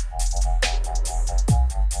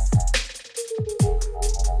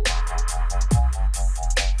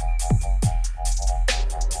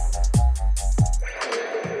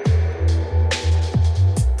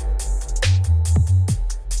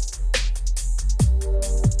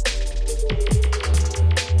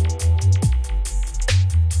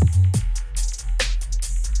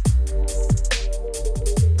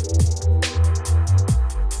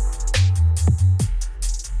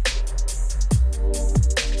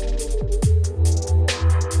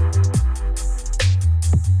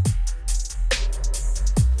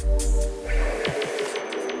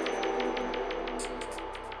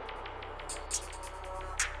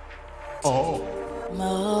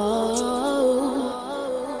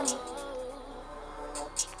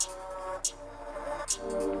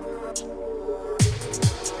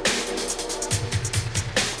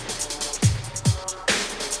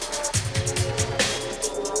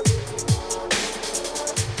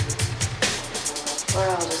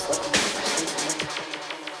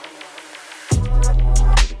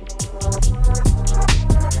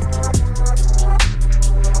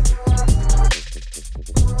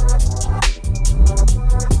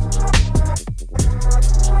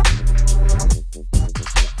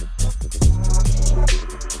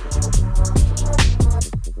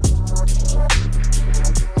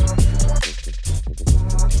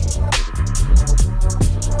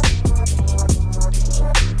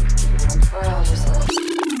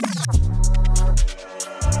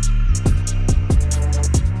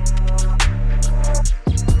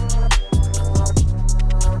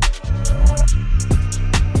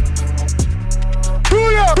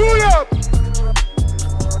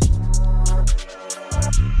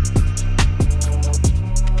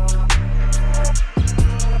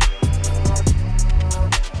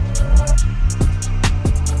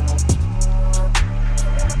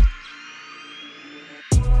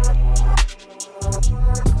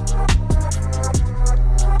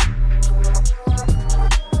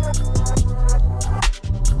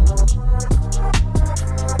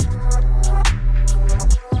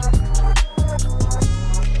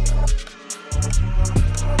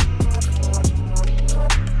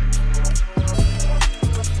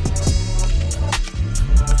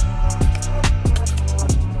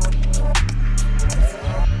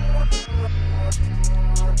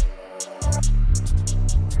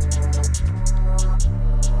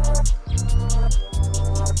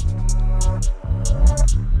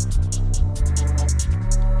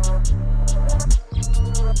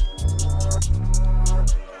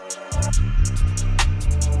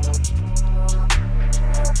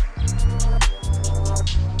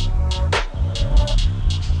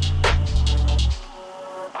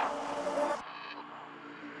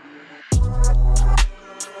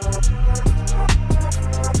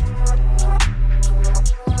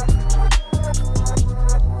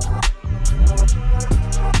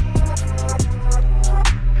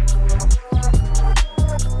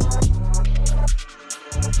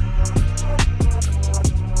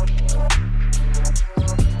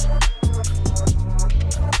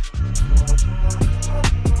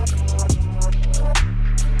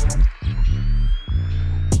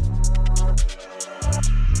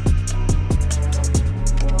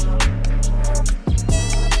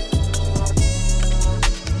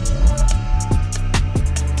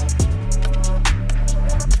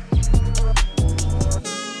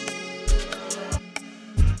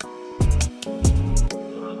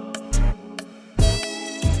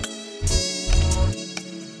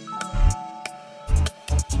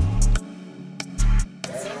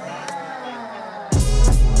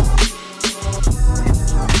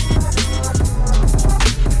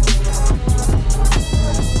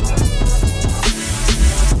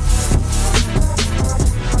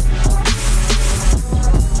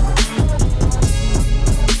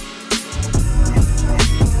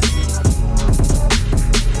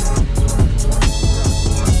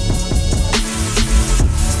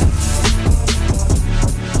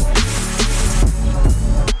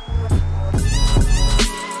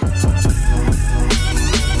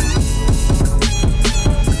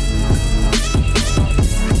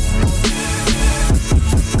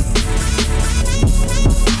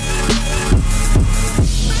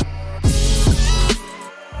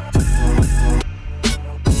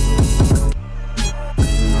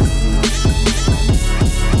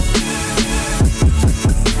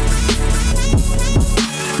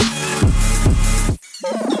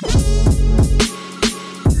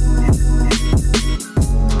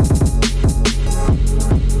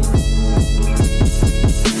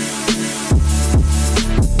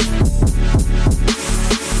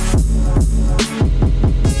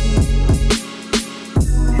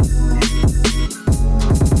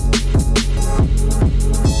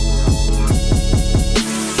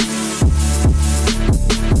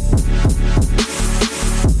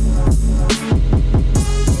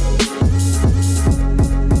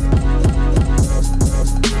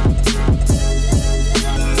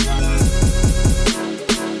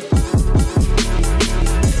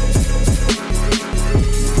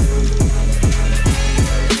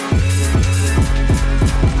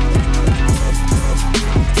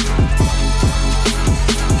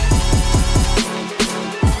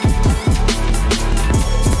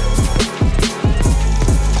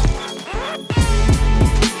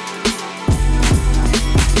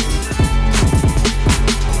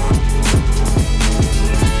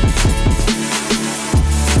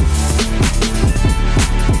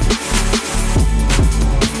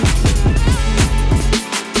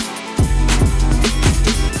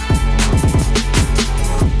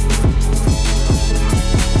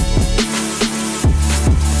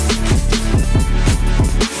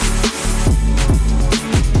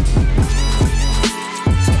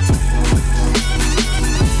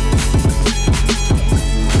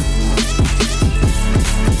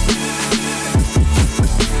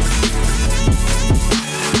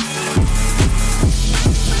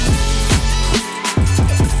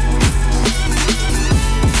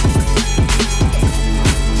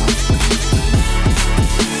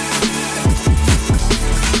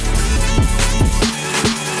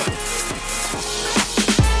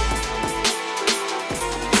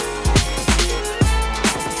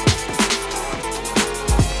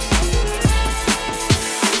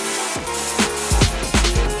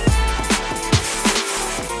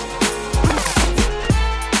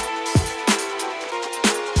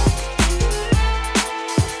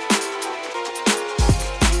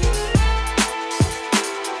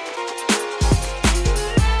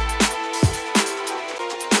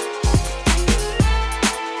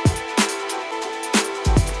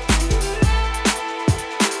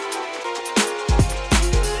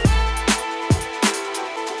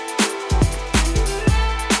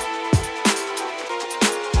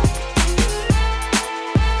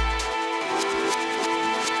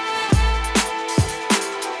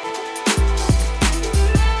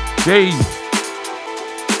 J.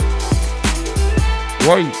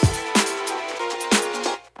 Wait.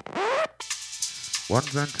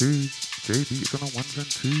 Ones and twos. J beats on the ones and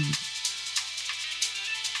twos.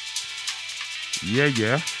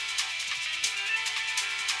 Yeah.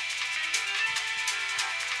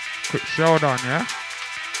 Quick showdown, yeah?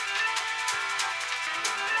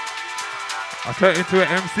 I turned into an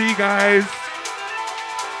MC, guys.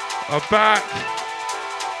 I'm back.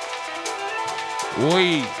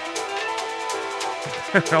 Wait.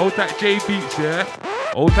 Hold that J beats, yeah?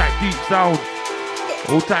 Hold that deep sound.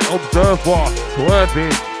 Hold that observer.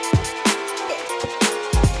 Swerving.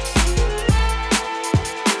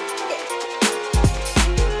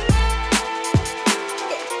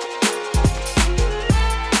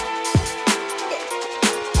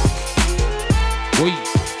 Wait.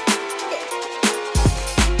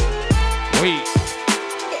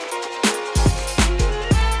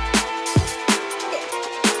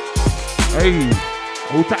 Hey,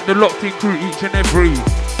 we'll tap the locked in crew each and every.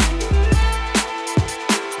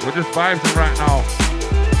 We're just vibing right now.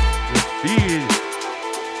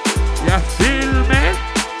 You feel me?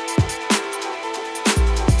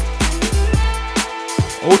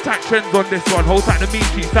 Hold tight trends on this one. Hold tight the Meat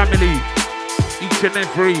Street family. Each and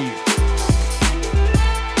every.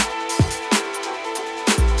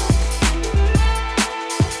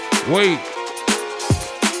 Wait.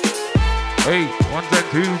 Hey, ones and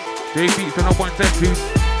twos. J beats on the ones and twos.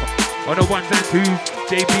 On the ones and twos.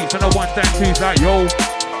 J beats on the ones and twos. Like yo.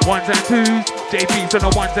 Ones and twos. J beats on the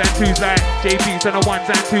ones and twos. Like J beats on the ones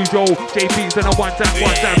and twos. Yo. J beats on the ones and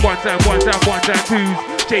twos. J beats on the ones and twos.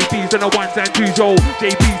 Yo. J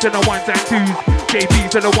beats on the ones and twos. J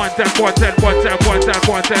beats on the ones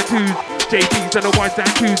and twos. J beats on the ones and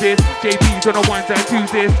twos is. J beats on the ones and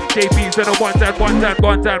twos is. J beats on the ones and blend.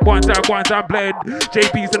 J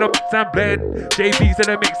beats on the mix and blend. J beats on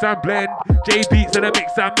the mix and blend. J beats on the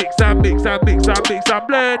mix and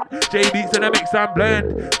blend. J beats on the mix and blend.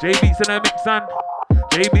 J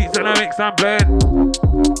beats on the mix and blend.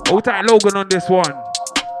 Hold tight Logan on this one.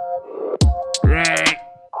 Right.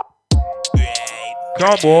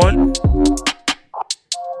 Come on.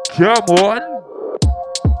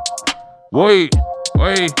 Wait,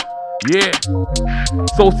 yeah.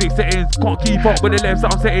 So 6 settings, can't keep up with the left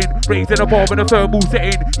I'm setting. Raising the bar in the thermal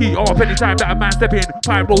setting. Heat up anytime that a man step in.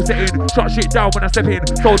 Pyro setting, shut shit down when I step in.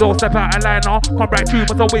 So don't step out of line now. Come right to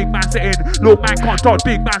my wing man setting. Little man can't dodge,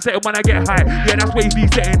 big man setting when I get high. Yeah, that's wavy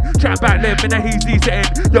setting. Chat back left in a hazy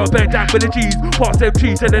setting. Yo, bend down with the G's. Pass them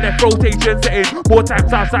cheese to the left rotation setting. More times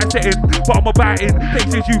outside setting. But I'm about in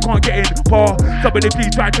places you can't get in. Par, somebody please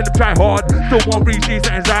try to try hard. Still won't reach these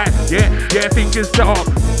settings like, yeah, thinking set up.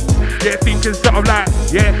 Yeah, thinking set up like,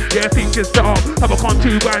 yeah, thinking set up. I'm a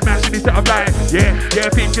contour by mashing this set up like, yeah,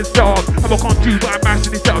 thinking set up. I'm a contour by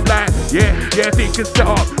mashing this set up like, yeah, thinking set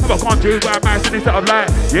up. I'm a contour by mashing this set up like,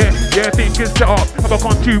 yeah, thinking set up. I'm a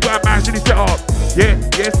contour by mashing this set up,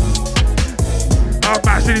 yes. I'm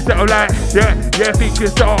mashing this set up like, yeah, thinking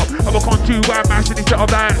set up. I'm a contour by mashing this set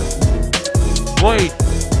up like, wait.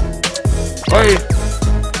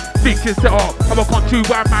 Thinking set up, I'm a contour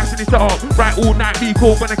by mashing it set up. Right all night, be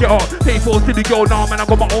cool when I get up. Pay for to the girl now, man, I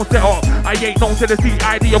got my own set up. I ain't known to the CID,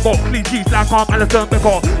 I got clean sheets like I'm Alison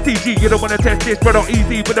Becker. TG, you don't wanna test this, but not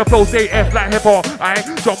easy with the flow, stay F like hip-hop. I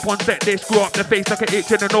jump on set, they screw up the face like an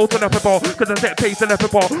itch and a nose on the pepper. Cause I set pace on the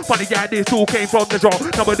pepper. Funny guy, this all came from the jaw.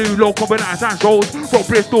 Now I do local banana and shows. From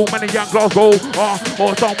Bristol, man, and young Glasgow.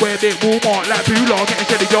 Or somewhere big Walmart, like Bula, getting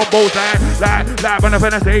shit of your bows. Like when I'm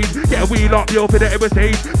on the stage, get a wheel up, yo, for the ever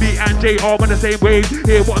stage. And J are on the same wave.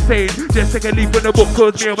 Hear what I'm saying? Just take a leaf from the book,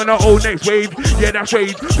 cause me I'm on the old next wave. Yeah, that's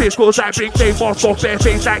rage. Piss goes like big flame, mask off their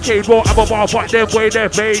face like Cade. Won't have a bar, but them way they're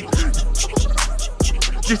fake.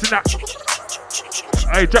 Listen that.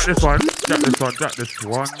 Hey, jack this one.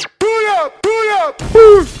 Pull up.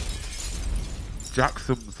 Jack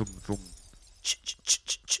some.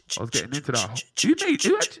 I was getting into that. You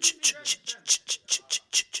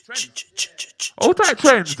Hold tight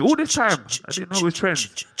trends, all this time. I didn't know it was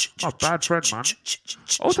trends. My bad friend, man.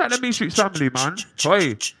 Hold tight the Meat Street family, man.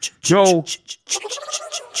 Hey, yo.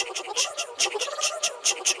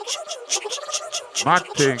 Mad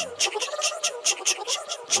thing.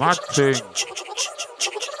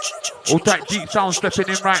 Hold tight deep sound stepping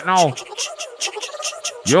in right now.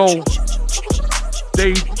 Yo.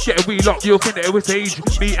 They get a wheel up, you'll think that it was age.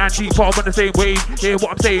 Me and Deep are on the same wave. Hear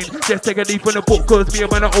what I'm saying? Just take a leaf from the book, cause me I'm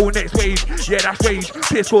on the old next wave. Yeah, that's rage.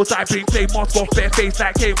 Piss goes side, bring flame, mask off, bare face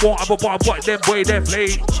like Kane. Won't have a bar, but them boy, they're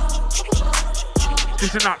flame.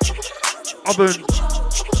 Listen up, oven.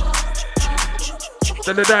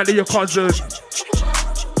 Tell the dad of your cousin.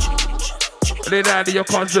 Lay down to your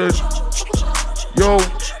cousin. Yo.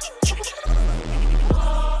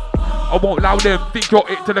 I won't allow them, think you're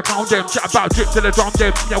it till I count them. Chat about drip till I drum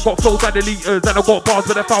them. Yeah, I've got flows by the liters and I've got bars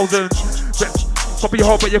with a thousands. Copy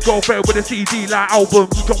hard but your girlfriend with a CD like album.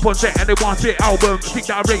 Jump on set and they want it album. Think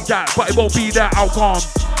that I rate that, but it won't be that outcome.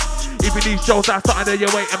 Even these shows that's something that you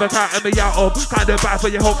ain't ever counting me out of. Kinda bad for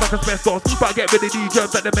your health like asbestos. But I get rid of these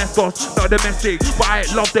germs like the mestos. Not domestic, but I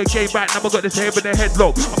love the game right now. I got this head with a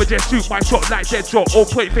headlock. I'ma just shoot my shot like Deadshot. Or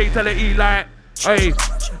point fatality like, hey,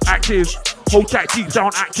 active. Whole track deep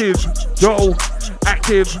down active. Yo,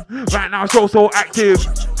 active. Right now show so active.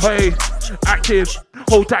 Hey, active.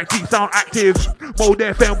 Whole track deep sound active. Mode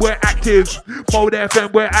FM we're active. Mode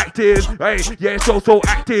FM we're active. Hey, yeah, so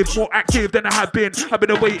active. More active than I have been. I've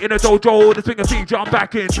been away in a dojo. The swinger feature I'm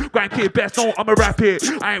back in. Grandkid best know I'ma rap it.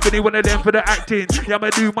 I ain't really one of them for the acting. Yeah, I'ma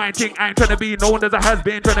do my thing. I ain't trying to be known as a has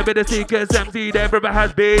been. Trying to be the sickest MC there ever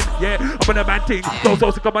has been. Yeah, I'm on a man thing.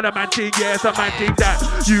 So sick I'm on a man thing. Yeah, it's a man thing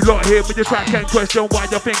that you lot here with your track and question why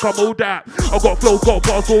you think I'm all that. I got flow, got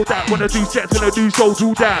bars, all that. When I do sets, when I do shows,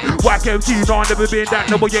 all that. Whack MCs, no, I never been that.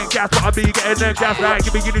 No, I ain't gas, but I be getting them gas like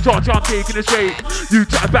give me in the charge, I'm taking it straight. You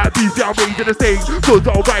chat about beef, I'm raising the stage. Cause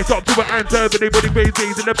I'll rise up to an answer, but anybody raise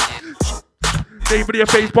days in the anybody a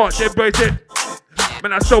face part, then brace it.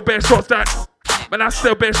 Man, I still best shots that. Man, I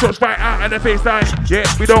still best shots right out in the face like, yeah,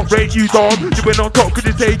 we don't rate you, dog. You been on top, could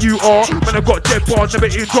you say you are? Man, I got dead bars,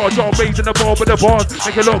 never in charge. I'm raising the bar with the bars.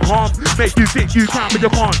 Make it look calm, make you think you can, but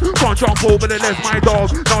you can't. Can't jump over the left, my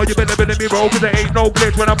dog. Now you better let me roll, cause there ain't no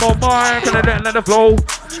glitch when I'm on mic, and I don't let it flow.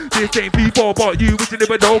 This ain't P4, but you wish you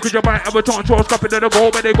never know, cause you might have a chance, you're scupping in the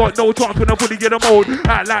goal, but they got no chance when I'm fully in the mode.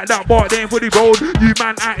 Act like that, but they ain't fully rolled. You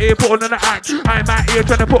man out here putting on the act. I'm out here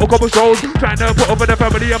trying to put a couple shows, trying to put over the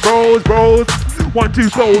family and bros. 1, 2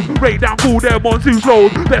 flows, break down, cool them 1, 2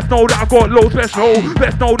 flows. Best know that I got loads, best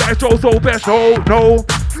know that it's so best no.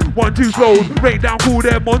 1, 2 flows, break down, cool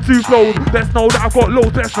them 1, 2 flows. Best know that I got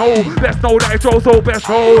loads, best know that it's so best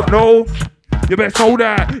no. You best know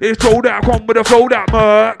that it's Joe that come with the flow that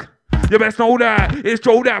murk. You best know that it's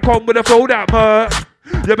Joe that come with the flow that murk.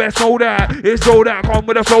 You best know that it's Joe that come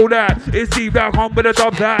with the flow that. It's Steve that come with the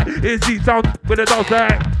dubs that. It's deep sound with the dubs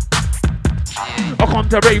that. I come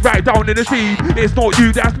to raid right down in the scene. It's not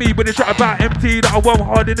you, that's me. When they chat about MT, that I won't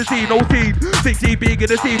hard in the scene, no scene. 16 big in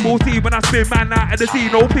the scene, we'll see when I spin man out of the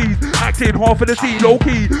scene, no please. Acting half of the scene, low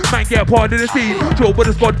key. Man get part of the scene. Chill with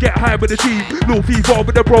the squad, get high with the team. Little FIFA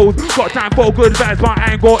with the bros. Got time for good vibes, but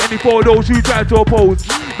I ain't got any for those who try to oppose.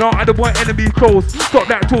 No, I don't want enemies close. Stop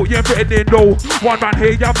that talk, you ain't pretending no. One man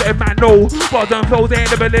here, you better man no. Bars and flows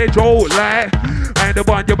ain't the village, oh, like. I ain't the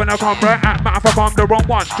one, you when I come right at man if I come the wrong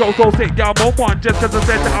one. Joe so sick, yeah, I'm on one. Just cause I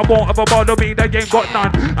said that I won't ever bother me, that ain't got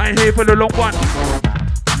none. I ain't here for the long one.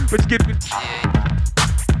 But give me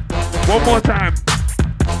one more time.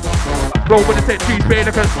 Flow with the century spray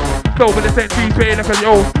like a flow with the century spray like a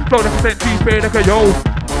yo. Flow like a century spray like a yo.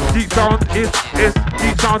 Deep sound is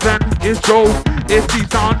deep sounds and it's Joe. It's deep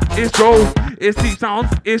sound, it's Joe. It's deep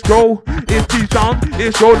sounds, it's Joe. It's deep sound,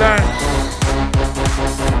 it's Joe like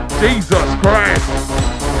Jesus Christ.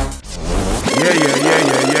 Yeah.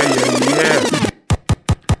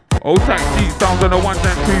 Old tight deep sounds on the 1s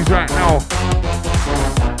and 2s right now.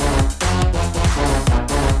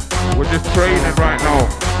 We're just training right now.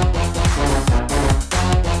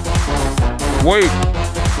 Wait.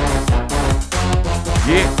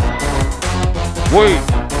 Yeah. Wait.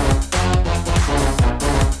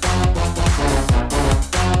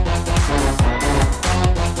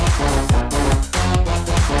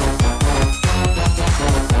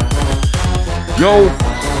 Yo,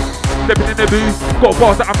 stepping in the booth, got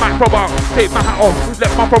bars that I might throw out. Take my hat off, let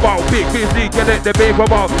my throw out. Big busy, get it, the big rob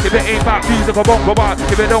out. If it ain't about music, I won't go out.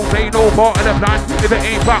 If it don't play no part of the plan, if it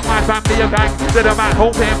ain't about my family or gang, then I'm at home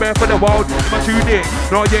playing bare for the world. I'm a tune in,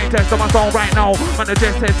 no, you ain't testing my song right now. Man, I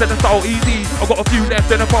just testing the style easy. I got a few left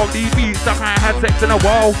in the phone, these beats, I can't have sex in a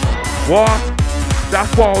while. What? That's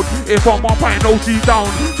wild. If I'm on point, no, she's down.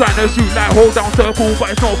 Trying to shoot like hold down circle, but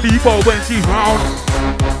it's not FIFA when she's round.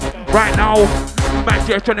 Right now, man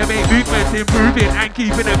just trying to make movements, improving and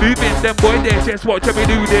keeping it moving. Them boys there just watching me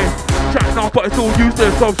do this. Chat now, but it's all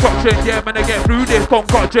useless. Obstruction, yeah, man, I get through this.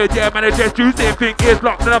 Concoction, yeah, man, I just use it. Think it's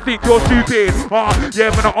locked and I think you're stupid.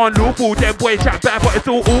 Yeah, man, I'm unlawful. Them boys chat bad, but it's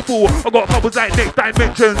all awful. I got bubbles like next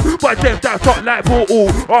dimensions, but them that's not like portal.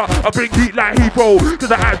 I bring heat like Heathrow,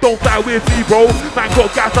 cause I don't fly with me, bro. Man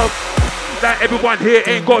got gas up, like everyone here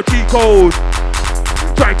ain't got cheat codes.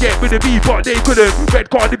 Try get with the beef, but they couldn't. Red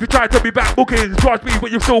card if you try to be back bookings. Trust me,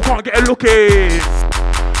 but you still can't get a look in.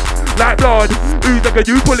 Like blood, who's like a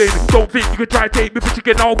you pulling? Don't think you can try take me for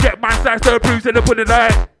chicken. I'll get my slice to bruise in the pudding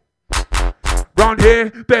like. Round here,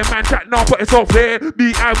 bear man chat now, but it's all clear.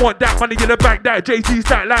 Me, I want that money in the bank, that JT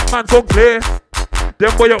stack like man's on clear.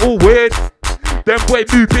 Them boy are all weird. Them boy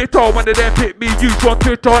move it all. One of them pick me, you on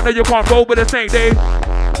Twitter, now you can't roll with the same day.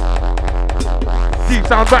 Deep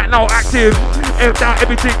sound right now active. Now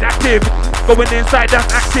everything's active. Going inside, that's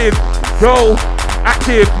active. Yo,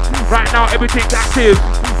 active. Right now everything's active.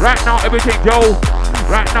 Right now everything, yo.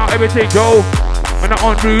 Right now everything, yo. Man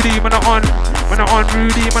on Rudy, man on. Man on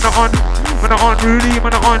Rudy, man on. Man on Rudy,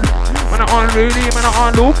 man on. Man on Rudy, man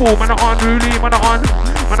on Lufu. Man on Rudy, man on.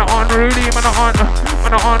 Man on Rudy, man on.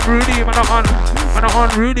 Man on Rudy, man on. Man on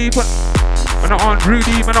Rudy, man on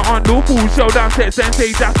Rudy, man on Lufu. Showdown set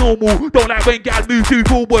sensei, that's normal. Don't like when gal move too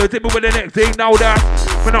forward. Hit me with the next thing, now that's.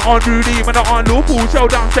 Man on Rudy, man on Lufu.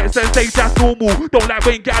 Showdown set sensei, that's normal. Don't like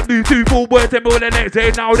when gal move too forward. Hit me with the next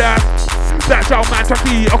thing, now that's. That's how man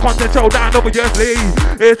Chucky, a content showdown obviously.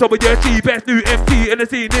 It's obviously best new MC in the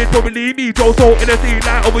scene is probably me. Throw salt in the scene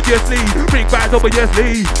like obviously. Bring bags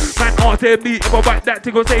obviously. Man asking me if I back that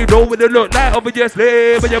thing or say no with it look like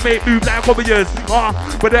obviously. But you make move like obvious.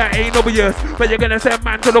 But that ain't obvious. But you're gonna send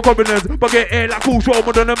man to the coroners. But get air like cool show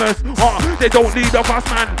anonymous. They don't need a fast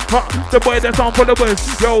man. The boy that's on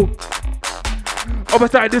followers. Yo. Other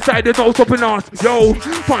side, this side, there's no stopping us. Yo,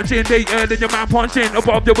 punching later than your man punching.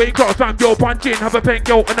 Above the weight class, fam, yo, punching. Have a pen,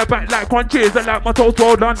 yo, on the back like crunches. I like my toes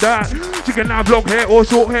rolled on that. She can have long hair or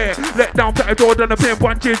short hair. Let down flat door than the pin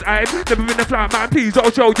punches. I've never been a flat man, please. I'll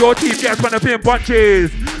show your teeth, yes, when the pin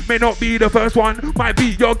punches. May not be the first one, might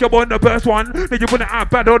be your girl on the first one. Then you wouldn't have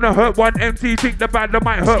bad on the hurt one. MC think the bad that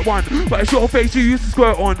might hurt one. But it's your face you used to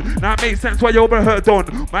squirt on. Now it makes sense why you're hurt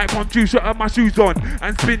on. Might come to shut up my shoes on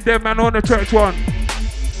and spin them man on the church one.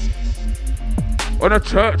 On a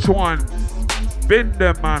church one. Been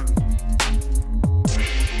them man.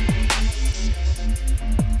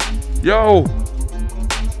 Yo.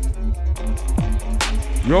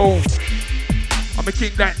 I'm a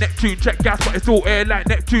king like Neptune, check gas, but it's all air like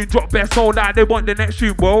Neptune. Drop best soul like they want the next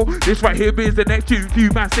tune, bro. This right here is the next tune.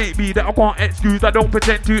 Few man ain't me that I can't excuse. I don't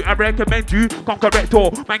pretend to, I recommend you. Come correct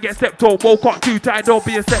all, man get stepped on. Woke up too tired, don't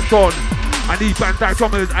be a stepped on. I need bands like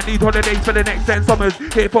drummers, I need holidays for the next 10 summers.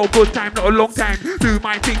 Here for a good time, not a long time. Do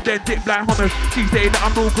my thing, then dip like hummus. She say that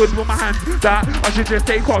I'm no good with my hands. That I should just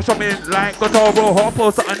take off something like guitar or hop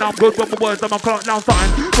or something. I'm good with my words, I'm a clock down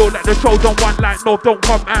something. Don't let the show's on one like no, don't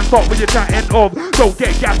come and stop with your chatting of. Don't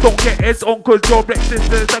get gas, don't get heads on, cause your black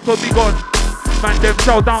sisters that could be gone. Man, them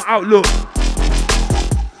showdown outlook.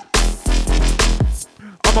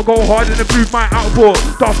 I'ma go hard and improve my output.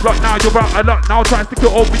 Tough luck now, you're out of luck now. Try to stick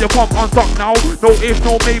it over your pump on stock now. No ifs,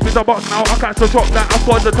 no maybes, a box now. I catch the drop like I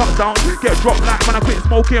scored the touchdown. Get dropped like when I quit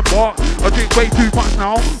smoking, but I drink way too much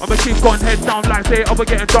now. I'ma keep going head down like say I'ma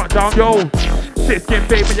getting dropped down, yo. Sit skin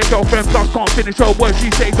babe when your girlfriend plus can't finish her words. She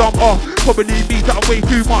says I'm off. Probably means that I'm way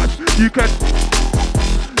too much. You can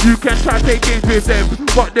try to take games with them,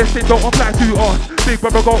 but this thing don't apply to us. Big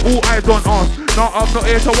brother got all eyes on us. No, I'm not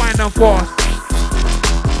here to whine and fast.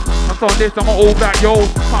 Pants on this, I'm a all black, yo.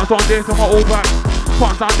 Pants on this, I'm a all black.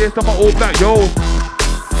 Pants on this, I'm a all black, yo.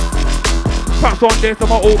 Pants on this, I'm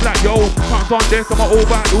a all black, yo. Pants on this, I'm a all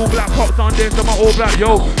black pops on this, I'm a all black,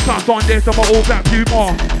 yo. Pants on this, I'm a all black, few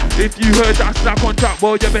more. If you heard that slack on track,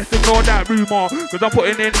 well, you best ignore that rumour. Cause I'm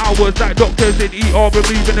putting in hours like doctors in ER,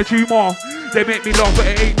 removing the tumour. They make me laugh, but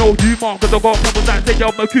it ain't no humour. Cause I got problems that say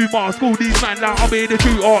I'm a Kumar. School these man like I'm in the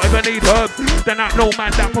shooter. If I need herbs, then I know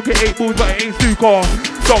man that pocket 8 balls, but it ain't Sukar.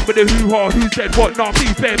 Stop with the hoo-ha, who said what? Nah,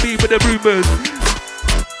 please spare me with the rumours.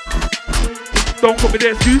 Don't come with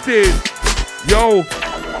the excuses. Yo.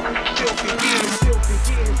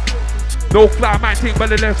 No fly man think by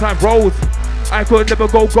the left hand rolls. I could never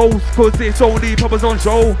go ghost, cause it's only poppers on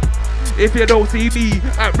show. If you don't see me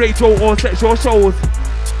at radio or sexual shows,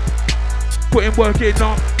 putting work in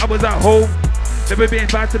up, I was at home. Never been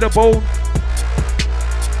back to the bone.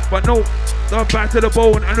 But no, not back to the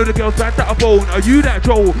bone. I know the girls back to the bone. Are you that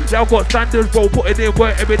Joe? Y'all got standards, bro. Putting in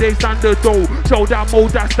work everyday standards, though. Showdown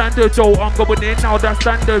mode, that's standard, Joe. I'm going in now, that's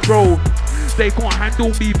standard, bro. They can't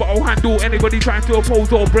handle me, but I'll handle anybody trying to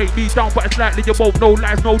oppose or break me down. But it's likely you won't. No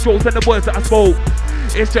lies, no jokes, and the words that I spoke.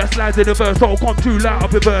 It's just lies in the verse, so I'll come too loud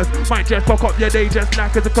up in verse. Might just fuck up your day just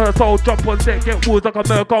like as a curse. I'll jump on set, get woods like a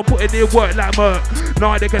merc. I'm putting in work like Merc.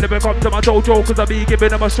 Nah, they can never come to my dojo, cause I be giving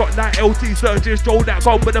them a shot like LT Surges. Joe that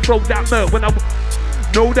gone with the flow that Merc. When I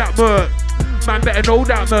know that Merc, man better know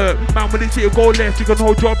that Merc. Man, when you see you go left, you can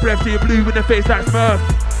hold your breath. See you blue in the face like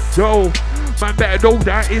Smurf. Yo, man better know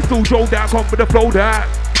that. It's still Joe that come with the flow that.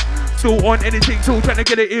 Still on anything, still trying to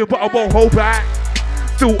get it in, but I won't hold back.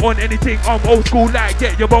 Still on anything, I'm old school like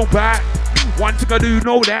get your own back. One thing I do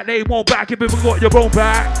know that they won't back if you got your own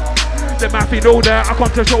back. The mappy know that, I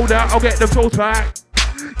come to show that, I'll get them shows back.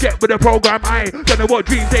 Get with the program, I don't know what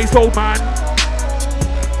dreams they sold, man.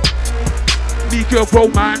 Make you grow,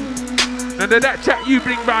 man. None of that chat you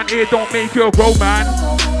bring round here don't make you grow, man.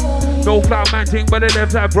 No cloud man thing, but the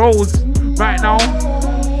left have rose. Right now,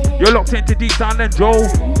 you're locked into Deep Sound and Joe.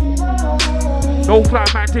 No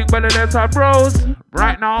cloud man thing, but the left have rose.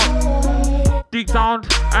 Right now, Deep Sound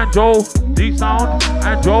and Joe. Deep Sound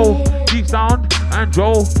and Joe. Deep Sound and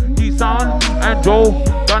Joe. Deep Sound and Joe.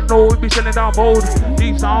 Don't know we be selling down mode.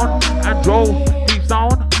 Deep Sound and Joe. Deep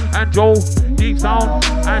Sound and Joe. Deep Sound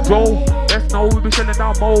and Joe. Let's know we be selling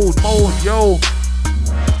down mode. Yo.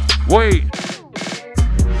 Wait.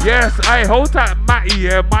 Yes, I hold that Matty,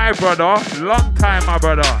 yeah, my brother. Long time, my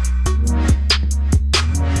brother.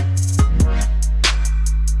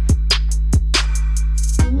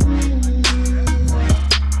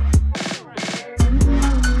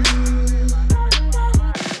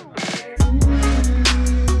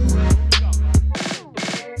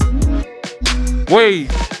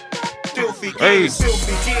 Wait. Hey.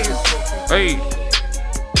 Hey.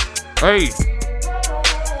 Hey.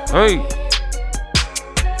 Hey.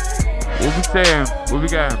 What we saying? What we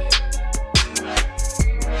got?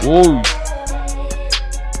 Whoa.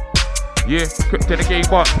 Yeah, Crypt in the game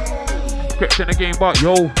bot. Crypt in the game bot,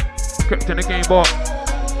 yo. Crypt in the game bot.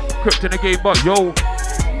 Crypt in the game bot, yo.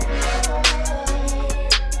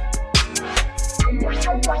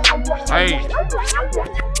 Hey.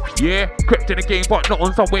 Yeah, Crypt in the game, but not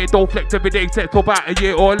on somewhere. Don't flex every day, set for about a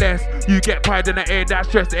year or less. You get pride in the air, that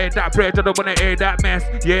stress, air that pressure, don't wanna air that mess.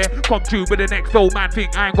 Yeah, come true with the next flow, man,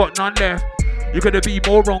 think I ain't got none left. You could be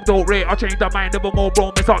more wrong, don't rate. I change the mind, never more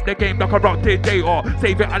wrong. Mess up the game like a corrupted data.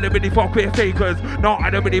 Save it, I don't really fuck with fakers. No,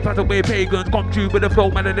 I don't really pass away pagans. Come true with the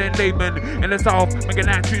flow, man, and then layman. In the south, making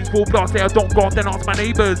that tunes full blast. Say I don't go off, then ask my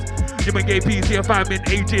neighbours. You may get PC a fam in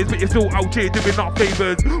ages, but you're still out here doing not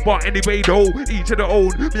favours. But anyway, though, each of their own.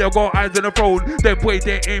 Me, I got eyes on the throne. Them boys,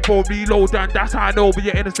 they ain't for reload, and that's how I know we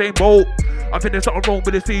are in the same boat. I think there's something wrong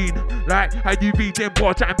with the scene. Like how you beat them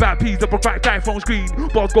boys, chatting bad peas up a crack die from screen.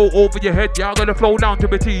 Boss go over your head, yeah, I'm gonna flow down to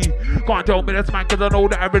a T. Can't tell me that's man, cause I know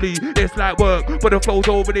that I really, it's like work. But the flow's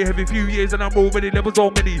over there, every few years and I'm already levels so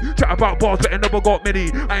many. Chat about bars, but I never got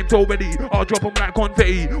many. I ain't so ready, I'll drop them like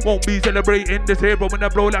confetti. Won't be celebrating this hero when I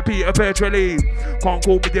blow like Peter Petrelli. Can't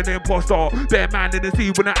call me an imposter. Bear man in the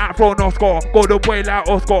sea when I act for an Oscar. Go the way like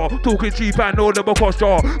Oscar. Talking cheap and all of a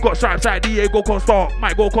Costa. Got stripes like Diego Costa.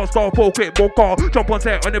 Might go Costa, full quick, car. Jump on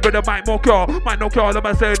set on the brother might more cure. Might no cure,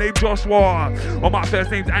 my surname Joshua. On my first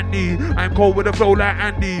name's Andy. I'm cold with a flow like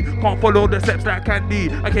Andy. Can't follow the steps like Candy.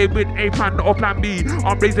 I came with a plan or plan B.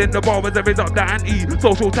 I'm raising the bar as I raise up the ante.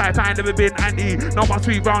 Social type, I ain't never been anti. Now my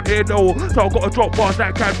sweet round here though. So I gotta drop bars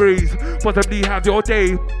like Cadbury's. Possibly have your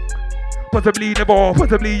day. Possibly never,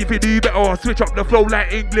 possibly if you do better. Switch up the flow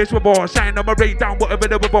like English with bars. Shine, I'ma rain down whatever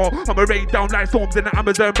the bar. I'ma rain down like storms in the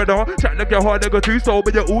Amazon, brother. Chat like you're hard like a two-soul,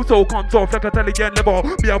 but you also comes off like Italian liver.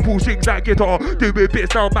 Me, I pull strings like guitar. Do it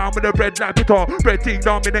bits down, man, with the bread like bitter. Bread ting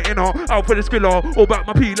down in the inner, out for the skriller. All back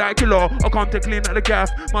my pee like killer. I come to clean out the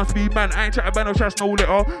gas. Must be man, I ain't chatting about no trash, no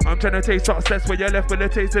litter. I'm trying to taste success where you're left with a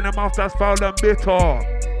taste in the mouth that's foul and bitter.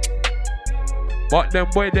 But them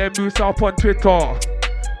boy, they moves up on Twitter.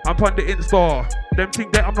 I'm on the Insta. Them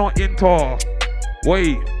think that I'm not into.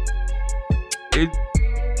 Wait.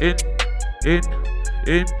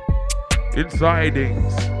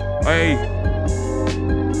 Insidings. Hey.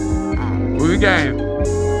 Where we going?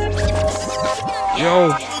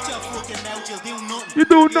 Yo. You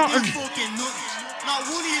do nothing.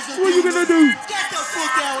 What are you gonna do?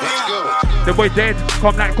 Let's go. The boy dead,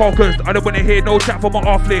 come like caucus. I don't wanna hear no chat from my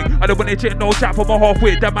off link. I don't wanna check no chat from my half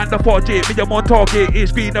wit. That man the 4G, me I'm on target.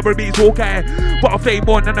 It's green, never means okay. But I flame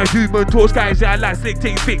on and a human torch guys. Yeah, I like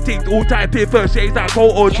 16, 15, all type in first shades like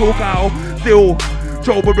cold or chalk out. Still,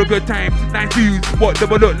 Joe for a good time. Nice views, what they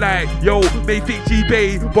will look like. Yo, may think she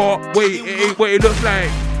bay, but wait, it ain't what it looks like.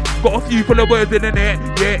 Got a few followers in the net,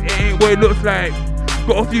 yeah, it ain't what it looks like.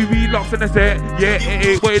 Got a few relocks in the set, yeah, it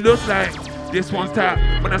ain't what it looks like. This one's tap,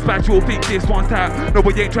 when I smash you'll think this one's tap.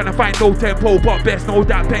 Nobody ain't trying to find no tempo, but best know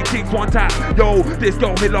that paintings one tap. Yo, this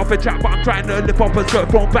girl hit off a chat, but I'm trying to lift up a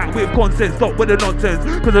skirt from back with consent. Stop with the nonsense,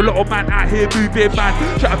 cause a lot of man out here moving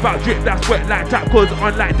man. Chat about drip, that's wet like that, cause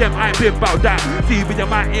unlike them I ain't been about that. See when your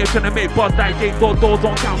man here trying to make buzz like games or doors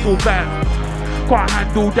on council flats. Can't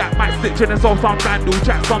handle that, might stitch in and solve some random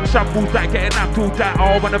chat, some shambles like getting up to that.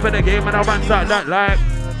 Oh, when I play the game and I run that like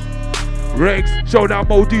Regs, show that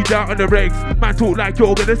mo do that on the regs. Man talk like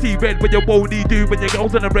you're gonna see red, but you won't need do when your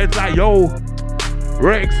girls on the reds like yo.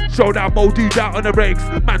 Regs, show that mo do that on the regs.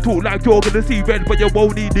 Man talk like you're gonna see red, but you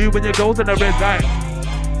won't need do when your girls on the reds like.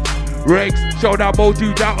 Regs, show that bow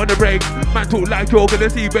do that on the regs. Man talk like you're gonna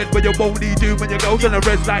see red, but you won't need to when your girls on the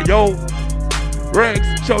reds like yo.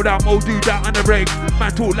 Regs, show that mo do that on the regs.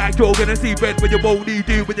 Man talk like you're gonna see red, but you won't need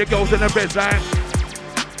to when your girls on the reds like.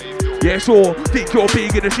 Yeah, sure. Think you're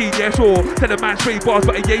big in the scene, yeah, sure. Tell a man straight bars,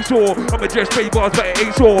 but it ain't sure. I'ma just straight bars, but it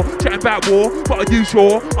ain't sure. Chatting about war, but are you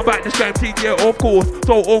sure? I'm back to scram team, yeah, of course.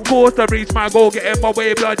 So on course to reach my goal, get in my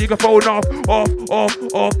way, blood, you can phone off,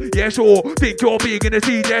 yeah, sure. Think you're big in the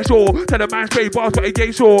scene, yeah, sure. Tell a man straight bars, but it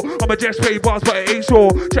ain't sure. I'ma just straight bars, but it ain't sure.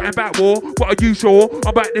 Chatting about war, but are you sure?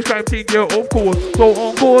 I'm back to scram team, yeah, of course. So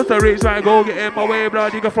on course to reach my goal, get in my way,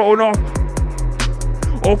 blood, you can phone off.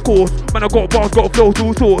 Of course, man, I got bars, got flows,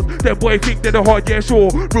 all sorts. Them boy think they're the hard, yeah, sure.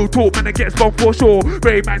 Real talk, man, I get spun for sure.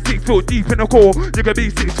 Ray man, 6 foot deep in the core. You can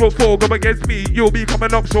be 6'4", go against me. You'll be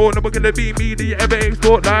coming up short. Never gonna be me that you ever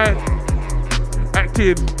extort like.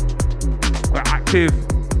 Active, we're active.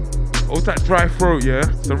 Oh, that dry throat, yeah,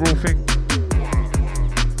 it's the real thing.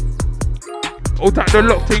 Oh, that the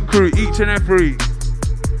locked in crew, each and every.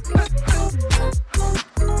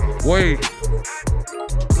 Wait.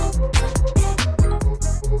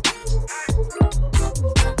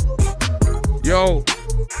 Yo.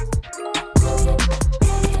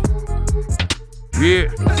 Yeah.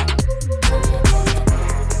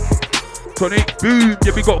 Tonic, boom.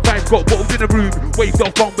 Yeah, we got vibes, got bottles in the room. Waved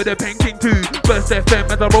off on with a painting too. Burst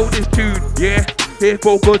FM as I roll this tune. Yeah, here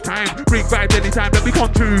for a good time. Bring vibes anytime that we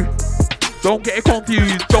come through. Don't get it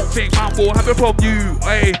confused. Don't think man will have it from you.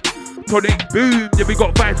 Hey. Tonic, boom, yeah, we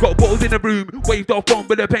got vibes, got bottles in the room. Waved off on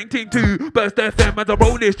with a painting too. Burst FM as I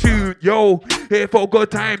roll this tune. Yo, here for a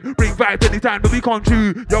good time. Bring vibes anytime that we come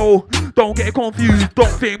true. Yo, don't get it confused.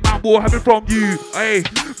 Don't think man will have it from you. Hey,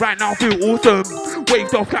 right now feel awesome.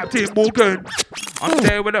 Waved off Captain Morgan. I'm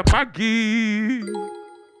there with a Maggie.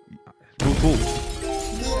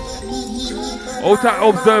 Old tight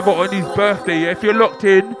Observer on his birthday. Yeah, if you're locked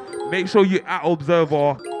in, make sure you at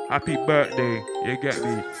Observer. Happy birthday, you get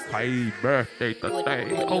me? Happy birthday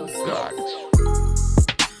today, oh God.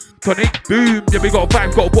 Tonic, boom, yeah, we got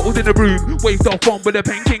vibes, got bottles in the room. Waved off on with a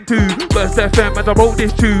painting too. Burst FM as I wrote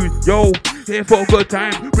this tune. Yo, here for a good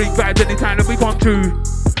time. Bring vibes anytime that we come true.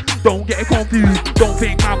 Don't get it confused. Don't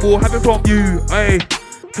think man will have it from you. Hey,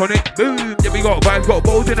 tonic, boom, yeah, we got vibes, got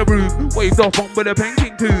bottles in the room. Waved off on with a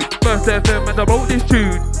painting too. Burst FM as I wrote this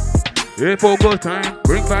tune. Here for a good time.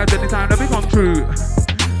 Bring vibes anytime that we come true.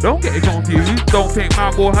 Don't get it confused, don't think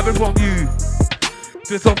man will have it from you.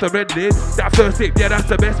 Just off the red lid, that first sip, yeah, that's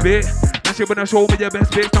the best bit. Now she wanna show me your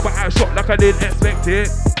best bits, now I outshot like I didn't expect it.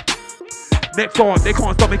 Next on, they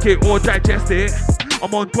can't stomach it or digest it.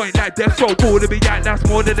 I'm on point like death, so cool to be out, that's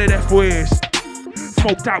more than a death wish.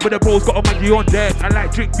 Smoked out with the bros, got a Maggie on deck. I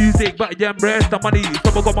like drink music, but yeah, rest the money.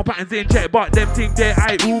 Someone got my patterns in check, but them think they're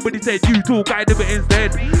but he said you talk, I do it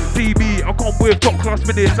instead. CB, I come with top class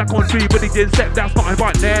for this. I can't treat, but he didn't step, that's nothing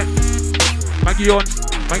but there. Maggie on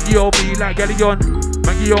me like Galleon.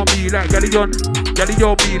 Maggie on me like Galleon. Galley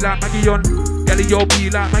on me like Maggie on. Galley on me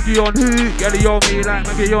like Maggie on. Galley on me like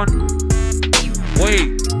Maggie on.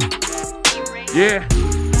 Wait. Yeah.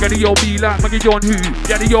 Galley on me like Maggie on who?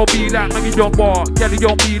 Galley on me like Maggie on what? Galley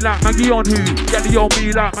on me like Maggie on who? Galley on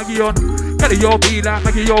me like Maggie on. Galley on me like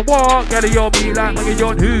Maggie on what? Galley on me like Maggie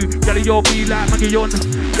on who? Galley on me like Maggie on.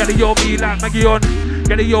 Galley on me like Maggie on.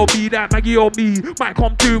 Galley on me like Maggie on me. Might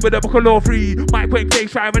come through with a buckle or free. Might quake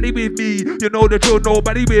face try ready with me. You know the drill,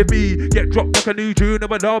 nobody with me. Get dropped like a new tune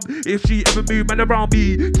of a dub. If she ever move man around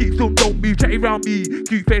me. Keep some, don't move, chatty round me.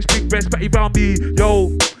 Cute face, big breast, fatty round me.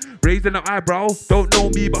 Yo. Raising an eyebrow, don't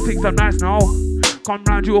know me but thinks I'm nice now. Come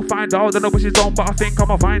round you'll find out, don't know what she's on but I think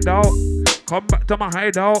I'ma find out. Come back to my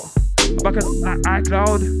hideout, back at like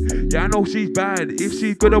iCloud. Yeah I know she's bad, if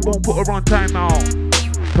she's good I won't put her on timeout.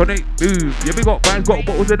 Tonic, boom, yeah we got vibes, got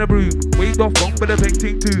bottles in the room. Waved off on with a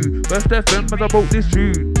painting too. Burst FM as I wrote this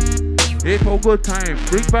tune. Here for a good time,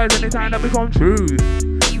 bring vibes anytime that become true.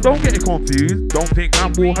 Don't get it confused, don't think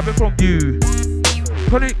man will have it from you.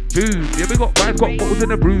 Tonic, boom, yeah we got vibes, got bottles in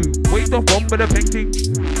the room. Waved off on with a painting.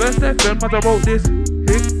 Burst FM as I wrote this.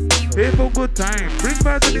 Here for a good time. Bring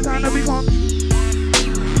vibes anytime that we come.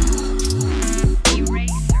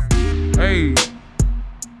 Hey,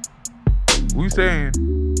 who saying?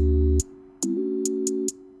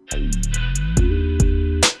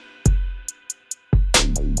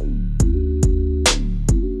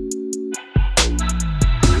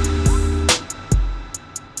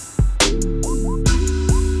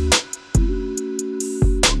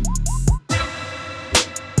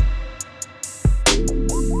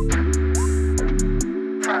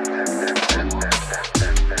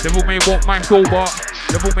 Devil may want my soul, but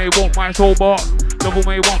devil may want my soul, but Devil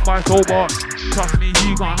may want my soul, but trust me,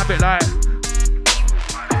 he can't have it like.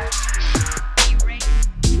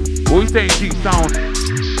 What you saying, deep sound?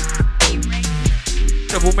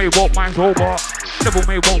 Devil may want my soul, but devil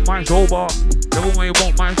may want my soul, but devil may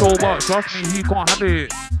want my soul, but trust me, he can't have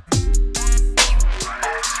it.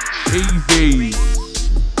 Easy.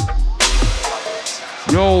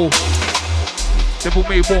 Yo. Devil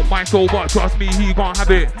may want my soul, but trust me, he can't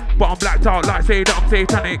have it. But I'm blacked out like say that I'm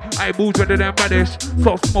satanic. Eyeballs redder than radish.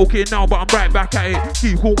 Stop smoking now, but I'm right back at it.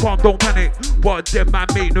 Keep cool, calm, don't panic. But them man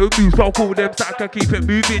make no moves, so I'll call them sack. I keep it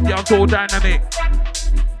moving, yeah, I'm so dynamic.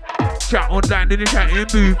 Chat online, then you chat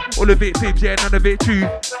and move. All of it fibs, yeah, none of it true.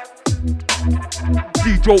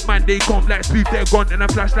 See joke man, they come like spoof, they're gone and I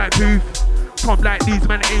flash like poof. Come like these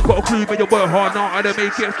man, ain't got a clue, but you work hard now, I don't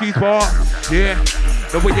make it excuse for. Yeah.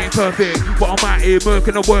 The way ain't perfect, but I'm out here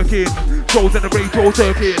murking and working. Shows in the radio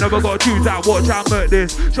circuit, never got to choose out, watch I murk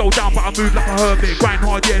this. Show down, but I move like a hermit. Grind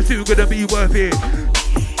hard, yeah, soon gonna be worth it.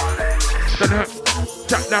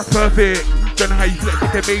 Jack, that's perfect. Don't know how you flex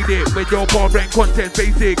if they made it. When your bar and content's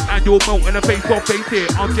basic, and you'll melt in the face off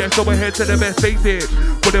basic. I'm just so ahead to the best basic.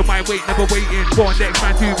 But they might wait, never waiting. For next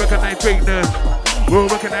man to recognize greatness.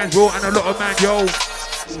 We'll recognize raw and a lot of man, yo.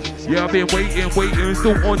 Yeah, I've been waiting,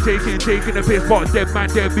 still on taking the piss, but dead man,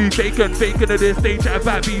 dead move, faking to this stage, chat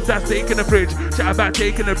about beats, that's taking the fridge, chat about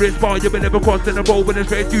taking the risk, but you've been never crossing the road when it's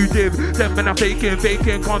red you dim, them men are faking,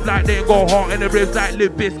 come like they go hard in the ribs like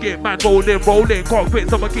Limp Biscuit, man rolling, cockpit,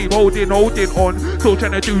 someone keep holding on, still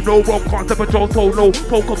trying to do no wrong, can't step a Joe solo,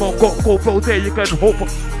 Pokemon got cold flows there, you can hope,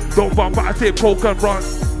 don't run, but I say poke and run,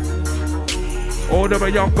 older a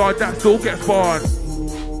young god that still gets fun.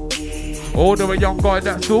 Older a young guy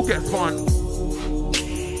that still gets fun.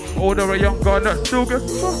 Older a young guy that still gets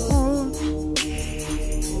fun.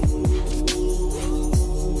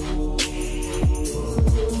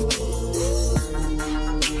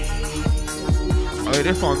 Oh,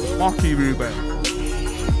 this one's Marky Ruben.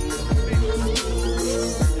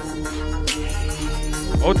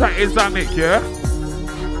 Old tight Islamic, yeah?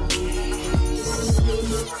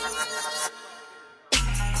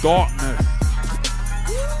 Darkness.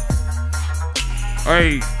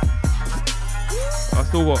 Hey, I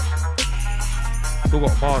still got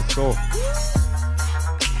bars, still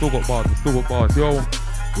got bars, yo,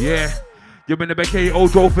 yeah. You been never KO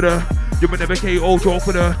Joe for the, you been never KO Joe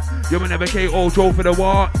for the, you been never KO Joe for the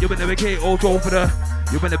what? You been never KO Joe for the,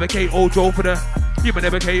 you been never KO Joe for the, you been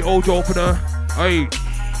never KO Joe for the, hey,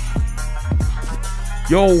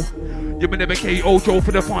 yo. You been never KO Joe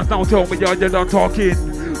for the fans, now tell me you're done talking.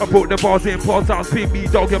 I put the bars in, pause out, spin me,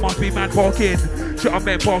 dog, it must be man barking. Shit, I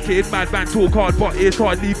meant barking, mad man talk hard, but it's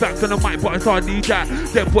hardly back on the mic, but it's hardly that.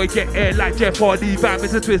 Them boy get air like Jeff Hardy, bam,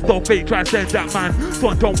 it's a twist off fake, transcend that man.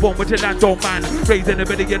 Son don't bomb with your land on man, raising the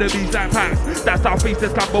middle enemies like packs. That's how face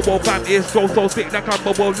this camera fam, it's so sick like I'm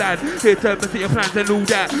a lad. Here tell me see your plans and all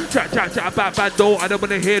that. Chat about bando, I don't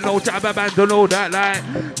wanna hear no chat about bando and all that, like.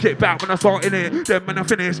 Get back when I start in it, then when I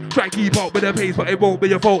finish, try keep up with the pace, but it won't be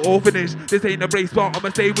your fault or finish. This ain't a race, but I'ma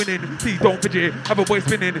stay winning. See, don't fidget, have a voice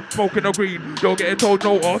spinning, smoking or green. You're getting told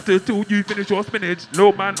no after till you finish your spinach.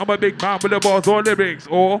 No man, I'm a big man with the bars or lyrics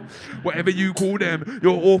or whatever you call them.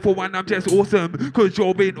 You're all for one, I'm just awesome. Cause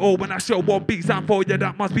you're in all when I show one beat sound for you,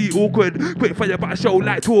 that must be awkward. Quick fire, but I show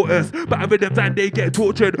like tortoise. But rhythms and they get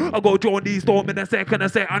tortured. I go join these storm in a second, I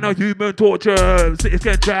say I know human torture. Cities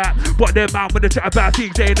can chat, but them man when they chat about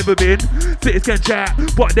things they ain't never been. Cities can chat,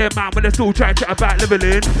 but them man when they still try to chat about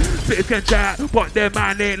leveling. Cities can chat, but them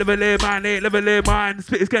man ain't leveling, man ain't leveling, man.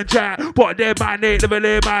 Cities can chat, but them man ain't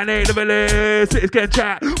leveling, man ain't leveling. Cities can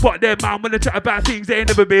chat, but them man when they chat about things they ain't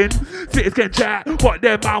never been. Cities can chat, but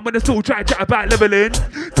them man when they still try to chat about leveling.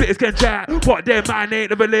 Cities can chat, but them man ain't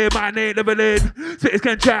leveling, man ain't leveling. Cities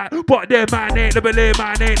can chat, but them man ain't leveling,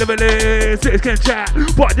 man ain't leveling. Cities can chat,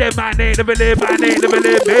 but them man ain't leveling, man ain't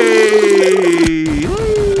leveling me.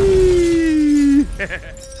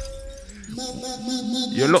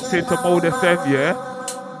 You're locked into Mode FM, yeah?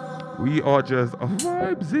 We are just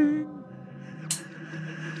vibesing.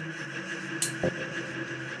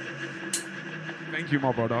 Thank you,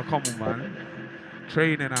 my brother. Come on, man.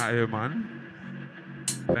 Training out here, man.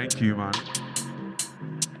 Thank you, man.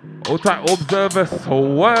 All tight observer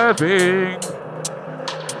swerving.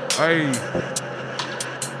 Hey.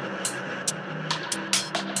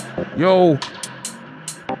 Yo.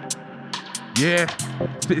 Yeah.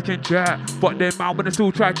 Spit can chat, but them man when they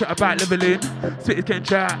still try to chat about leveling. Spit can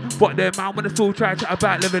chat, but them man when they still try to chat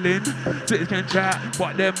about leveling. Spit can chat,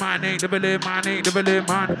 but them man ain't leveling, man ain't leveling,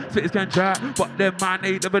 man. Spit can chat, but them man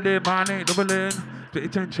ain't leveling, man ain't leveling.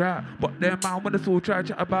 Spit can chat, but them man when they still try to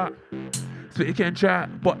chat about. Spitters can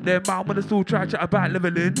chat, but their man wanna still try chat about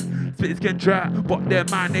leveling. Spitters can chat, but their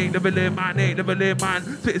man ain't leveling, man ain't leveling, man.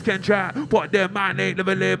 Spitters can chat, but their man ain't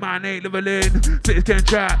leveling, man ain't leveling. Spitters can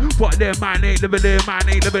chat, but their man ain't leveling, man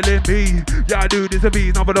ain't leveling me. Yeah, I do this a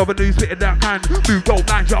V, number of a new spitter that can move dope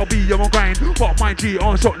lines, I'll be on grind. But my G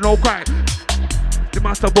on shot, no crack. The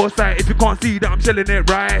master boss side, if you can't see that I'm shelling it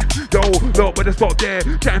right. Yo, look with the spot there.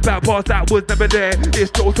 Chatting back past that was never there. It's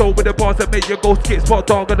Joso with the bars that make you go skip spot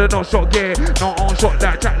dog. Got a no shot, yeah. Not on shot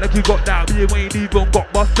that chat like you got that. But you ain't even got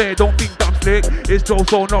bust there. Don't think I'm slick. It's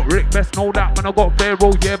Joso, not Rick. Best know that man I got fair,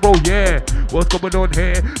 bro, yeah, bro, yeah. What's going on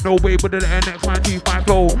here? No way but the next man teeth my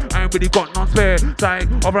flow. I ain't really got none spare. It's like,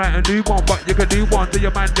 alright, a new one, but you can do one. To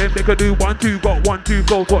your man, them, they can do 1, 2. Got 1, 2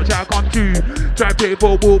 flows, watch how I come to. Try play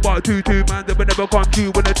football, but 2, 2 man, they will never come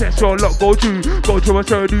to. When the test your luck go through and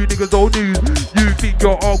show you niggas don't news. You think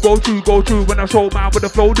you're all go through. When I show man what the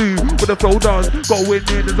flow do, what the flow does. Going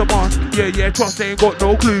in as a must, yeah, trust they ain't got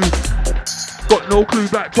no clue. Got no clue,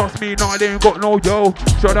 like trust me, nah, they ain't got no yo.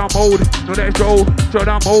 Show that mode, no that show. Show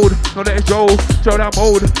that mode, no that show. Show that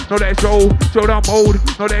mode, no that show. Show that mode,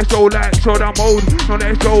 no that show. Like show that mode, no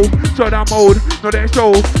that show. Show that mode, no that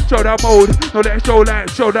show. Show that mode, no that show. Like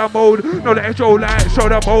show that mode, no that show. Like show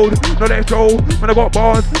that mode, no that show. When I got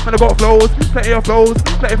bars, when I got flows, plenty of flows,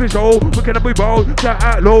 plenty for show. We can be bold, shout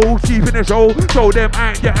out low, cheap in the show. Show them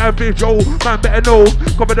I ain't your average Joe. Man better know,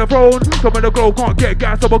 cover the throne, cover the glow. Can't get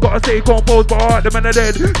gas, so I gotta stay composed. But the men are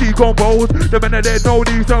dead, decompose. The men are dead, no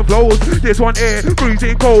decent flows. This one air,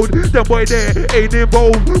 freezing cold. Them boy there, ain't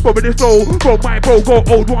involved. Cover this flow, from my bro, go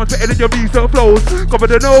old ones better than your recent flows. Cover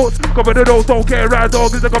the notes, don't care, right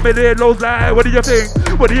dog, is a coming in lows like. What do you think?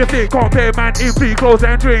 What do you think? Can't pay man in free clothes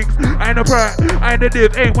and drinks. I ain't a brat, I ain't a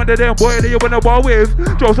div, ain't one of them boy that you wanna war with.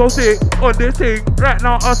 Joe so sick on this thing. Right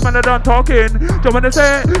now, us man are done talking. Jump on the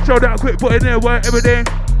set, show that quick, putting in work, everything.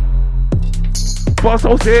 Boss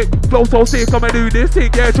so sick, flow so sick, I'ma do this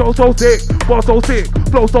thing, yeah, Joe so sick. Boss so sick,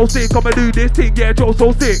 flow so sick, I'ma do this thing, yeah, Joe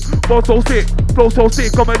so sick. Boss so sick, flow so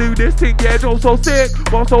sick, I'ma do this thing, yeah, Joe so sick.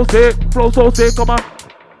 Boss so sick, flow so sick, I'ma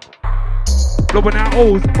blowing out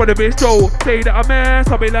O's for the bitch Joe. Say that I'm ass,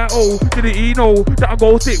 I'll be like, oh, didn't he know that I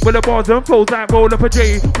go sick with the bars and flows like roll up a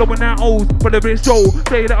J. Blowing out O's for the bitch Joe.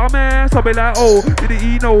 Say that I'm ass, I'll be like, oh, didn't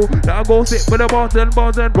he know that I go sick with the bars and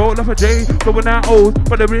roll up a J. Blowing out O's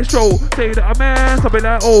for the bitch Joe. Say that I'm ass, I'll be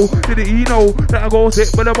like, oh, didn't he know that I go sick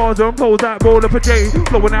with the bars and flows like roll up a J.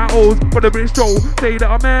 Blowing out O's for the bitch Joe. Say that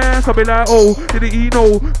I'm ass, I'll be like, oh, didn't he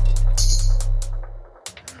know.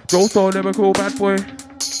 Joe so lyrical bad boy.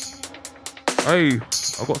 Hey,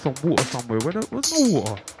 I got some water somewhere. Where's no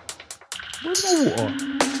water? Where's no water?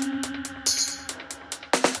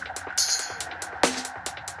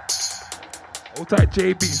 Hold tight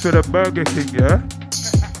J Beats for the Burger King, yeah?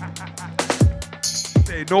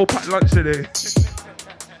 Say no packed lunch today.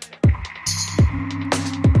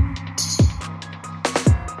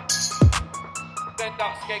 Send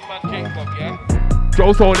that Skegman Jacob, yeah?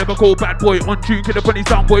 Joe so lyrical bad boy on tune, kill the funny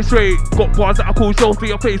sound boy straight. Got bars that are cool, shows for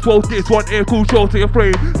your face. Well, this one air cool, shows to your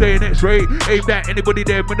frame. Saying it straight, aim that anybody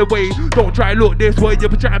there in the way. Don't try look this way, you're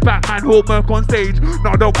chatting back, man, homework on stage.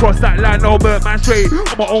 Now don't cross that line, no bird man straight.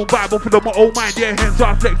 I'm my own Bible for my own mind, yeah, hence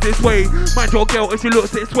I flex this way. Mind your girl if she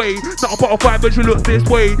looks this way. Not a part of five, but she looks this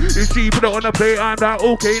way. If she put it on the plate, I'm like,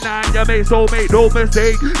 okay, nah, you made so make no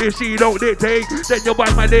mistake. If she don't dictate, then your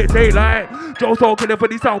wife might dictate like. Joe so killing for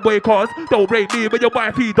these sound boy cars. Don't break me, but your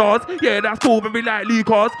wife he does. Yeah, that's cool, very likely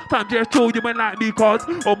cause time just chill, you ain't like me cause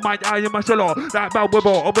on my eye, you must law. Like bad weather,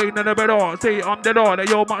 away none of it all. Say I'm the law, that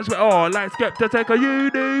you're much better. Like Skepta, take a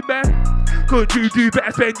you do best. Could you do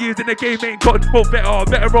better? Spend years in the game, ain't got no better.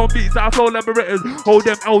 Better on beats, I flow liberators. Hold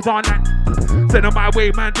them L's on like. Send them my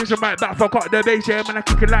way, man, dish them right back for cut the base, yeah, man, I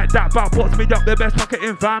kick it like that. But bots me up the best pocket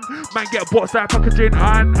in fam. Man, get bots like packaging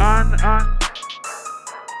on.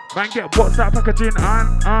 Man, get bots like packaging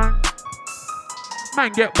on.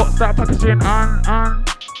 Man, get bots like packaging on.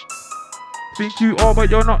 Think you are, but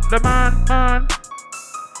you're not the man.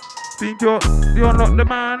 Think you're not the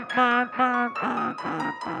man.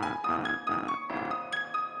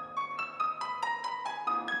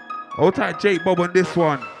 Hold tight, Jake Bob on this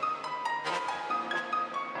one.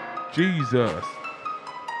 Jesus.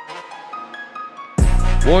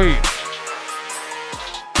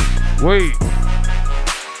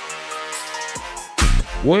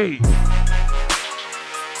 Wait.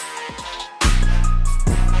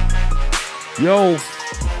 Yo.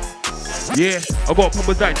 Yeah, I got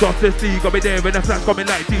problems like Justice C. Got me there when the flats coming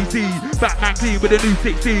like DC. Batman clean with a new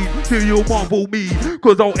 16. Till you marvel me.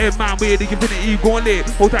 Cause I'll end man with the infinity gauntlet.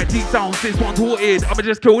 Hold tight deep sounds, this one's haunted. I'ma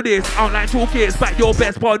just kill this. I don't like toolkits. Back your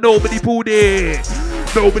best part, nobody pulled it.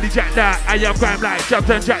 Nobody jack that. I am grime like jabs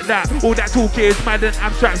and jack that. All that talk is mad and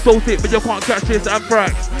abstract. So thick, but you can't catch this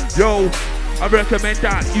anthrax. Yo, I recommend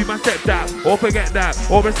that you must step that, or forget that,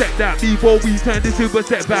 or accept that before we turn this into a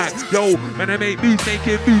setback. Yo, man, I make moves,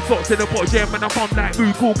 making moves, thoughts in the pot, yeah, man, I come like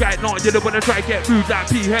rude, cool guy, not you don't wanna try get rude like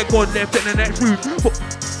P, head gone left in the next route.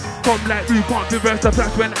 Come like rude, can't reverse the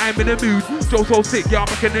flash when I'm in the mood. Joe so sick, yeah,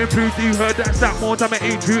 I can improve. You heard that more time it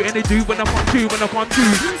ain't true. And they do when I come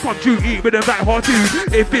true, eat with them like hard too.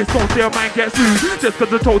 If it's don't say a man gets rude, just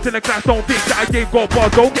cause the toast in the class don't think that I ain't got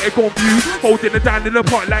bars, don't get it confused. Holding it down in the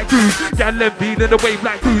pot like cruise, gal and bean in the wave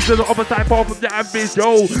like cruise. To the other side, far from the average,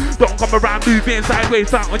 yo. Don't come around moving sideways,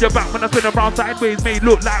 sat on your back when I spin around sideways. May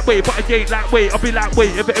look like way, but I ain't like way. I'll be like way,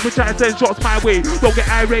 if it ever try to send shots my way. Don't get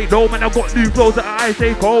irate, no man, I've got new flows that I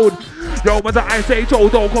say cold. Yo, when the I say Joe,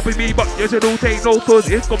 don't copy me, but you should all take notes, cause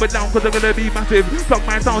it's going down, cause I'm gonna be massive. Plug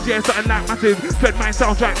my sounds, yeah, something like massive. Spread my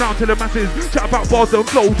sounds right down to the masses. Chat about bars and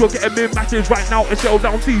flows, you'll get them in matches. Right now, it's shell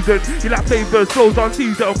down season. You like flavors, flows on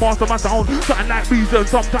season. Master my sound, something like reason.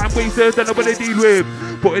 Sometimes wasters, then I'm gonna deal with.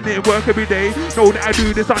 Putting in work every day. Know that I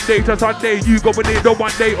do this Sunday to Sunday. You go with it on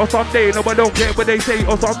one day or Sunday. No, I don't care what they say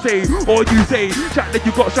or some say. Or you say, chat that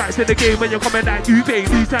you got strikes in the game when you're coming like you pay.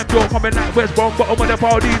 These times you're coming like West Brom, but I'm on the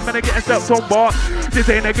parties, man, I get steps on bar. This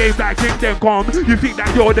ain't a game like King, then come. You think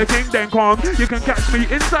that you're the king, then come. You can catch me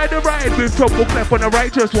inside the ride with trouble cleft on a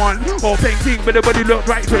righteous one. Or painting, but the body look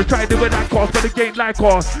righteous. Try to win that cost, but the game like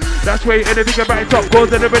us. That's way anything can right up,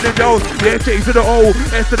 goes in the rhythm goes. Yeah, J to the O,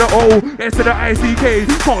 S to the O, S to the ICK.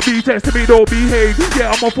 Can't be testing me, don't behave.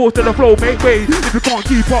 Yeah, I'm on force to the flow, make way. If you can't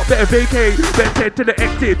keep up, better vacate. Better head to the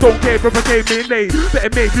exit, don't care if I came in late.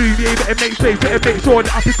 Better make room, yeah, better make space. Better make sure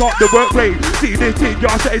that I pick up the work rate. See this thing,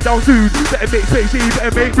 y'all shut it down soon. Better make space, yeah,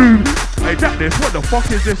 better make room. Hey, that this, what the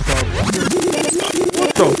fuck is this, bro?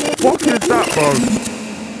 What the fuck is that, bro?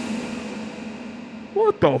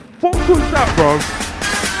 What the fuck was that, bro?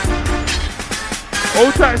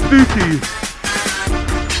 Old tight spooky.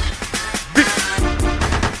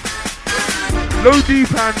 Low deep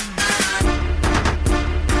and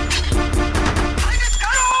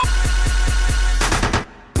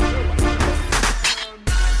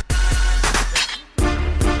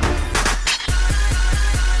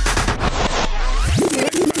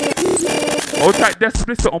old tight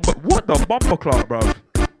explicit on, but what the bumper clock, bro?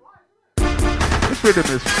 This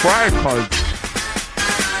rhythm is fried, cuz.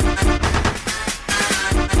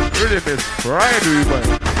 Rhythm is fried,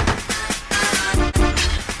 Ruben.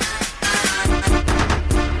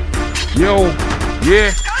 Yo,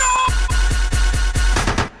 yeah.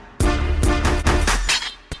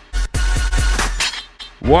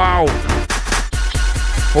 Wow.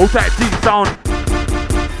 Hold that deep sound.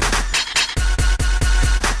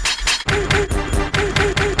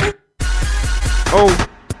 Oh,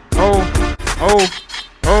 oh, oh,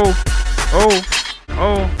 oh, oh,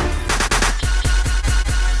 oh.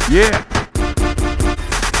 Yeah.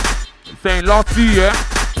 Saying last few, yeah.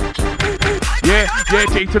 Yeah, yeah,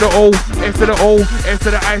 J to the O, S to the O, S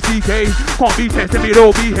to the ICK. Can't be testing me,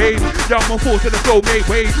 don't behave. Down my force to the flow, make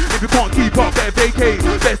way. If you can't keep up, better vacate.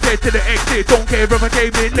 Better head to the exit, don't care if I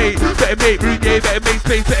came in late. Better make room, yeah, better make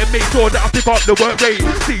space. Better make sure that I pick up the work rate.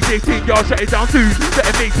 See this thing, y'all shut it down soon.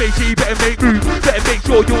 Better make space, yeah, better make room. Better make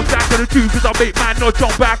sure you're stack on the tune, cause I'll make man not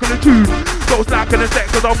jump back on the tune. Don't slack on the set,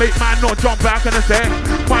 cause I'll make man not jump back on the set.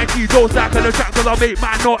 Mikey, don't slack on the track, cause I'll make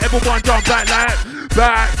man not everyone jump back like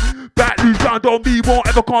back. Back, lose ground on me, won't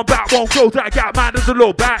ever come back. Won't close that gap, man, there's a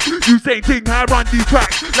look back. You say thing, how I run these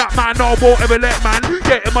tracks. That man, no, won't ever let man.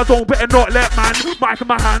 Get in my zone, better not let man. Mic in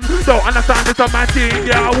my hand, don't understand it's a man thing.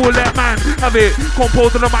 Yeah, I will let man have it.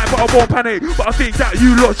 Compose on the mic, but I won't panic. But I think that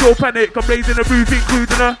you lost your panic. I'm raising the roof,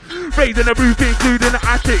 raising the roof, including the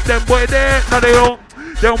attic. Them boy there, no they don't.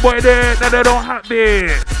 Them boy there, no they don't have me.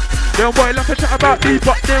 Them boy like to chat about me,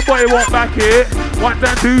 but them boy won't back it. Ones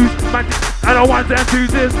and twos, man. And the ones and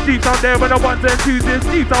twos is deep down there when the ones and twos is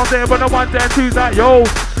deep down there when the ones and twos like yo.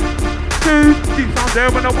 Two deep down there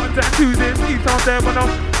when the ones and twos is deep down there when the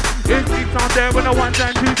it's deep down there when the ones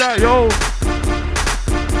and twos like yo.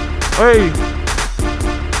 Hey.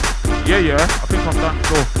 Yeah, I think I'm done.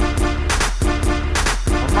 So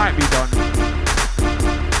I might be done.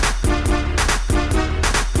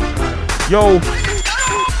 Yo.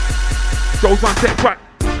 Goes one set track.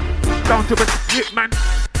 Down to the hit man.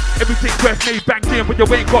 Everything breath made bang in, but you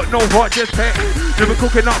ain't got no heart, just pet. Never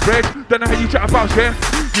cooking up bread, don't know how you chat about chef.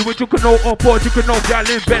 You and you can know on board, you can know gal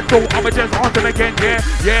in bed, so I'ma just answer again,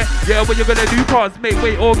 yeah. What you gonna do, cause make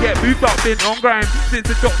way or get moved up, been on grind. Since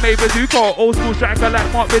the doc made bazooka, old school striker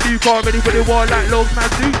like Mark Bazooka, ready for the war like Lowe's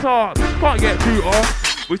Mazooka. Can't get through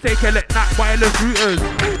off, we say collect nat wireless routers.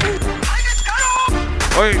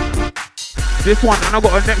 Oi. This one, and I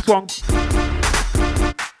got a next one.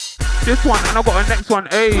 This one, and I got a next one.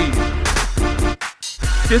 Hey.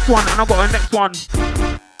 This one, and I got a next one.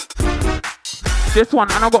 This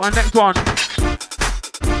one, and I got a next one.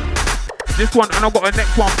 This one, and I got a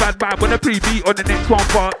next one. Bad bad with a pre-beat on the next one,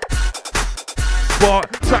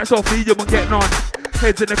 but tracks off me, you won't get none.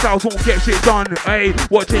 Heads in the clouds won't get shit done. Hey,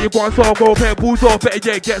 watch it, you go and saw, go pair balls off, better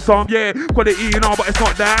yeah, get some, yeah. Quality, you know, but it's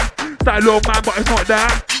not that. Style low man, but it's not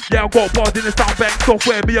that. Yeah, I got bars in the sound bank,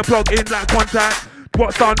 software, me a plug in like contact.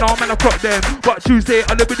 What's down now, man, I clock them. But Tuesday,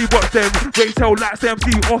 I literally watch them. Race hell like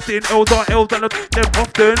CMC often. L's are L's and I them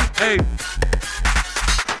often. Hey,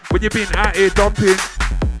 when you been out here dumping.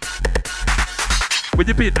 When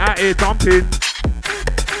you been out here dumping.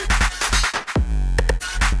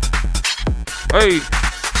 Hey.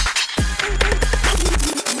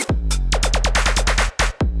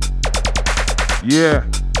 Yeah.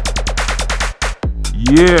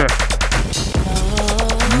 Yeah.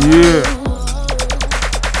 Yeah.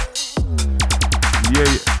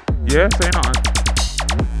 Yeah, say nothing.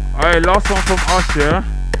 Alright, last one from us, yeah.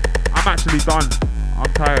 I'm actually done.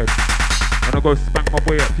 I'm tired. I'm gonna go spank my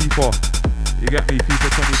boy at FIFA. You get me? FIFA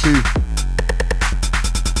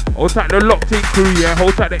 22. Hold tight the locked in crew, yeah.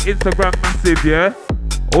 Hold tight the Instagram massive, yeah.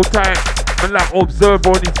 Hold tight and like Observer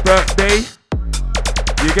on his birthday.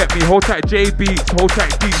 You get me? Hold tight J Beats, hold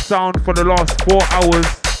tight Deep Sound for the last 4 hours.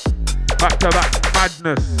 Back to back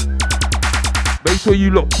madness. Make sure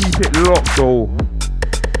you lot keep it locked though.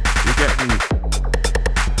 You get me?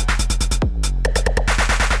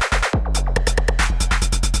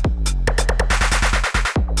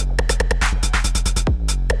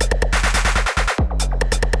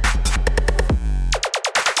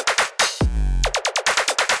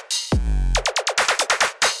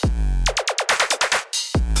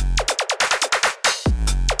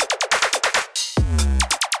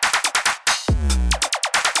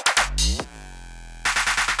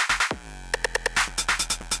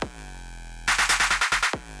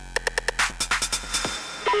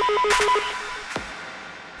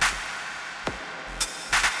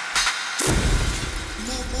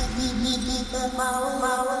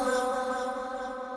 Mama.